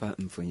Abapa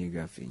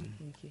Infography.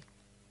 Okay.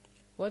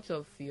 What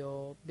of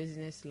your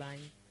business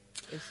line,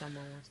 if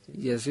someone wants to?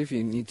 Yes, if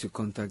you need to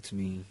contact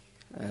me,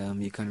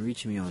 you can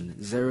reach me on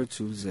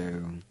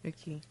 020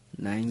 Okay.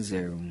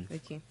 90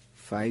 Okay.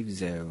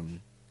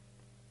 50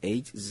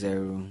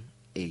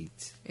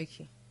 808.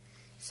 Okay.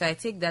 So I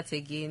take that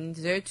again,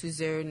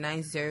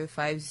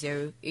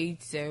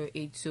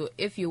 02090508808. So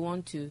if you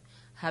want to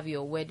have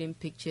your wedding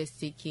pictures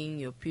taken,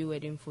 your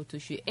pre-wedding photo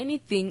shoot,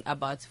 anything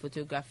about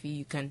photography,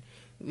 you can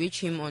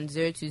reach him on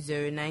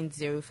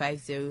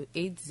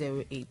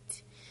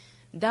 02090508808.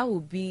 That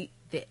will be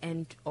the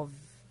end of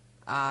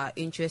our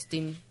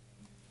interesting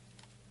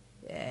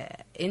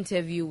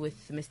interview with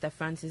Mr.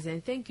 Francis,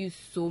 and thank you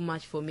so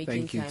much for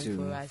making Thank you time too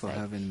for us. for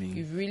having me.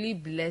 You've really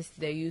blessed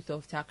the youth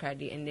of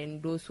Takoradi, and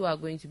then those who are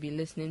going to be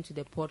listening to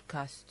the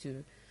podcast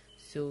too.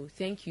 So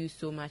thank you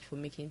so much for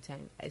making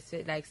time. I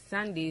said, like,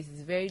 Sundays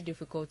is very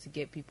difficult to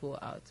get people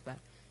out, but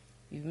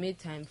you've made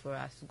time for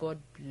us. God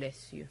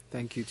bless you.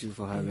 Thank you too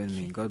for having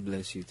me. God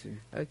bless you too.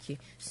 Okay,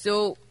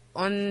 so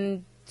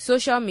on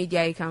social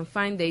media you can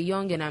find the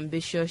Young and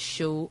Ambitious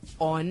Show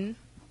on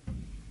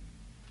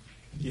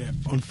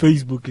On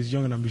Facebook is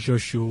Young and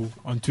Ambitious Show.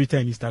 On Twitter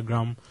and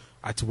Instagram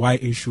at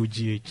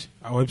YAShowGH.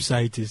 Our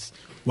website is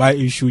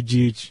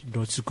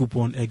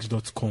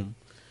yashowgh.sukuponx.com.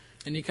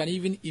 And you can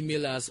even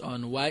email us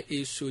on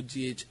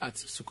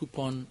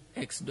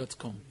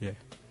yashowgh@sukuponx.com. Yeah.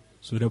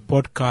 So the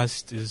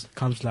podcast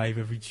comes live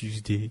every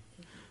Tuesday.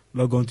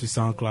 Log on to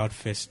SoundCloud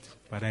first,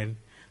 but then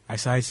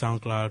aside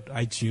SoundCloud,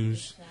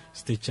 iTunes,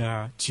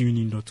 Stitcher,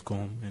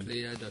 Tuning.com, and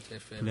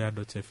Player.fm.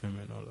 Player.fm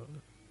and all of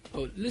that.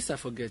 Oh, lest I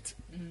forget,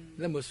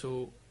 let me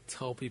also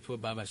tell people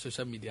about my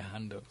social media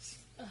handles.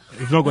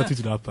 We've not got to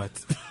that part.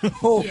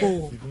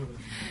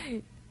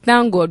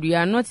 Thank God we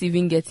are not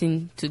even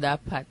getting to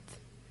that part.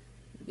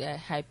 You are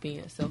hyping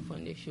yourself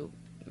on the show.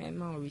 My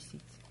mom will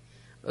receipt.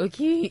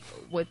 Okay,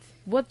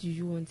 what do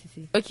you want to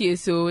say? Okay,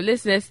 so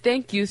listeners,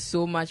 thank you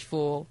so much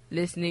for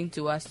listening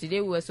to us.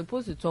 Today we were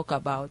supposed to talk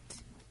about...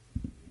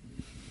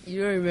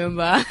 You don't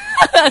remember?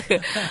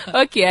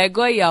 Okay, I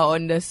got you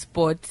on the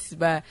spot,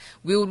 but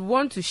we would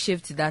want to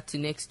shift that to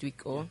next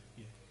week, or?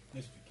 Yeah,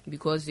 next week.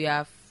 Because we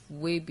are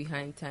way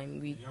behind time.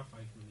 We You have 5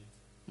 minutes.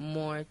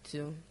 more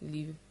to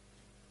leave.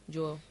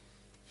 Joel,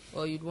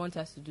 or you'd want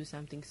us to do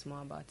something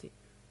small about it?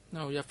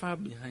 No, we are far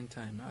behind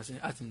time. As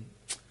in,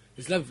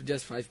 it's left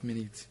just 5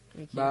 minutes.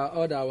 Okay. But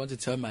all that I want to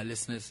tell my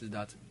listeners is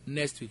that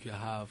next week we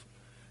have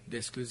the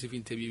exclusive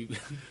interview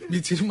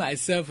between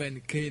myself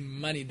and Kane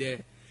Money, the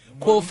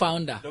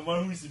co-founder. The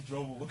one who is in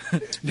trouble.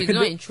 He's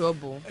not in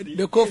trouble.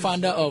 The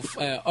co-founder of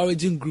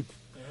Origin Group,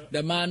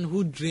 the man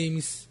who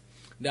dreams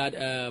that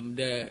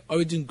the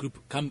Origin Group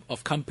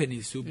of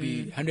companies will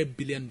be $100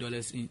 billion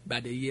by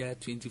the year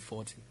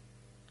 2040.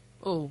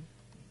 Oh,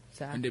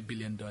 sir. $100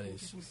 billion.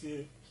 People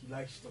say he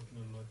likes talking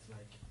a lot.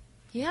 Like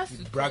He has he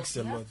to brags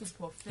talk. a He has lot. to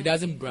perfect He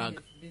doesn't his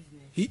brag.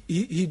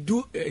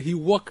 business. He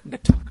walk the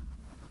talk.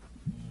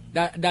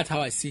 That's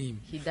how I see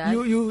him. He does?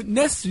 You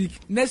next week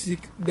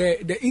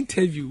the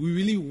interview will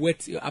really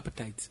whet your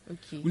appetite.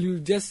 Okay. Will you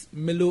just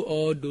mellow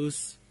all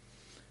those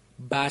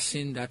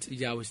bashing that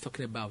I was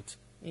talking about?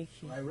 Okay.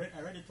 I read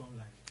it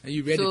online. And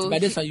you read So it,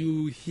 but this he- one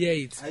you hear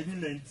it. I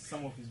even learned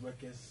some of his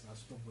workers have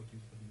stopped working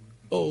for him.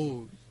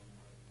 Oh,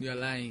 you're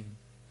lying.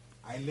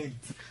 I learned.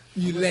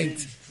 You I'm not saying learned.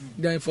 it's true.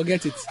 Then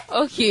forget it.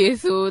 Okay,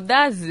 so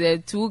that's the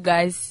two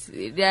guys.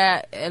 There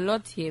are a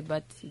lot here,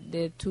 but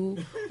the two,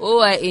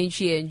 OI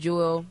Entry and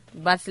Joel,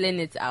 battling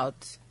it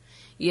out.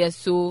 Yes,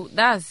 so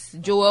that's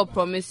Joel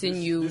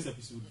promising you This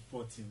episode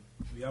 14.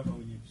 We have how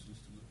many episodes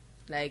to go?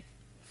 like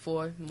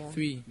 4 more.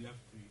 3. We have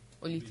 3.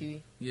 Only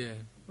 3. Yeah.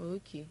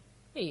 Okay.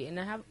 Hey, and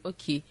I have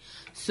okay.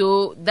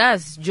 So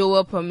that's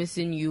Joel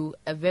promising you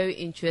a very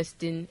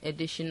interesting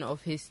edition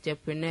of his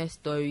entrepreneur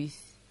stories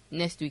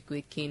next week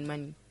with Kane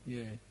Money.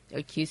 Yeah.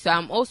 Okay, so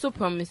I'm also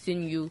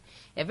promising you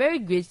a very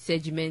great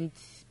segment.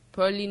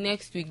 Probably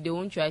next week they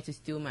won't try to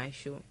steal my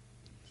show.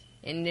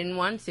 And then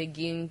once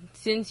again,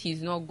 since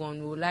he's not gone,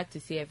 we would like to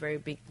say a very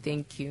big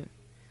thank you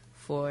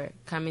for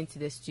coming to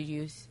the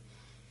studios.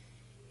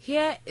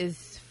 Here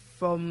is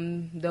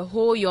from the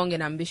whole Young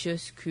and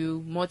Ambitious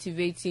crew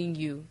motivating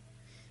you.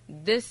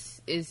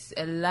 This is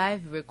a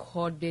live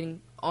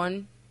recording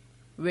on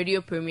Radio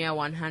Premier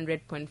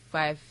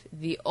 100.5,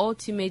 the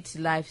ultimate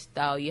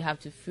lifestyle. You have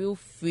to feel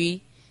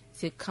free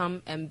to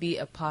come and be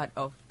a part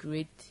of.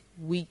 Great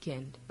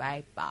weekend.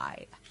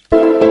 Bye-bye.